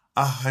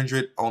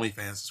 100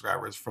 OnlyFans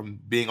subscribers from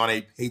being on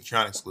a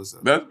Patreon exclusive.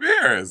 That's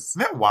fierce. Isn't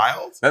that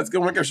wild? That's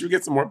good. Oh my gosh, should we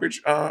get some more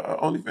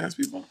OnlyFans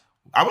people?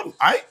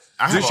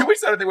 Should we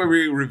start a thing where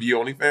we review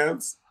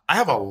OnlyFans? I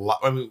have a lot.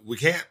 I mean, we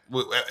can't.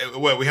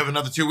 We have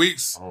another 2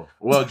 weeks. Oh.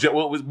 Well,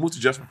 we'll move to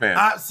Just for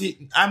Fans.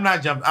 See, I'm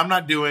not jumping. I'm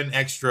not doing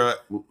extra.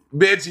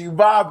 Bitch, you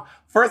Bob.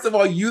 First of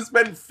all, you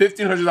spent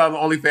 $1,500 on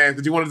OnlyFans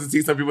because you wanted to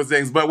see some people's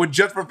things. But with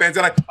Just for Fans,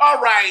 you're like,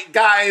 all right,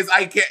 guys,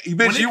 I can't.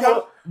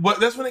 Bitch,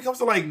 that's when it comes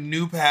to like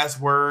new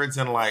passwords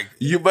and like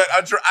But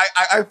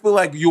I feel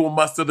like you will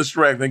muster the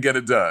strength and get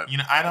it done. You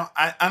know,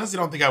 I honestly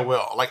don't think I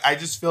will. Like, I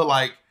just feel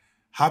like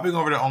hopping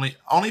over to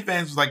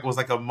OnlyFans was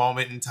like a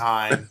moment in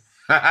time.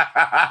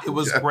 It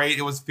was great.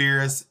 It was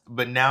fierce.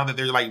 But now that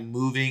they're like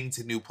moving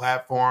to new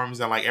platforms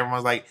and like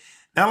everyone's like,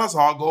 now let's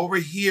all go over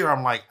here.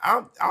 I'm like,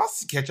 I'll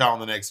catch y'all on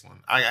the next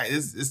one.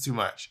 It's too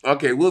much.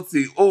 Okay, we'll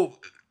see. Oh,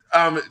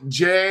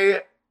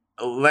 Jay,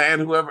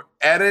 Land, whoever,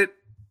 edit.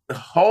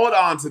 Hold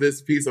on to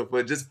this piece of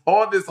footage. Just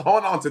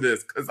hold on to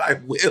this, because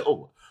I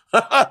will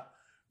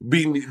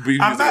be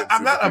I'm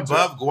not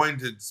above going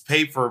to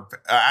pay for.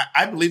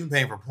 I believe in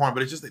paying for porn,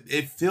 but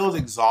it feels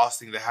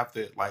exhausting to have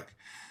to like.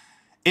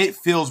 It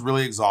feels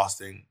really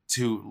exhausting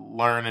to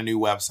learn a new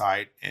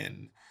website,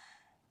 and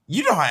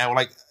you know how I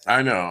like.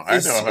 I know how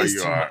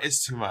you are.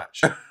 It's too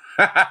much.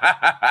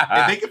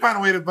 If they can find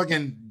a way to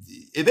fucking,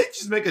 if they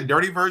just make a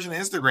dirty version of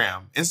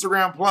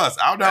Instagram Plus,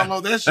 I'll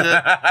download that shit.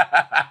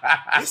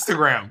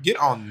 Instagram, get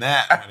on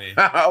that, honey.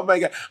 Oh my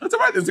God. I'm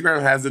surprised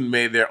Instagram hasn't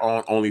made their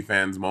own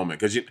OnlyFans moment.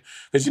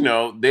 Because you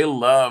know, they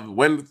love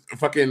when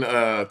fucking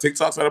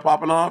TikTok started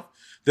popping off.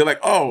 They're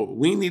like, oh,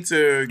 we need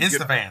to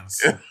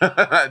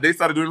Instafans. They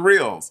started doing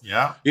reels.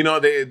 Yeah. You know,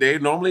 they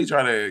normally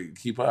try to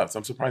keep up. So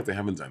I'm surprised they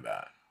haven't done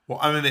that. Well,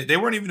 I mean, they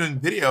weren't even doing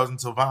videos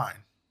until Vine.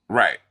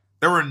 Right.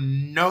 There were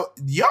no.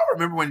 Y'all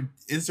remember when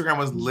Instagram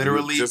was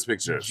literally just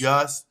pictures,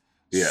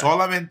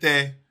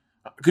 solamente.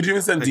 Could you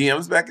even send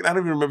DMs back? I don't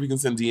even remember if you can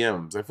send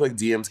DMs. I feel like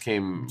DMs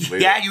came later.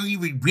 Yeah, you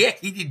even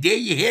back in the day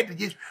you had to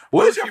just.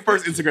 What was your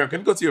first Instagram?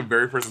 Can you go to your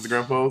very first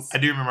Instagram post? I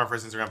do remember my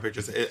first Instagram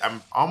pictures.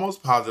 I'm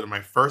almost positive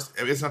my first.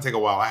 It's gonna take a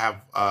while. I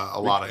have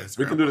a lot of Instagram.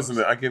 We can do this in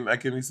the. I can.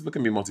 Look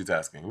at me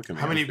multitasking. Look at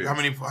me. How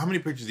many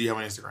pictures do you have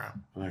on Instagram?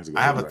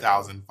 I have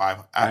 1,005.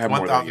 I have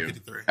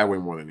 1,053. I have way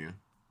more than you.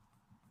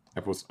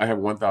 I have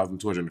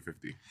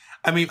 1,250.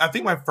 I mean, I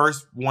think my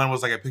first one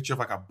was like a picture of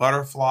like a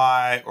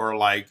butterfly or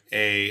like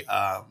a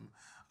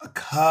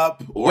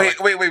cup. Or wait.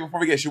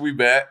 Before we get, should we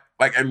bet?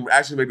 Like, and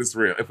actually make this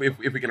real, if we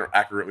can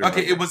accurately.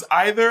 Okay, it was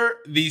either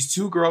these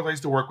two girls I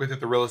used to work with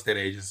at the real estate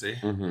agency,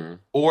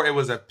 or it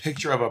was a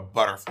picture of a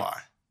butterfly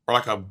or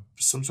like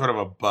some sort of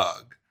a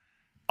bug.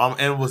 And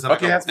it was like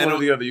that's one or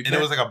the other. It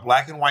was like a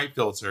black and white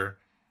filter.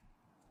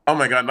 Oh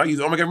my God!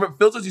 Remember,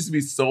 filters used to be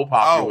so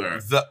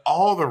popular.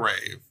 All the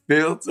rave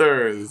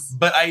filters.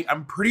 But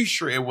I'm pretty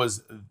sure it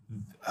was.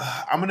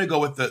 I'm gonna go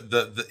with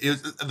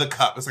the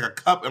cup. It's like a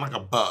cup and like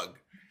a bug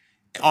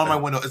on my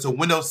window. It's a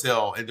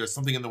windowsill, and there's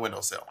something in the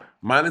windowsill.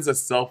 Mine is a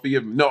selfie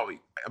of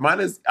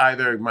Mine is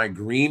either my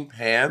green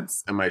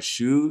pants and my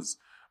shoes,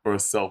 or a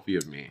selfie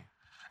of me.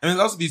 And there's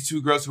also these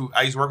two girls who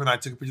I used to work with. And I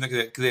took a picture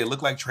because they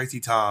look like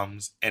Tracy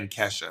Toms and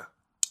Kesha.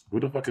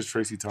 Who the fuck is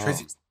Tracy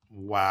Toms?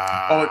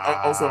 Wow. Oh,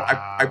 also,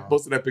 I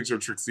posted that picture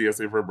of Trixie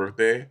yesterday for her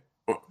birthday.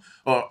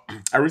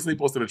 I recently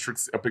posted a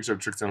picture of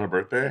Trixie on her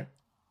birthday.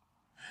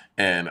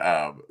 And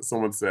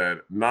someone said,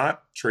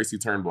 not Tracy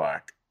turned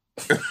black.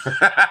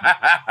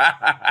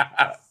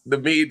 The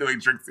me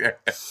doing Trixie. And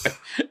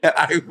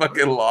I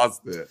fucking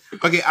lost it.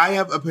 Okay, I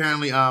have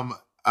apparently...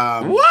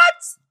 what?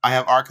 I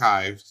have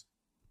archived.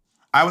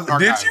 I was archived.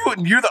 Did you?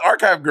 You're the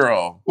archive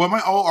girl. Well,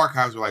 my old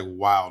archives were like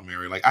wild,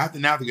 Mary. Like I have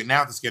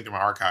to scan through my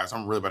archives.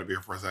 I'm really about to be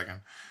here for a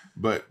second.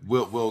 But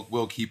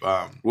we'll keep.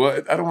 Well,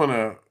 I don't want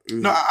to.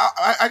 No,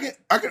 I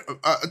can.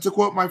 To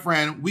quote my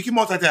friend, we can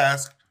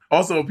multitask.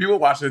 Also, people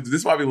watching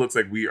this probably looks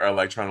like we are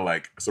like trying to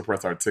like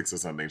suppress our tics or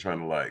something, trying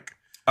to like.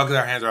 Oh, because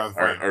our hands are on the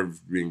phone. Are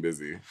being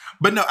busy.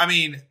 But no, I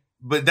mean,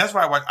 but that's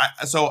why I watch.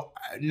 So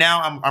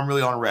now I'm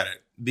really on Reddit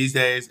these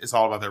days. It's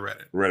all about the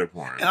Reddit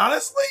porn. And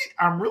honestly,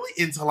 I'm really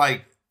into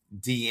like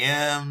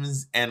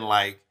DMs and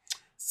like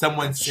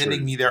someone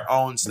sending me their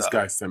own stuff. This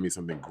guy sent me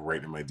something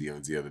great in my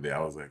DMs the other day. I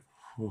was like,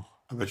 whew.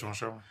 I bet you want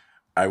to show me.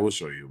 I will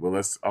show you.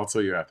 Well, I'll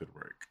tell you after the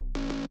break.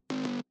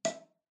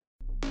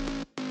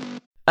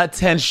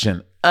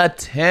 Attention. Do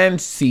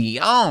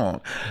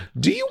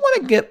you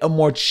want to get a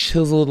more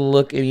chiseled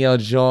look in your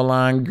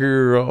jawline,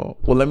 girl?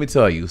 Well, let me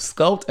tell you,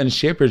 sculpt and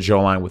shape your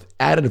jawline with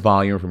added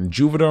volume from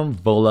Juvederm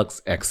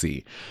Volux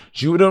XC.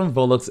 Juvederm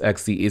Volux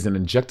XC is an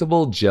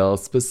injectable gel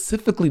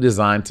specifically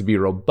designed to be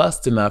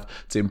robust enough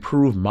to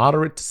improve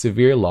moderate to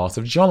severe loss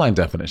of jawline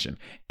definition.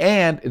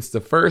 And it's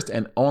the first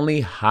and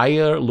only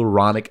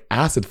hyaluronic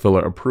acid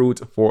filler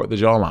approved for the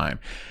jawline.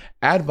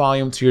 Add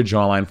volume to your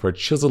jawline for a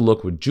chiseled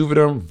look with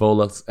Juvederm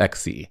Volux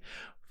XC.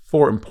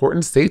 For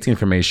important safety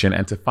information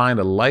and to find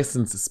a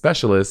licensed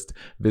specialist,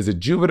 visit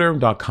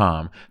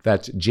Juvederm.com.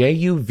 That's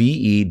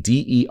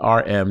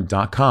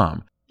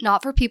Juvederm.com.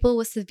 Not for people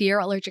with severe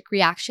allergic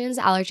reactions,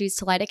 allergies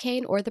to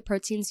lidocaine, or the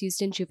proteins used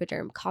in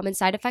Juvederm. Common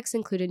side effects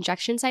include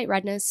injection site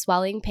redness,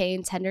 swelling,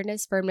 pain,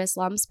 tenderness, firmness,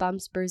 lumps,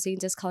 bumps, bruising,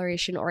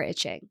 discoloration, or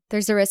itching.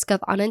 There's a risk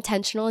of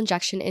unintentional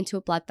injection into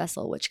a blood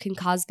vessel, which can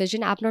cause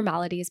vision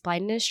abnormalities,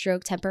 blindness,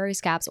 stroke, temporary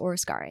scabs, or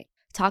scarring.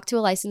 Talk to a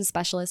licensed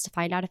specialist to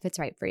find out if it's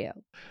right for you.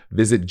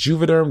 Visit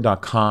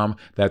Juvederm.com.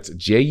 That's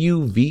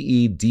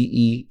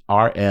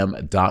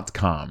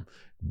Juvederm.com.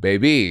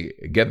 Baby,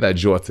 get that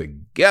jaw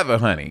together,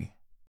 honey.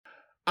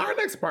 Our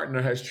next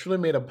partner has truly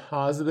made a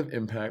positive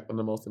impact on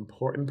the most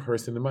important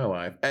person in my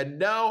life. And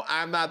no,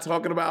 I'm not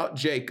talking about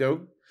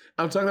Jacob.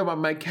 I'm talking about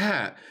my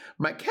cat.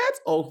 My cat's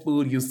old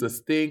food used to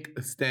stunk,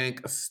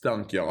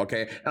 y'all,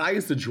 okay? And I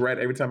used to dread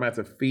every time I had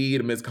to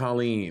feed Miss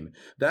Colleen.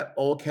 That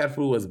old cat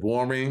food was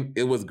boring.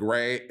 It was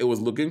gray. It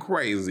was looking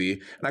crazy.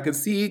 And I could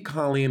see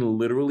Colleen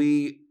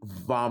literally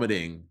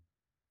vomiting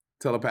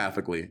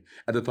telepathically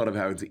at the thought of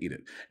having to eat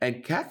it.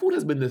 And cat food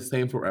has been the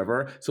same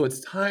forever, so it's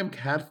time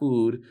cat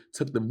food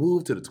took the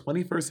move to the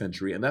 21st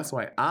century, and that's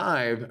why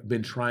I've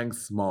been trying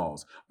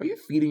Smalls. Are you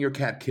feeding your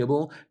cat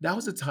kibble? Now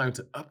is the time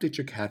to update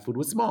your cat food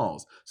with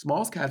Smalls.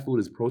 Smalls cat food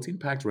is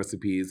protein-packed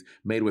recipes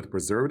made with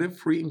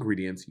preservative-free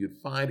ingredients you'd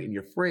find in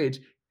your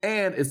fridge,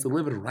 and it's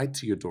delivered right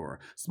to your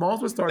door.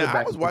 Smalls was started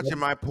back... I was watching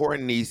my poor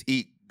niece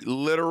eat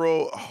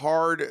literal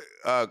hard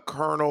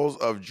kernels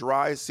of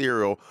dry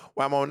cereal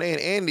while Monet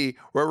and Andy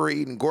were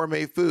eating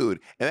gourmet food.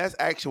 And that's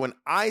actually when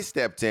I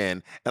stepped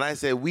in and I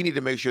said, we need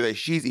to make sure that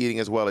she's eating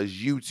as well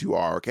as you two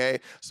are, okay?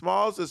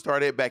 Smalls was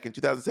started back in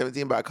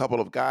 2017 by a couple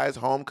of guys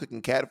home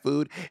cooking cat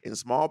food in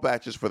small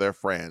batches for their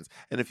friends.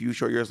 And a few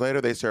short years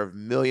later, they serve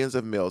millions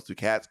of meals to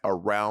cats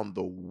around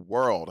the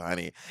world,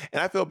 honey.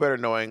 And I feel better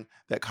knowing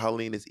that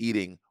Colleen is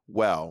eating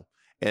well.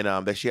 And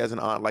that she has an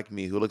aunt like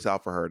me who looks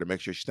out for her to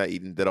make sure she's not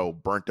eating that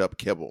old burnt up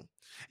kibble.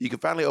 You can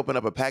finally open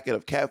up a packet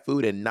of cat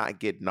food and not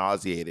get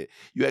nauseated.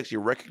 You actually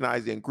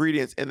recognize the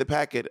ingredients in the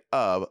packet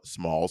of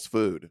Smalls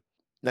food.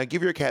 Now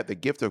give your cat the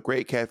gift of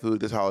great cat food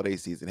this holiday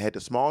season. Head to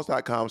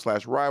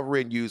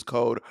smalls.com/rivalry and use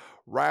code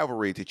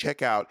rivalry to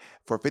check out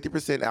for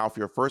 50% off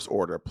your first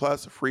order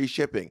plus free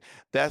shipping.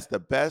 That's the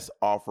best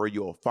offer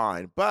you'll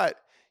find. But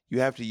you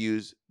have to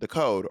use the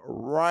code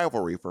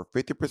RIVALRY for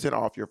 50%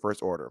 off your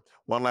first order.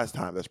 One last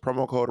time, that's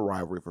promo code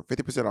RIVALRY for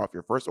 50% off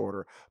your first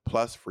order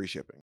plus free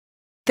shipping.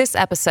 This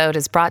episode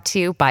is brought to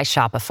you by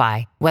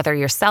Shopify. Whether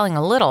you're selling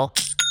a little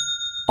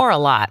or a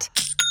lot,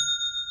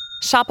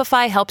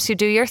 Shopify helps you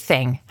do your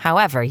thing,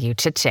 however you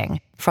cha-ching.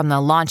 From the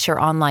launch your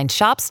online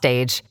shop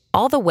stage,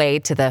 all the way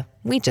to the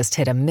we just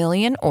hit 1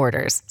 million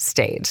orders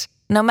stage.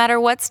 No matter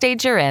what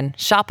stage you're in,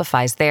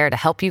 Shopify's there to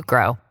help you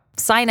grow.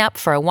 Sign up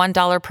for a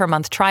 $1 per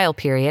month trial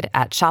period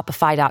at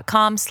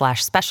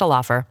shopify.com/special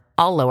offer,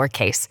 all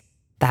lowercase.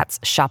 That's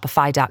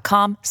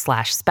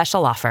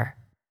shopify.com/special offer.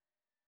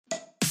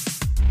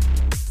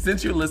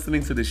 Since you're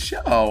listening to the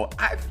show,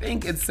 I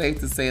think it's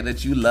safe to say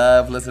that you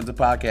love listening to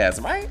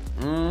podcasts, right?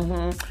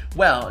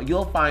 Well,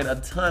 you'll find a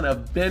ton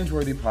of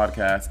binge-worthy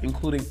podcasts,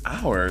 including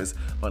ours,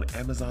 on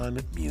Amazon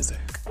Music.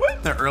 What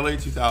in the early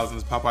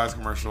 2000s Popeyes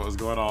commercial is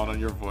going on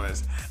your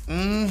voice?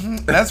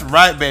 That's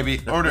right,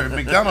 baby. Order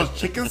McDonald's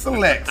Chicken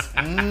Selects.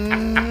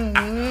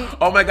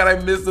 Oh my God, I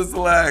missed the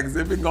Selects.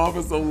 They've been gone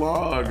for so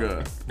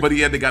long. But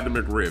they got the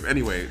McRib.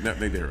 Anyway,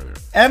 they did earlier.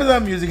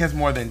 Amazon Music has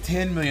more than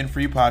 10 million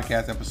free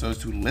podcast episodes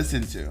to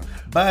listen to.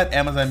 But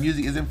Amazon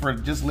Music isn't for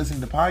just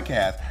listening to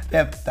podcasts. They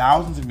have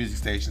thousands of music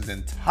stations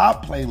and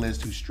top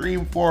playlists to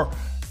stream for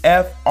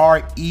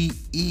free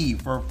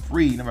for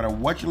free. No matter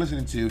what you're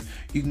listening to,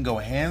 you can go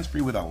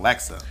hands-free with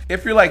Alexa.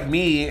 If you're like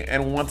me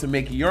and want to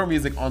make your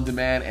music on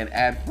demand and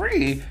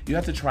ad-free, you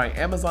have to try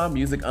Amazon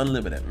Music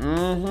Unlimited.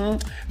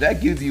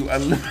 That gives you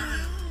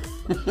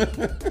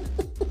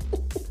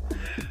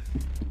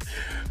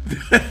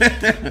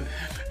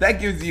That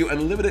gives you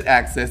unlimited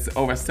access to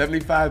over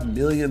 75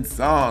 million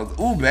songs,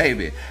 ooh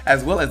baby,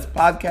 as well as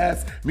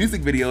podcasts,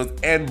 music videos,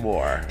 and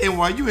more. And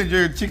while you enjoy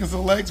your Chicken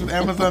Selects with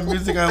Amazon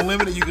Music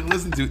Unlimited, you can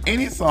listen to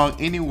any song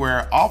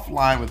anywhere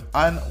offline with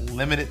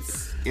unlimited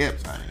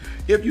skips, honey.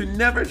 If you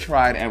never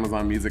tried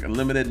Amazon Music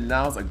Unlimited,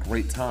 now's a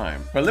great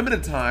time. For a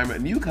limited time,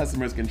 new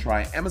customers can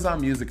try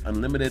Amazon Music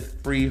Unlimited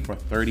free for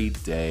 30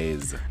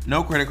 days.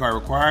 No credit card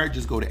required.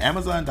 Just go to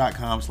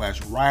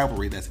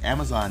amazon.com/rivalry. That's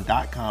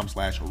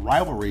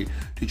amazon.com/rivalry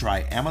to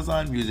try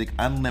Amazon Music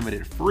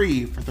Unlimited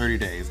free for 30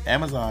 days.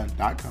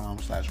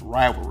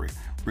 Amazon.com/rivalry.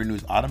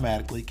 Renews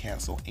automatically.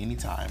 Cancel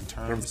anytime.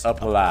 Terms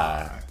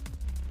apply.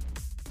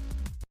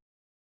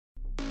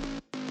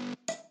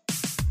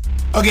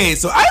 Okay,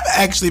 so I've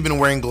actually been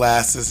wearing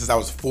glasses since I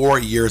was 4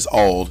 years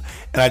old,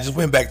 and I just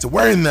went back to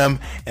wearing them,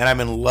 and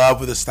I'm in love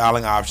with the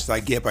styling options I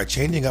get by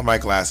changing up my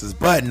glasses,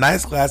 but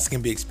nice glasses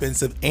can be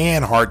expensive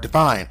and hard to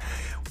find.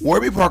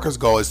 Warby Parker's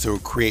goal is to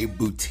create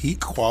boutique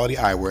quality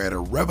eyewear at a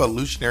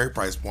revolutionary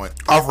price point,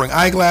 offering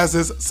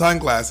eyeglasses,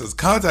 sunglasses,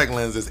 contact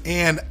lenses,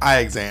 and eye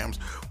exams.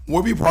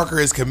 Warby Parker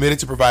is committed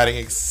to providing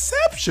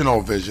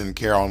exceptional vision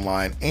care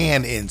online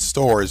and in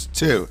stores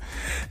too.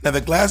 Now the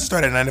glasses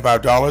start at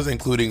 $95,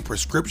 including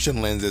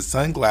prescription lenses,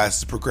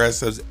 sunglasses,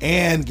 progressives,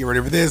 and get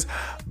ready for this,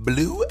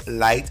 blue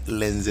light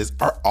lenses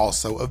are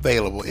also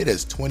available. It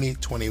is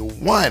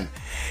 2021.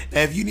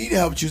 Now if you need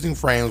help choosing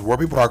frames,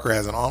 Warby Parker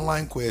has an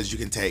online quiz you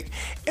can take.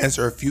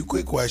 Answer a few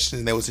quick questions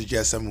and they will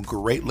suggest some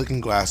great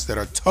looking glasses that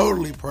are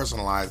totally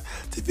personalized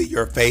to fit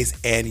your face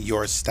and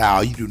your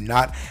style. You do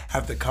not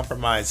have to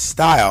compromise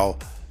style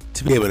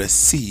to be able to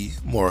see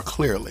more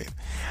clearly.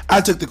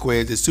 I took the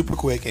quiz. It's super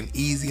quick and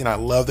easy, and I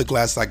love the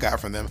glasses I got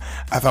from them.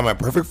 I found my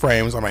perfect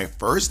frames on my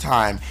first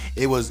time.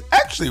 It was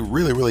actually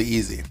really, really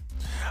easy.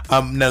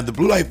 Now, the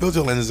blue light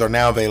filter lenses are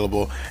now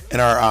available and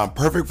are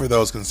perfect for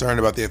those concerned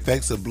about the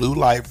effects of blue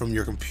light from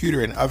your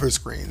computer and other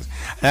screens.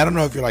 And I don't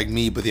know if you're like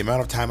me, but the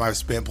amount of time I've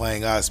spent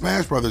playing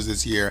Smash Brothers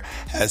this year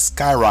has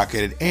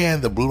skyrocketed,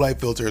 and the blue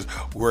light filters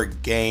were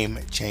game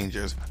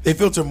changers. They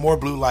filter more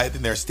blue light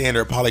than their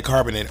standard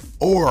polycarbonate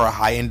or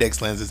high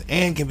index lenses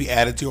and can be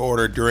added to your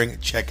order during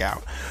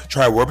checkout.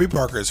 Try Warby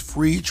Parker's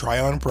free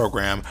try-on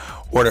program.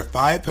 Order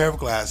 5 pairs of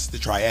glasses to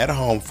try at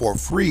home for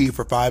free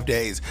for 5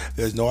 days.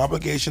 There's no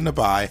obligation to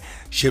buy,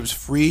 ships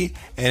free,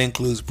 and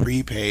includes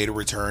prepaid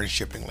return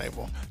shipping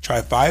label.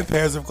 Try 5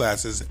 pairs of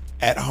glasses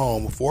at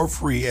home for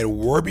free at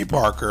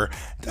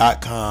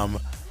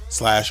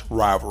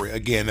warbyparker.com/rivalry.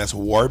 Again, that's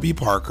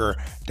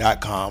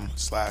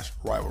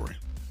warbyparker.com/rivalry.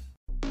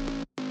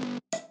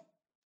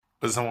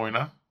 Is it somewhere we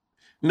know?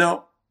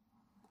 No.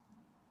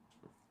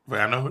 Wait,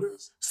 I know who it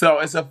is. So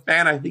it's a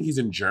fan. I think he's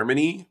in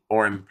Germany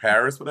or in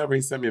Paris, whatever.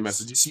 He sent me a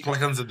message.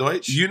 Sprechen Sie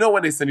Deutsch? You know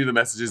when they send you the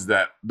messages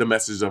that the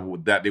message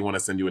of that they want to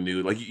send you a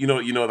nude, like you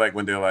know, like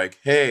when they're like,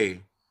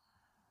 "Hey,"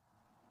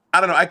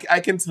 I don't know. I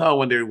can tell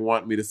when they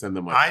want me to send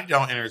them. I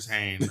don't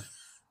entertain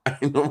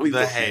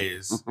the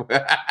haze.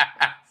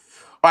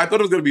 I thought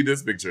it was gonna be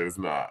this picture. It's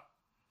not.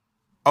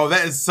 Oh,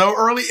 that is so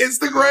early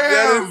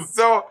Instagram.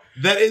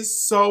 That is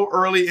so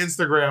early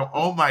Instagram.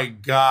 Oh my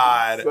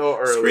God. So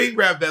early. Screen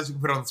grab that so we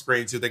can put it on the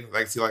screen so they can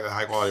like see like a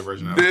high quality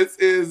version of it.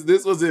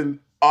 This was in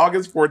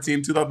August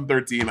 14,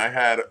 2013. I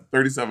had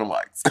 37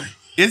 likes.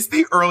 It's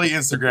the early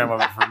Instagram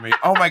of it for me.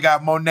 Oh my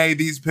God, Monet,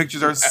 these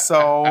pictures are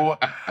so.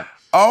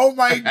 Oh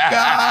my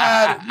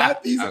God,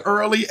 not these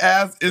early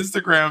ass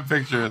Instagram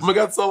pictures. Oh my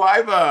God,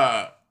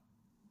 saliva.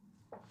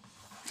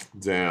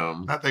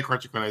 Damn. Not that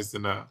crunchy queen I used to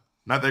know.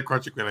 Not that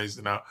crunchy queen I used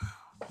to know.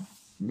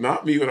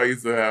 Not me when I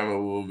used to have a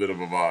little bit of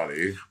a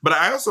body. But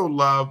I also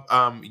love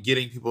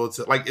getting people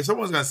to like if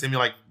someone's gonna send me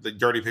like the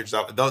dirty pictures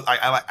out. Those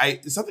I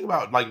it's something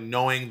about like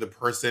knowing the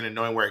person and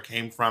knowing where it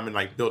came from and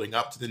like building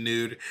up to the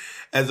nude,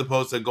 as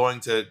opposed to going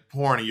to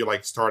porn and you're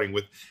like starting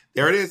with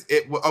there it is.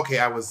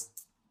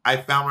 I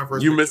found my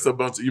first. You mixed a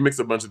bunch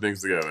of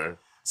things together.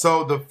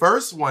 So the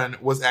first one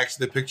was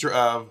actually the picture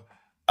of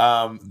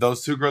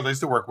those two girls I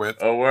used to work with.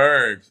 Oh,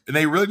 word. And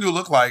they really do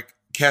look like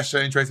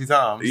Kesha and Tracy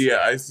Thoms.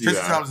 Yeah, I see Tracy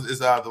that. Thoms is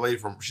the lady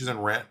she's in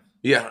Rent.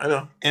 Yeah, I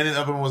know. And then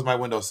the other one was my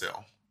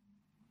windowsill.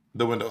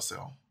 The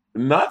windowsill.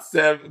 Not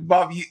seven,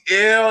 Bob. Ew,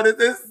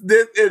 this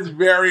is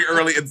very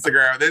early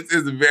Instagram. This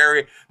is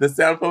very the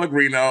San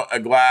Pellegrino, a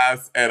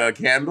glass and a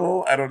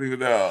candle. I don't even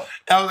know.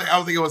 I was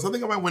thinking it was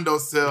something on my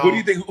windowsill. Who do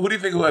you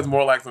think who has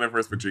more likes on their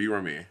first picture? You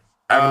or me?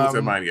 I haven't looked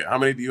at mine yet. How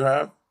many do you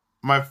have?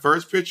 My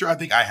first picture, I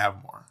think I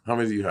have more. How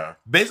many do you have?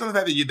 Based on the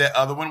fact that that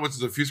other one, which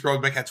is a few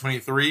scrolls back at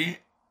 23,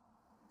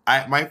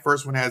 my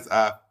first one has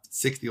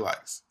 60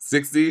 likes.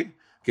 60?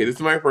 Okay, this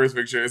is my first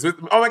picture. It's oh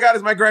my God,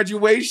 it's my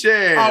graduation.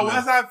 Oh, well,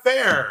 that's not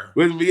fair.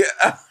 With me,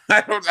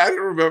 I don't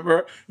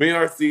remember. Me and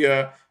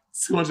Arcia,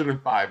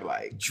 205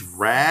 likes.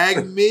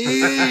 Drag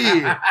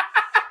me.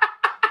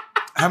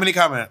 How many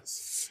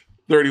comments?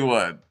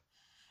 31.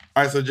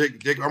 All right, so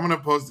Jake, I'm gonna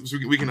post so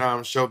we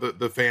can show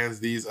the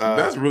fans these.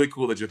 That's really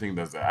cool that your thing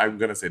does that. I'm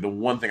gonna say the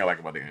one thing I like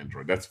about the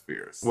Android. That's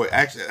fierce. Well,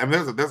 actually, I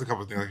mean, there's a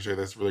couple of things I can show you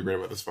that's really great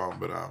about this phone,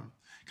 but can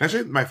I show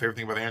you my favorite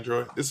thing about the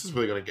Android? This is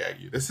really gonna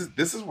gag you. This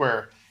is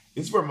where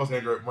most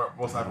Android,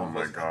 most iPhones. Oh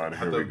my God,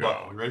 have here we go.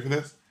 button. You ready for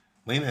this?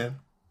 Lean in.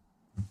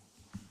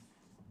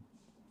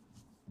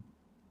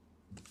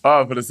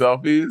 Oh, for the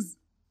selfies?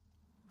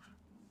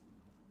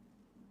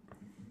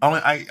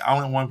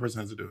 Only one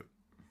person has to do it.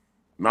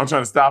 I'm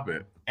trying to stop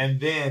it. And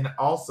then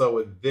also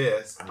with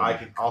this, I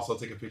can also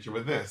take a picture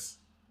with this.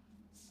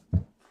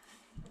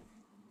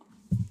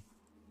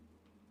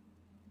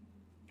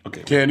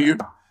 Okay. Can you?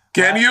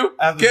 Can you?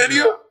 I have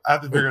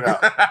to figure it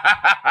out.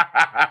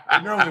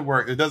 It normally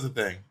works. It does a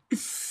thing.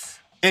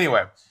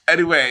 Anyway,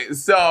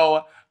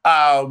 so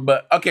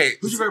okay.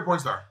 Who's your favorite porn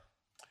star?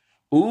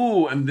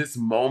 Ooh, in this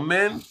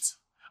moment.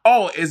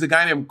 Oh, is a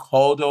guy named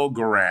Koldo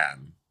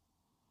Garan.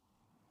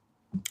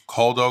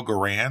 Koldo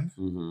Garan?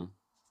 Mm-hmm.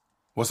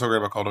 What's so great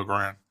about Koldo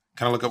Garan?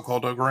 Can I look up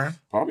Koldo Garan?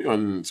 Probably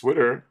on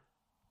Twitter.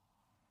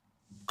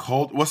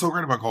 What's so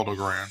great about Koldo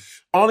Garan?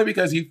 Only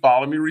because he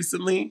followed me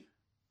recently.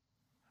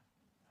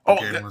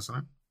 Okay, I'm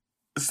listening.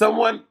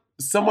 Someone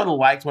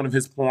liked one of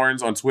his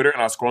porns on Twitter,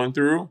 and I was scrolling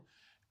through,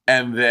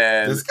 and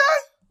then this guy?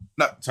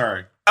 No,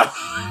 sorry.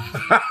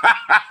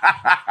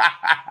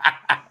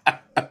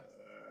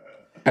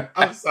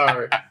 I'm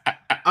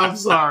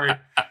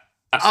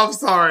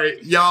sorry,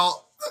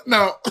 y'all.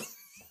 No,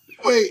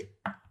 wait.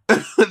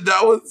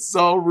 That was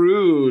so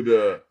rude.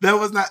 That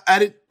was not.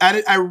 Y'all.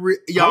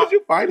 How did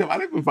you find him? I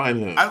didn't even find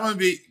him. I want to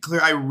be clear.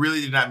 I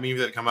really did not mean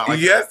for that to come out like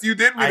yes, that. You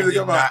did mean it to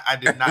come out. I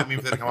did not mean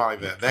for that to come out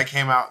like that. That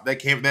came out.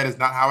 That is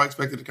not how I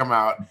expected it to come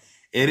out.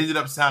 It ended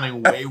up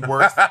sounding way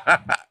worse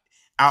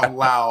out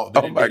loud.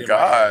 Oh my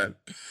God.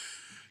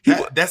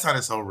 That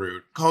sounded so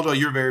rude. Koldo,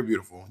 you're very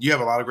beautiful. You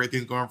have a lot of great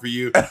things going for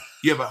you.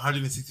 You have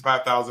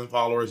 165,000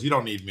 followers. You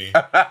don't need me.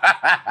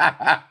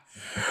 I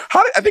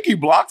think he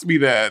blocked me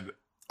then.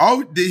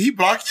 Oh, did he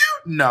block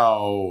you?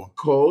 No.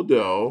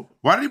 Koldo.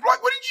 Why did he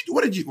block?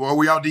 What did you?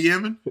 Were y'all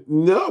DMing?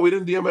 No, we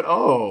didn't DM at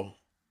all.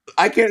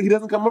 I can't. He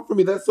doesn't come up for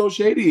me. That's so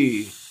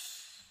shady.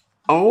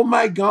 Oh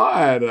my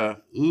God.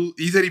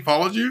 He said he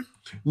followed you?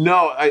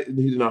 No,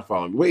 he did not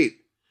follow me. Wait.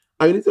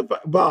 I need to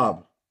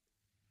Bob.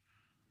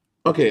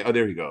 Okay. Oh,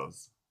 there he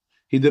goes.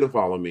 He didn't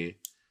follow me.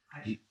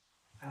 I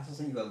also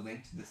sent you a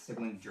link to the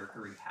sibling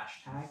jerkery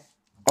hashtag.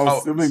 Oh,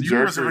 sibling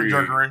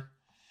jerkery.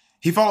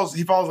 He follows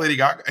Lady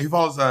Gaga. He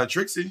follows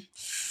Trixie.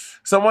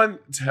 Someone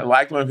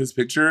liked one of his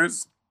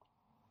pictures,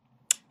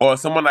 or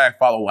someone that I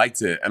follow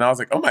liked it, and I was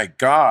like, "Oh my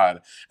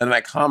God!" And then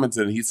I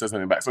commented, and he said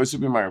something back. So it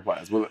should be my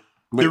replies. The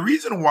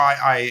reason why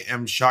I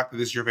am shocked that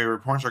this is your favorite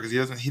porn star because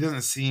he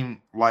doesn't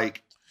seem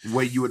like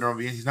what you would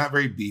normally be. He's not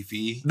very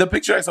beefy. The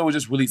picture I saw was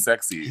just really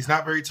sexy. He's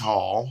not very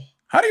tall.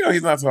 How do you know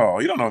he's not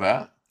tall? You don't know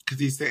that.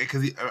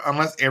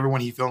 unless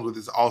everyone he films with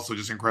is also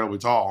just incredibly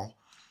tall,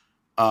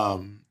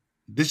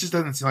 this just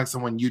doesn't seem like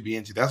someone you'd be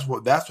into. That's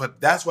what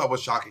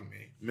was shocking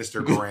me,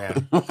 Mr.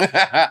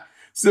 Garan.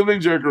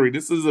 Sibling jerkery.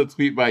 This is a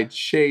tweet by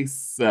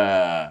Chase.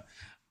 A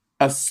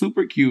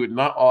super cute,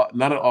 not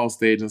at all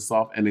stage and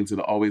soft ending to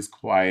the always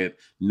quiet,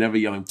 never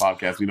yelling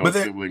podcast. We know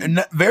sibling.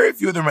 Very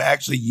few of them are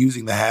actually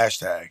using the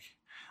hashtag.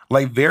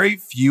 Like very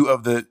few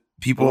of the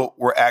people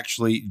were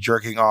actually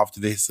jerking off to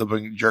the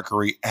sibling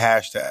jerkery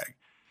hashtag.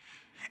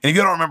 And if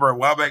you don't remember, a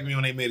while back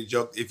when they made a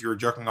joke, if you were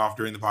jerking off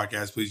during the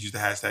podcast, please use the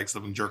hashtag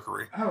sibling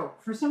jerkery. Oh,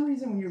 for some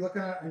reason, when you look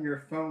at it on your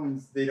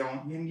phones, you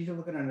need to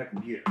look at it on a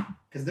computer.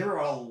 Because there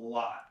are a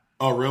lot.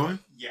 Oh, really?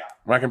 Yeah.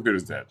 My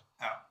computer's dead.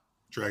 Oh.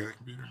 Drag the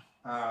computer.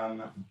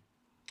 Kind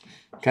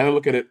of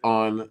look at it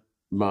on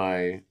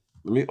my...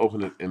 Let me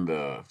open it in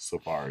the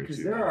Safari.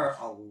 Because there are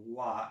a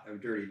lot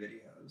of dirty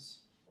videos.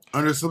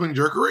 Under sibling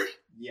jerkery?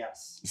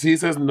 Yes. See, it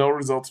says no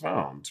results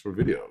found for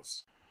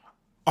videos.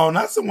 Oh,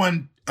 not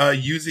someone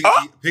using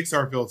the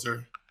Pixar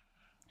filter.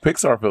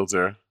 Pixar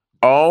filter.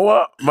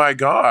 Oh my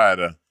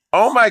God.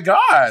 Oh my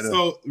God.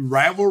 So,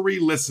 Rivalry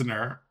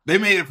Listener, they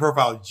made a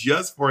profile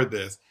just for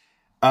this.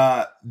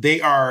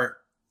 They're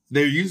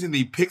using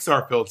the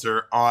Pixar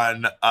filter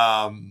on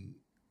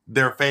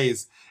their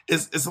face.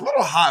 It's a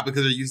little hot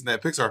because they're using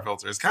that Pixar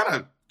filter. It's kind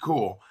of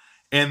cool.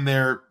 And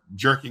they're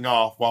jerking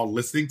off while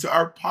listening to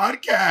our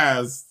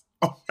podcast.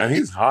 Oh. And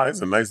he's hot.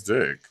 He's a nice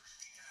dick.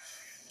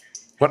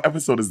 What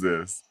episode is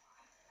this?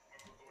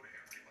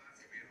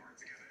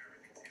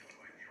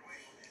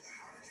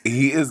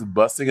 He is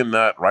busting a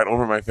nut right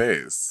over my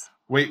face.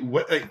 Wait,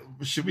 what?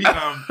 Should we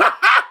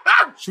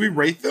should we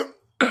rate them?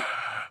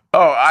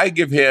 Oh, I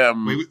give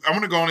him. Wait, I'm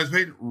gonna go on his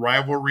page.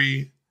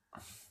 Rivalry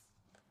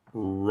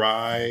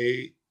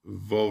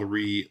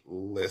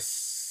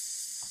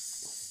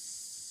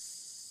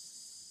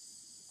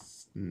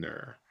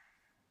Listener.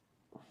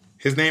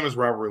 His name is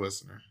Rivalry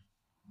Listener.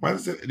 Why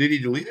does it? Did he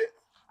delete it?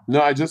 No,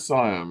 I just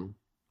saw him.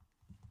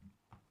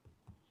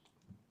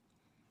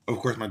 Of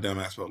course, my dumb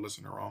ass spelled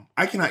listener wrong.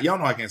 I cannot. Y'all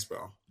know I can't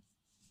spell.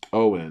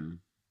 Owen,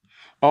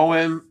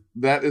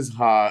 that is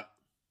hot.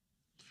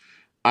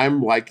 I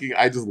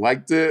just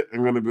liked it.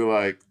 I'm gonna be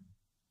like,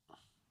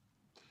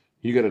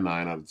 you get a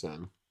 9 out of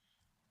 10.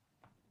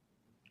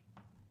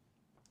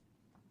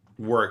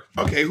 Work.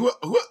 Okay, who?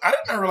 I did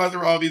not realize there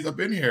were all these up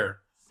in here.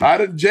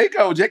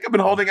 Jacob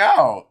been holding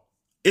out.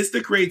 It's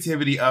the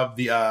creativity of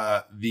the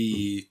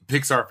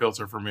Pixar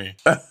filter for me.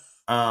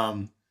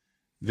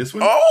 This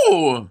one.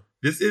 Oh,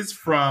 this is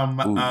from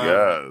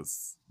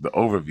yes, the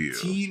overview.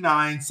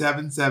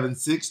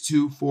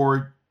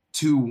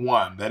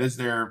 T977624221. That is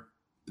their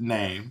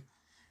name.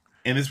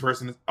 And this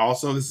person is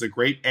also. This is a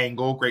great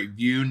angle, great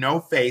view. No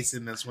face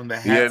in this one. No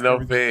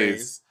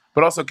face.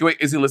 But also,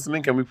 is he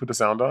listening? Can we put the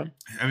sound on?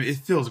 I mean, it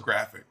feels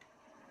graphic.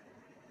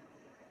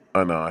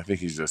 Oh no, I think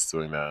he's just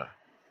doing that.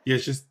 Yeah,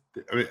 it's just.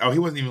 He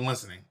wasn't even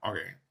listening.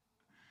 Okay.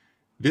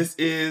 This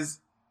is.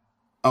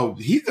 Oh,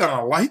 he's done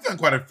a lot. He's done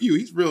quite a few.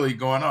 He's really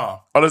going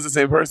off. Oh, that's the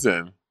same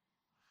person.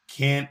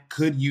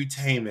 Could you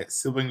tame it?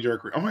 Sibling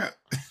jerkery. Oh my God.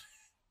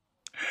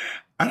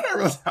 I didn't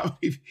realize how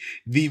many.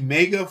 The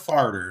mega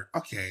farter.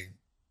 Okay.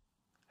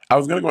 I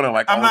was gonna go and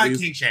like. I'm not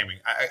king shaming.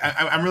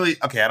 I'm really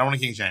okay. I don't want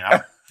to king shame.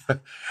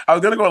 I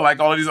was gonna go and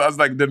like all of these. I was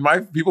like, did my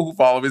people who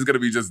follow me is gonna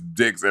be just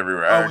dicks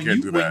everywhere? I can't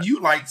do that. When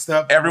you like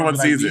stuff, everyone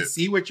sees it.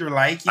 See what you're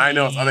liking. I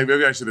know. So I think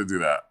maybe I shouldn't do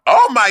that.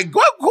 Oh my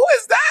God, who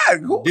is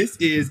that? This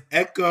is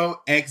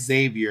Echo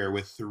Xavier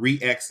with 3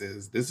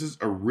 X's. This is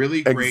a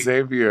really great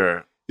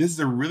Xavier. This is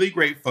a really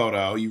great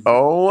photo. And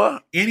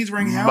he's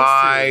wearing houndstooth.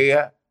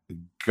 My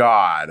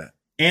God.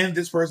 And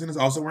this person is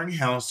also wearing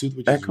houndstooth,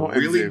 which is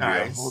really Xavier.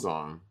 Nice. Hold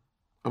on.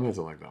 I'm gonna have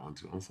to like that one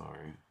too. I'm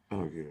sorry. I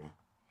don't care.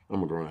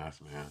 I'm a grown ass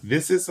man.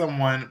 This is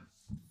someone,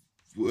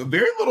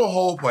 very little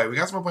hole play. We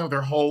got someone playing with their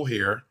hole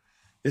here.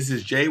 This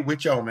is Jay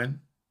Witch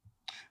Omen.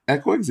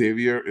 Echo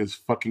Xavier is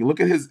fucking.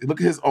 Look at his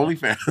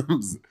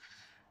OnlyFans.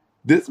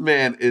 This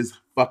man is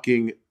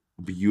fucking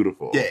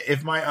beautiful. Yeah.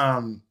 If my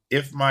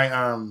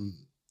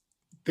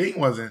thing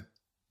wasn't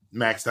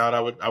maxed out,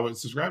 I would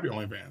subscribe to your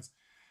OnlyFans.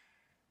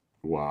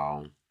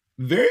 Wow.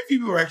 Very few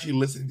people are actually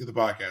listening to the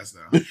podcast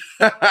now.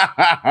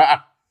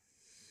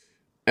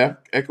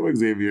 Echo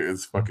Xavier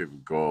is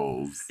fucking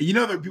goals. You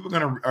know that people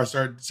are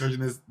start searching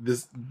this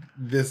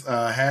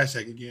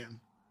hashtag again.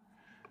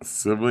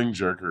 Sibling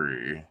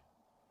jerkery.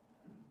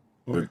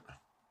 The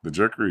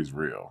jerkery is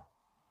real.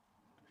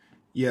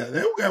 Yeah,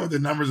 that guy with the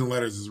numbers and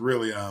letters is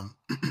really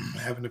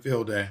having a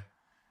field day.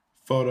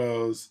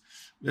 Photos.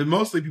 And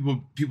mostly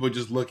people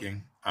just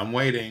looking. I'm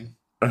waiting.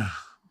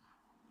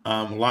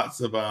 Lots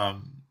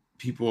of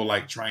people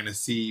like trying to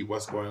see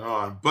what's going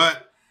on.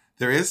 But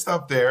there is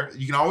stuff there.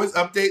 You can always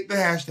update the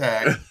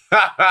hashtag.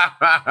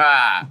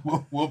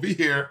 we'll be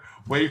here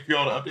waiting for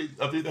y'all to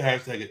update the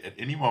hashtag at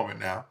any moment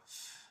now.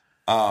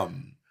 Do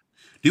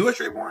you watch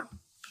straight porn?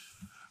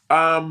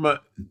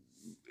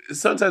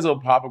 Sometimes it'll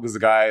pop up because the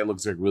guy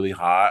looks like really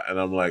hot, and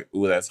I'm like,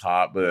 "Ooh, that's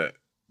hot," but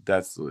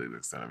that's really the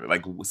extent of it.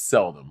 Like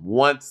seldom,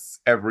 once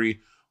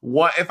every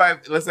What if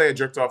let's say I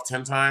jerked off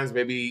 10 times,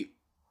 maybe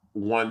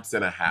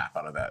 1.5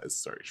 out of that is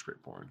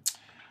straight porn.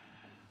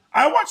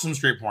 I watch some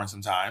straight porn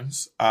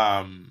sometimes.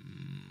 I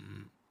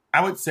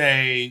would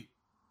say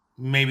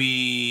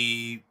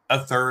maybe a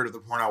third of the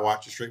porn I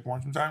watch is straight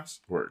porn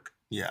sometimes. Work.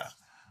 Yeah.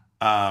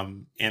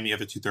 And the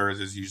other 2/3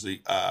 is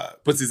usually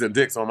pussies and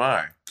dicks on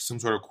mine. Some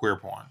sort of queer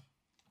porn.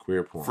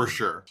 Queer porn. For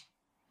sure.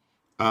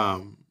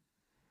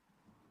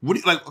 What do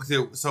you like?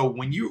 Okay, so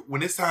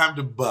when it's time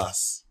to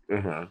bust,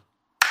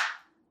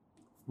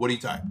 what do you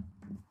type?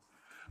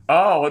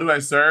 Oh, what do I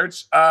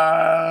search?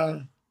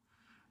 I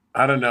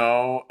don't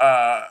know.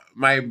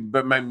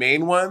 My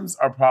main ones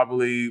are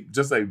probably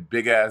just a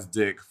big ass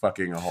dick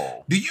fucking a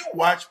hole. Do you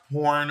watch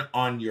porn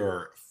on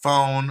your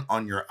phone,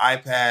 on your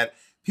iPad?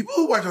 People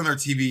who watch on their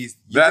TVs.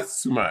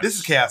 That's too much. This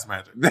is chaos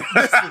magic.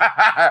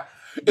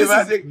 This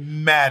is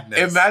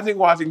madness. Imagine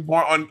watching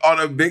porn on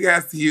a big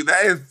ass TV.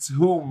 That is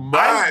too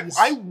much.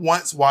 I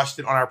once watched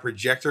it on our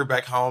projector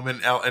back home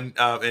in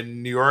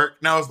New York,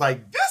 and I was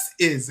like, "This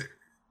is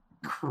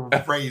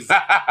crazy." So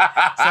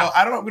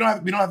I don't know. We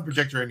don't have the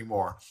projector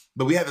anymore,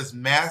 but we have this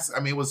mass. I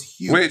mean, it was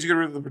huge. Wait, did you get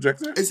rid of the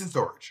projector? It's in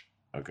storage.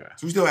 Okay,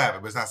 so we still have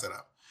it, but it's not set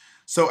up.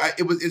 So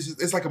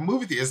it's like a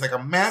movie theater. It's like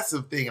a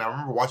massive thing, and I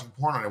remember watching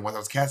porn on it once. I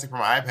was casting from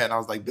my iPad, and I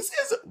was like, "This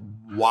is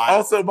wild."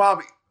 Also,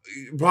 Bob's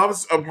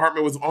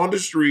apartment was on the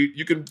street.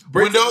 You can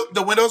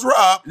the windows were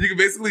up. You can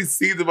basically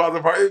see the Bob's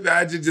apartment.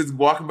 Imagine just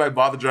walking by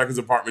Bob the Dragon's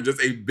apartment. Just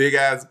a big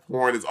ass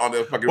porn is on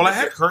the fucking. Well, I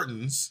had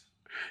curtains.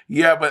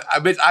 Yeah, but I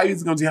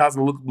used to go to your house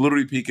and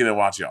literally peeking and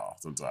watch y'all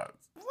sometimes.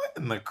 What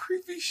in the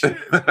creepy shit?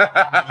 But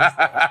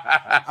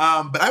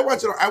I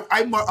watch it.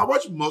 I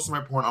watch most of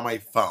my porn on my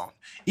phone.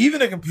 Even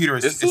the computer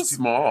is too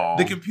small.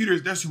 The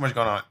computers, there's too much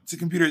going on. The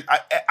computers.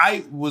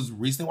 I was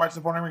recently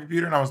watching porn on my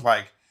computer, and I was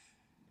like,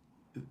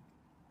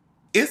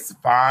 it's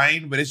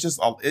fine, but it's just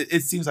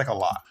it seems like a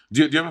lot.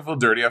 Do you ever feel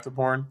dirty after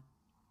porn?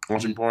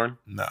 Watching porn?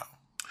 No.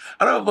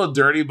 I don't feel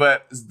dirty,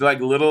 but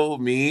like little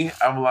me,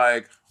 I'm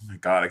like, oh my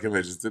God, I can't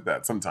believe I just did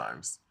that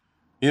sometimes.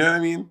 You know what I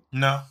mean?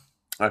 No.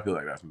 I feel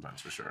like that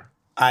sometimes for sure.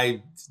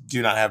 I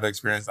do not have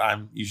experience.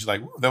 I'm usually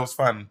like, that was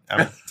fun.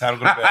 I'm time to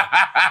go to bed.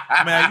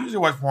 I mean, I usually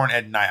watch porn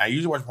at night. I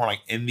usually watch porn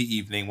like in the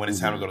evening when it's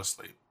time to go to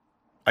sleep.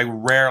 Like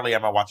rarely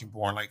am I watching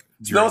porn like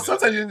during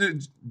sometimes you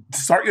need to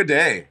start your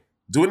day.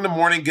 Do it in the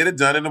morning, get it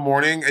done in the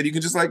morning, and you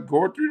can just like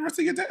go through the rest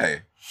of your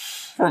day.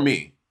 For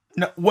me.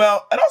 No,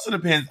 well, it also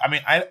depends. I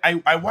mean,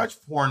 I watch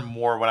porn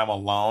more when I'm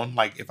alone.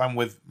 Like if I'm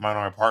with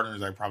my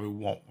partners, I probably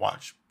won't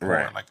watch porn.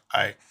 Right. Like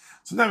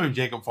sometimes if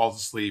Jacob falls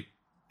asleep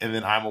and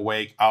then I'm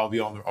awake, I'll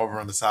be over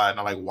on the side and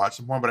I like watch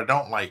some porn, but I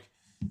don't like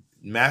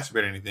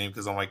masturbate or anything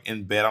because I'm like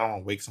in bed. I don't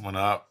want to wake someone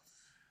up.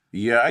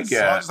 Yeah, I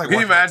guess. So like, can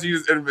you imagine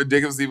you just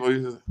Jacob sleep?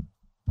 And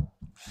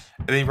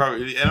then you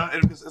probably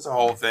it's a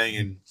whole thing.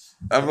 And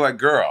I'm like,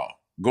 girl,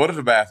 go to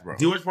the bathroom.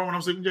 Do you watch porn when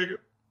I'm sleeping,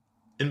 Jacob?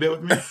 In bed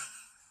with me?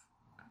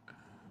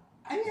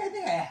 I mean, I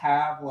think I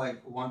have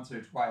like once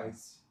or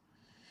twice.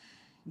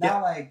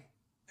 Not like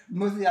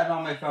mostly I'm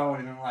on my phone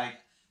and then like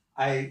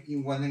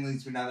one thing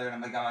leads to another and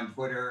I'm like I'm on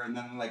Twitter and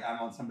then like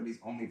I'm on somebody's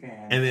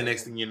OnlyFans. And then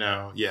next thing you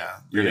know,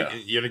 you're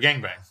the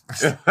gangbang.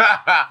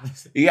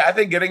 Yeah, I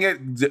think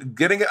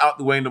getting it out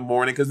the way in the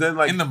morning because then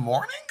like in the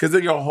morning, because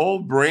then your whole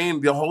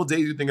brain, the whole day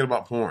you're thinking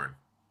about porn.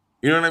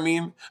 You know what I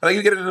mean? Like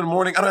you get it in the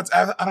morning, I don't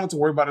have to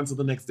worry about it until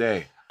the next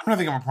day. I'm not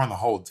thinking about porn the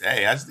whole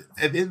day. I just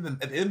at the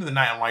end of the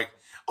night, I'm like.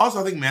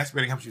 Also, I think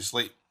masturbating helps you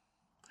sleep.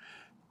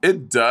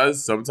 It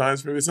does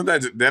sometimes for me.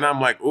 Sometimes then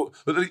I'm like, oh,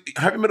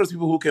 have you met those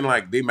people who can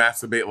like, they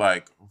masturbate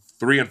like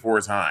 3 and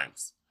 4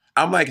 times?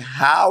 I'm like,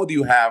 how do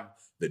you have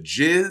the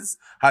jizz?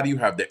 How do you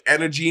have the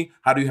energy?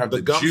 How do you have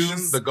the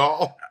juice? The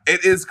gall?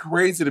 It is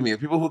crazy to me.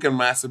 People who can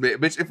masturbate.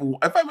 Bitch,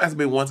 if I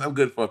masturbate once, I'm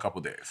good for a couple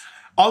days.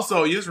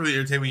 Also, you just really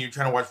irritate when you're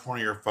trying to watch porn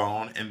on your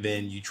phone and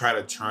then you try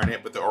to turn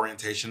it, but the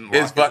orientation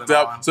is fucked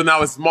up. So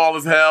now it's small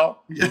as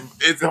hell. Yeah.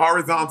 It's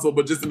horizontal,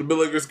 but just in the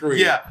middle of your screen.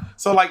 Yeah.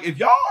 So like, if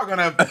y'all are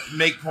gonna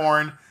make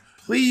porn,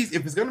 please,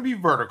 if it's gonna be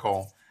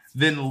vertical,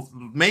 then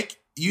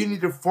you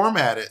need to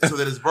format it so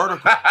that it's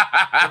vertical.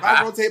 If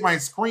I rotate my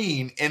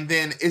screen and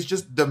then it's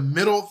just the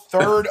middle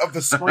third of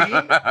the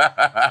screen.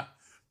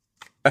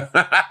 If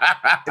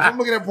I'm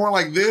looking at porn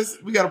like this,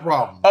 we got a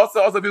problem.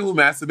 Also people who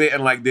masturbate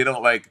and like they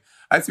don't like.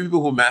 I see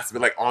people who masturbate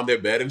like on their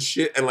bed and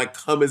shit, and like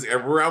cum is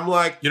everywhere. I'm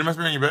like, you don't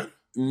masturbate on your bed?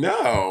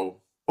 No.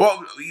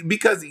 Well,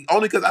 because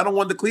I don't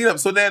want to clean up.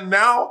 So then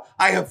now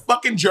I have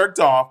fucking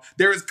jerked off.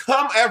 There is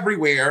cum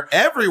everywhere.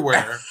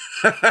 Everywhere.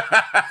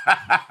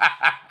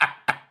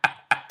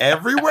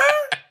 Everywhere?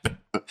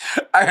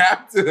 I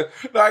have to.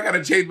 No, I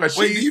gotta change my sheets.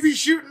 Wait, do you be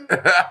shooting?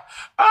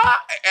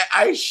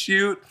 I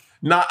shoot.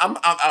 No,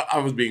 I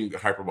was being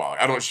hyperbolic.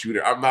 I don't shoot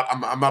it. I'm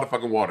not a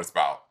fucking water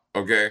spout.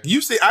 Okay.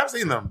 I've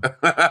seen them.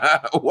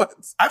 What?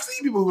 I've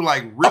seen people who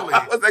like really.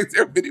 I was like,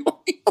 there video.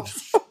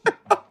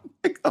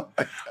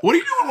 What do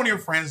you do when one of your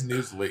friends'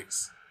 news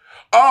leaks?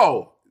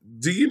 Oh,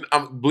 do you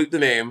bleep the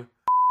name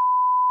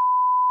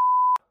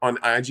on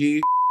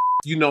IG?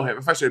 You know him.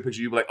 If I show you a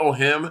picture, you'd be like, oh,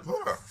 him?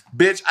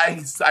 Bitch,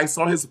 I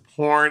saw his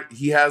porn.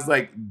 He has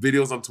like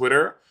videos on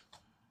Twitter.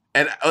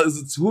 And it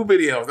was 2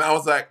 videos. And I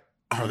was like,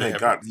 oh my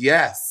God,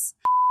 yes.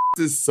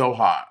 This is so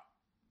hot.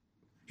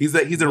 He's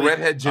a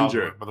redhead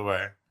ginger. By the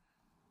way.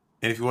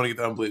 And if you want to get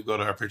the unbelievable, go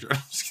to our picture.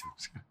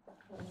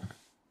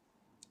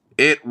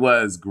 It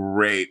was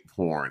great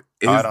porn.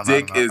 His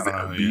dick is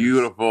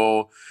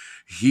beautiful.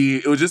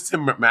 It was just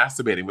him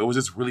masturbating, but it was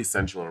just really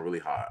sensual and really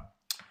hot.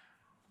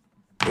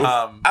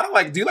 I don't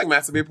like. Do you like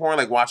masturbate porn?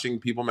 Like watching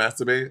people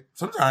masturbate?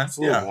 Sometimes, it's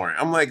a little boring.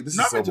 I'm like, this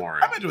is so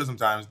boring. I'm into it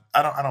sometimes.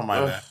 I don't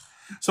mind that.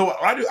 So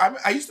what I do,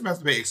 I used to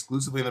masturbate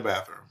exclusively in the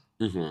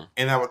bathroom,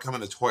 and I would come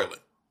in the toilet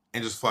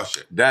and just flush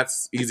it.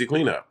 That's easy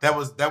cleanup. That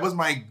was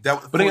my.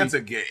 But you have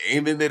to get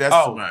aim in there.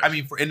 That's too much. I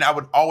mean, and I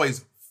would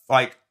always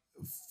like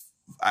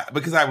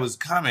because I was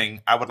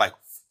coming, I would like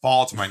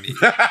fall to my knees.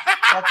 So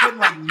I couldn't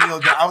like kneel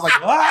down. I was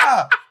like,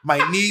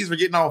 my knees were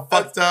getting all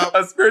fucked up.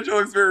 A spiritual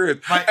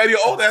experience. And your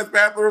old ass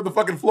bathroom, the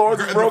fucking floors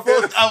are broken.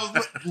 I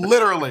was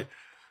literally,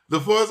 the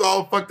floors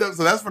all fucked up.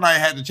 So that's when I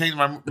had to change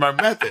my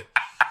method.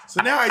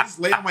 So now I just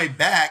lay on my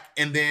back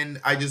and then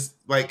I just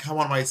like come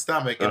on my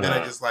stomach and then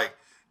I just like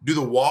do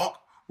the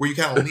walk where you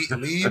kind of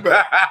lean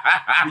back,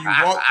 where you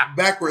walk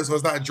backwards so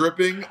it's not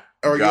dripping,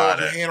 or you have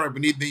your hand right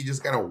beneath, then you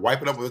just kind of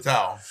wipe it up with a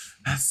towel.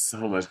 That's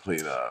so much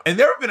cleanup. And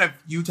there have been a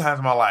few times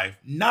in my life,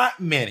 not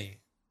many,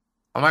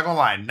 I'm not gonna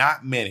lie,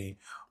 not many,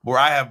 where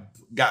I have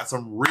got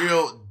some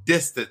real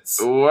distance.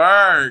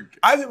 Work.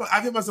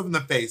 I've hit myself in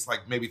the face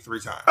like maybe 3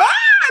 times. I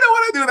don't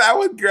want to do that.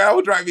 That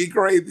would drive me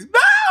crazy.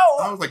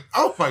 No! I was like,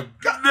 oh my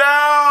God.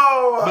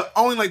 No! But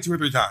only like 2 or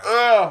 3 times.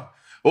 Ugh.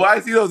 Well, I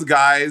see those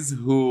guys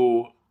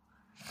who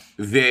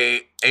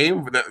they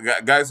aim for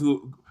the guys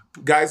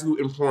who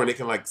in porn, they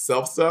can like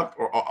self-suck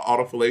or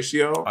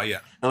autofellatio. Oh yeah.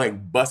 And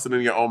like bust it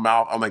in your own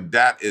mouth. I'm like,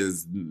 that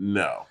is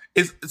no.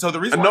 So the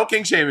reason no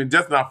king shaming,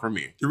 just not for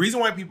me. The reason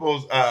why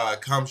people's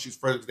cum shoots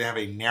further is they have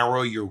a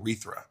narrow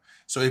urethra.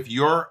 So if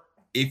your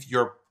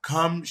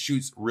cum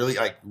shoots really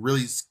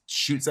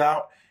shoots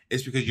out,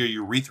 it's because your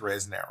urethra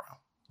is narrow.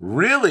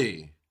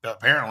 Really?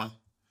 Apparently.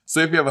 So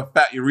if you have a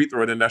fat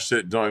urethra, then that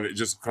shit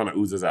just kind of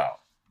oozes out.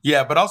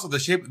 Yeah, but also the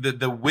shape,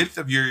 the width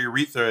of your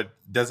urethra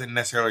doesn't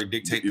necessarily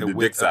dictate the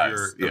width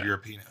of your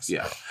penis.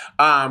 Yeah.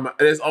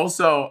 There's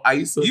also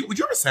would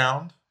you ever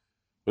sound?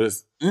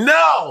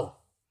 No.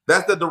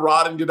 That's the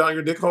rod and get down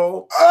your dick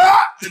hole.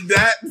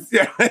 That's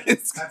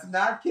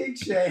not king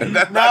shame.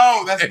 That's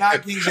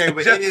not king shame,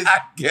 but it is. I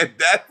get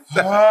that.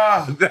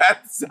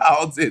 That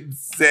sounds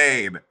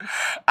insane.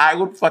 I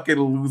would fucking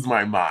lose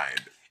my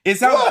mind. It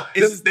sounds.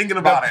 It's just thinking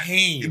about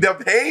pain. The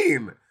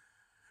pain.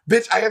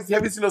 Bitch, have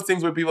you seen those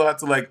things where people have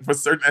to like, for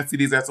certain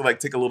STDs, they have to like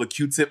take a little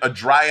Q-tip, a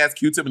dry ass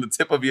Q-tip in the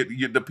tip of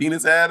the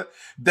penis head?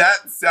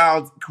 That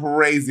sounds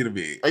crazy to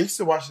me. I used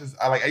to watch this.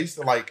 I used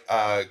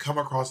to come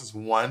across this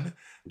one.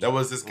 That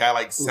was this guy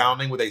like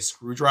sounding with a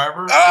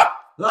screwdriver.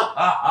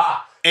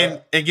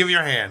 And give me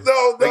your hand.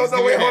 No, wait,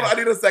 hold on. I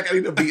need a second.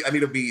 I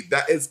need a beat.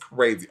 That is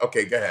crazy.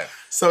 Okay, go ahead.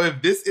 So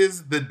if this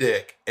is the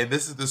dick and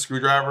this is the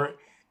screwdriver,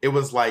 it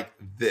was like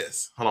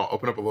this. Hold on,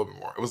 open up a little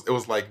bit more. It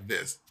was like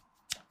this.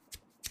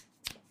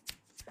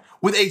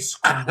 With a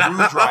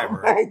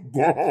screwdriver.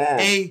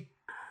 A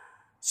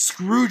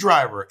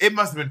screwdriver. It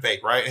must have been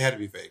fake, right? It had to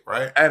be fake,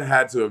 right? It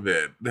had to have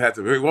been.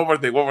 One more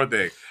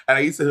thing. And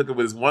I used to hook up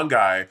with this one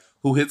guy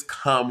who his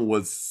cum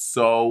was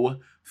so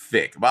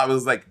thick. But it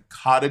was like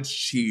cottage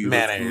cheese.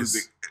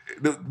 Mayonnaise.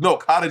 No,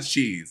 cottage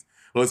cheese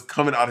was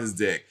coming out his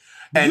dick.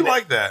 And you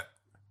like that?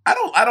 I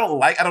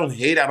don't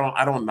hate it.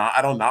 I don't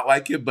not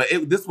like it. But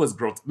this was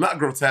not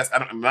grotesque.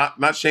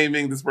 Not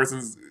shaming this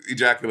person's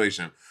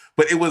ejaculation.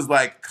 But it was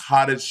like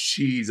cottage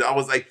cheese. I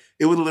was like,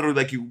 it would literally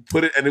like you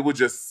put it and it would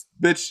just,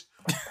 bitch,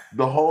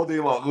 the whole day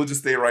long. It would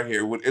just stay right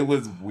here. It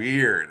was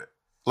weird.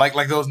 Like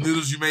those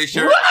noodles you made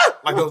sure.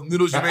 Like those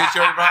noodles you made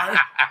sure everybody.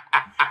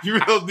 You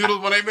remember those noodles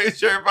when they made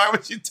sure everybody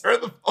when you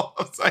turn the bowl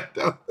upside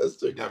down? That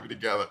shit got me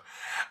together.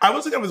 I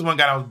was looking at this one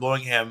guy. I was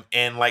blowing him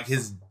and like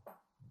his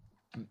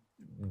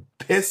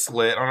piss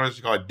slit. I don't know what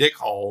you call it, dick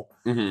hole.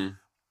 Mm-hmm.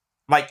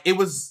 Like it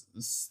was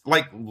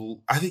like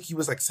I think he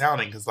was like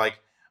sounding because like.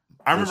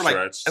 I remember like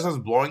as I was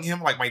blowing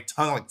him, like my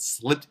tongue like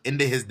slipped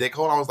into his dick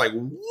hole. And I was like,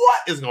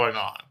 "What is going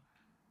on?"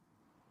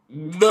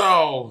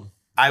 No,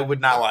 I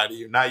would not lie to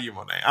you, not you,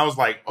 Monet. I was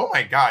like, "Oh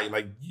my God!"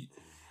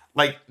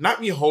 Like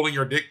not me holding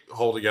your dick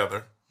hole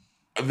together.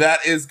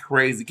 That is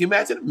crazy. Can you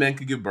imagine if men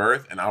could give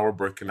birth and our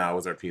birth canal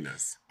was our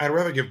penis? I'd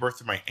rather give birth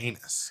to my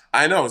anus.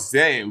 I know,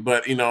 same,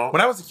 but you know,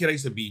 when I was a kid, I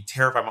used to be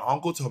terrified. My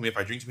uncle told me if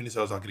I drink too many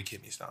sodas, I'll get a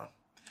kidney stone.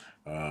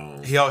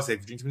 He always said,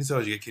 if you drink too many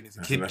sodas, you get kidney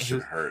stones. That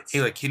shit hurts. He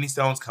like, kidney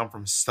stones come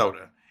from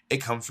soda. It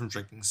comes from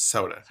drinking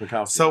soda.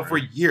 So for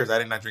years, I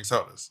did not drink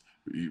sodas.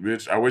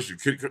 Bitch, I wish you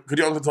could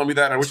your uncle tell me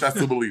that? I wish I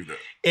still believed it.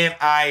 And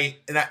I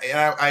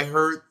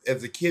heard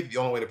as a kid the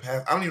only way to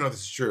pass. I don't even know if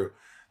this is true.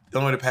 The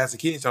only way to pass the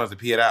kidney stone is to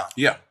pee it out.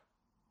 Yeah,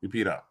 you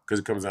pee it out because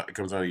it comes out. It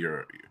comes out of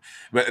your.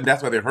 But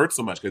that's why they hurt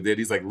so much because they're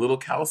these like little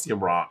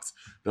calcium rocks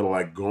that are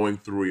like going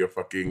through your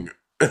fucking.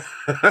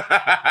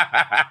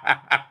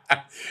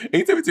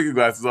 Anytime you take your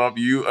glasses off,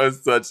 you are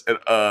such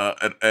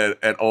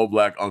an all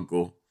black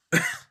uncle.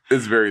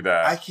 It's very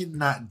that. I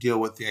cannot deal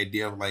with the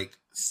idea of like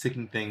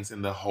sticking things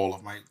in the hole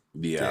of my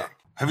dick.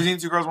 Have you seen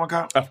Two Girls, One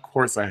Cup? Of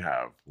course I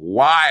have.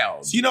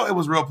 Wild. So you know it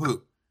was real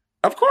poop.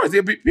 Of course.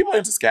 Yeah, people are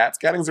into scat.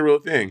 Scatting's a real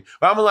thing.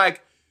 But I'm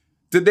like,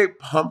 did they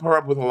pump her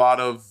up with a lot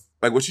of,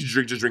 like, what she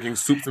drink, just drinking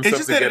soups and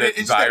stuff to get it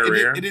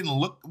diarrhea? It didn't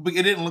look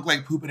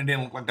like poop and it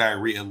didn't look like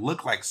diarrhea. It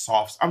looked like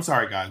soft. I'm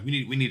sorry, guys. We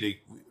need a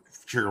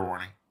trigger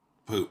warning.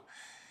 Poop.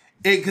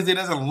 Because it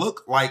doesn't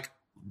look like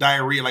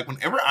diarrhea. Like,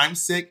 whenever I'm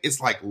sick, it's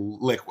like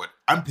liquid.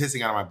 I'm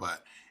pissing out of my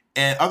butt.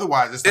 And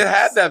otherwise, it's like... It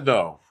had that,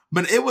 though.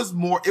 But it was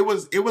more... It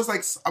was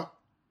like...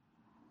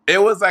 It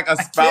was like a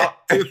spout.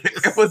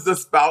 It was the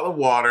spout of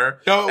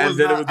water. No, and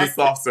then it was the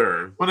soft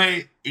serve.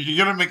 You're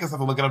going to make us have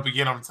to look it up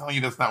again. I'm telling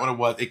you, that's not what it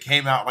was. It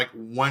came out like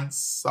one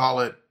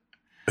solid...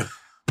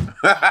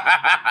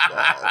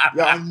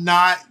 I'm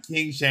not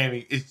king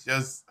shaming. It's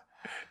just...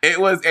 It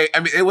was a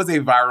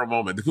viral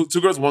moment. The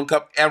Two Girls, One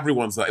Cup,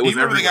 everyone saw it. It was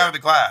everywhere. The guy with the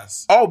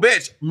glass. Oh,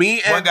 bitch.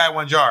 Me and... One guy,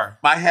 one jar.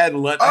 I had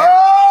lunch.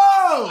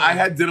 I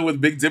had dinner with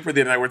Big Dipper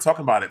the other night. We're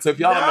talking about it. So if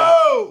y'all don't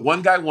know,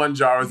 One Guy, One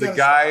Jar was a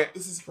guy.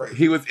 This is crazy.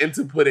 He was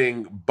into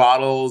putting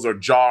bottles or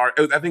jar.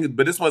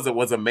 But this was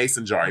a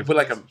mason jar. He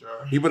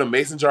put a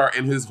mason jar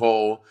in his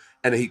hole,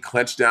 and then he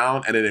clenched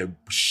down, and then it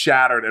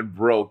shattered and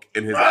broke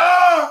in his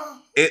eye.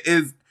 It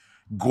is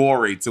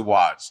gory to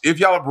watch. If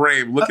y'all are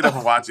brave, look it up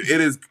and watch it.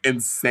 It is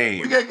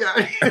insane. We gotta get out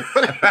of here.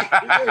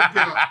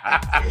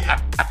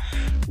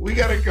 We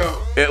gotta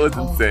go. It was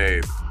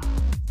insane.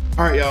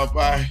 All right, y'all.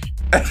 Bye.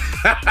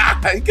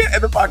 You can't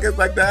end the podcast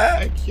like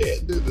that. I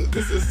can't do this.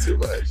 This is too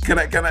much. Can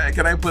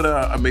I put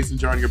a mason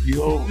jar in your pee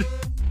hole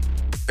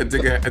and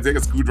take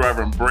a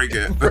screwdriver and break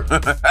it?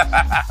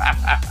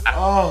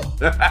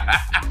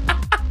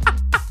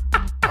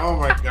 Oh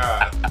my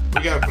God.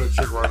 We gotta put a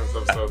trigger on this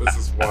episode. This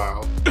is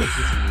wild.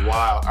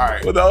 All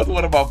right. Well, that was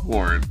one about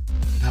porn.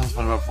 All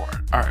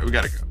right, we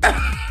gotta go.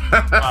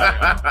 Bye,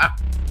 y'all.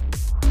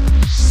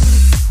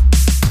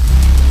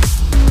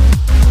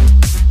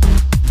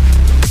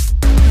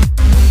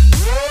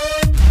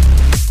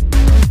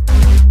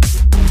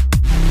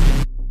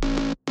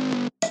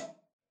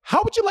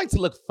 How would you like to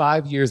look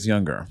 5 years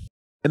younger?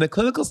 In a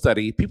clinical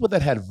study, people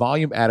that had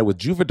volume added with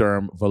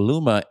Juvederm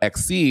Voluma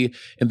XC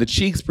in the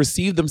cheeks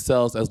perceived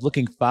themselves as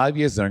looking 5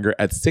 years younger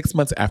at 6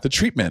 months after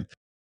treatment.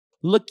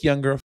 Look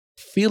younger,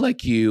 feel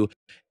like you,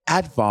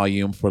 add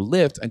volume for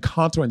lift and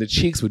contour in the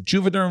cheeks with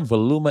Juvederm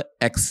Voluma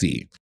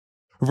XC.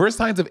 Reverse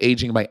signs of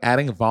aging by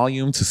adding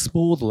volume to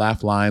smooth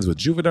laugh lines with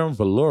Juvederm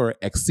Volure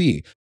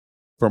XC.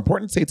 For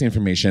important safety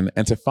information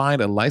and to find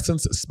a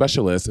licensed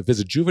specialist,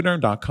 visit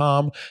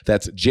Juvederm.com.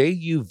 That's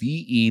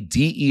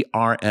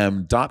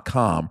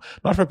JUVEDERM.com.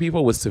 Not for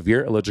people with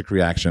severe allergic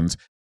reactions,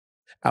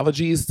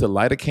 allergies to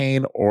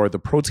lidocaine, or the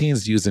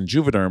proteins used in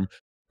Juvederm.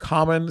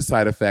 Common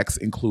side effects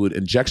include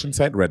injection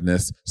site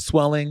redness,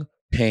 swelling,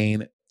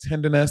 pain,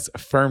 tenderness,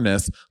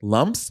 firmness,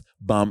 lumps,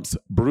 bumps,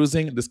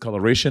 bruising,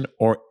 discoloration,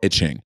 or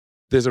itching.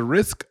 There's a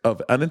risk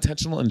of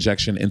unintentional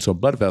injection into a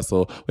blood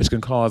vessel, which can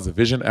cause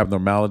vision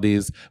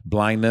abnormalities,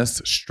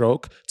 blindness,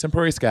 stroke,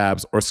 temporary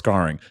scabs, or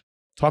scarring.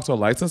 Talk to a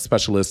licensed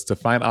specialist to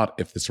find out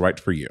if it's right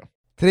for you.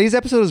 Today's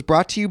episode is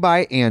brought to you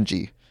by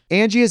Angie.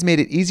 Angie has made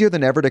it easier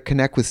than ever to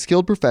connect with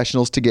skilled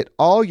professionals to get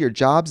all your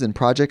jobs and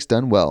projects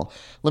done well.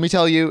 Let me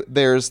tell you,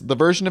 there's the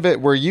version of it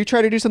where you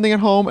try to do something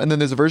at home, and then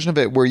there's a version of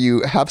it where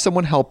you have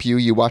someone help you,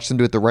 you watch them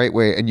do it the right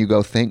way, and you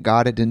go, thank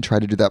God I didn't try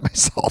to do that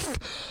myself.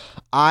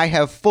 I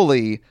have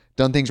fully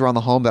done things around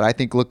the home that I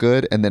think look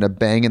good, and then a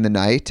bang in the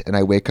night, and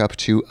I wake up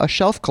to a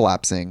shelf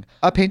collapsing,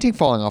 a painting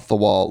falling off the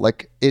wall.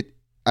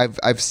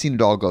 I've seen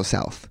it all go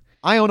south.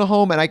 I own a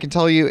home, and I can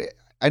tell you,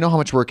 I know how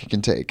much work it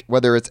can take.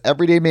 Whether it's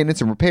everyday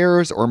maintenance and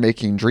repairs or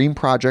making dream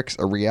projects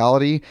a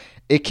reality,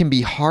 it can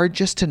be hard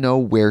just to know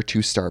where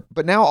to start.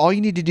 But now all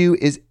you need to do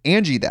is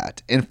Angie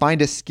that and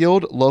find a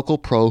skilled local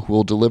pro who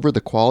will deliver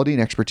the quality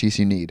and expertise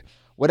you need.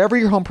 Whatever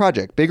your home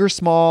project, big or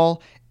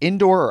small,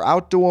 indoor or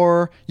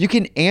outdoor, you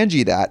can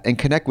Angie that and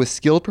connect with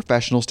skilled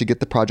professionals to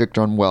get the project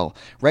done well.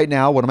 Right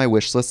now, one of my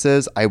wish lists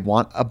is I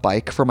want a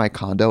bike for my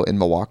condo in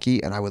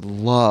Milwaukee, and I would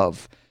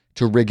love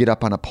to rig it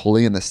up on a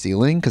pulley in the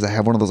ceiling because I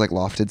have one of those like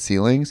lofted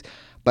ceilings,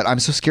 but I'm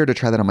so scared to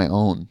try that on my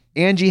own.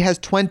 Angie has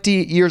 20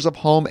 years of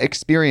home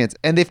experience,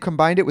 and they've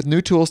combined it with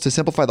new tools to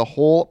simplify the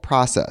whole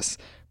process.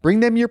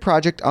 Bring them your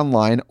project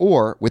online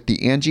or with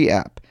the Angie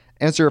app.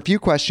 Answer a few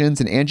questions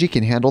and Angie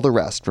can handle the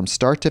rest from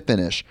start to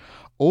finish,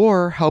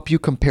 or help you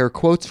compare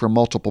quotes from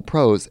multiple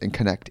pros and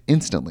connect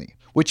instantly,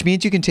 which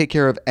means you can take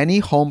care of any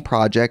home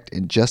project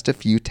in just a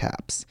few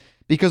taps.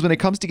 Because when it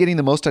comes to getting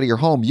the most out of your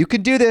home, you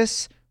can do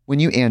this when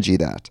you Angie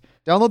that.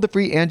 Download the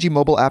free Angie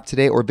mobile app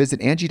today or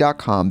visit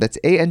Angie.com. That's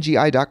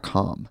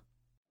ANGI.com.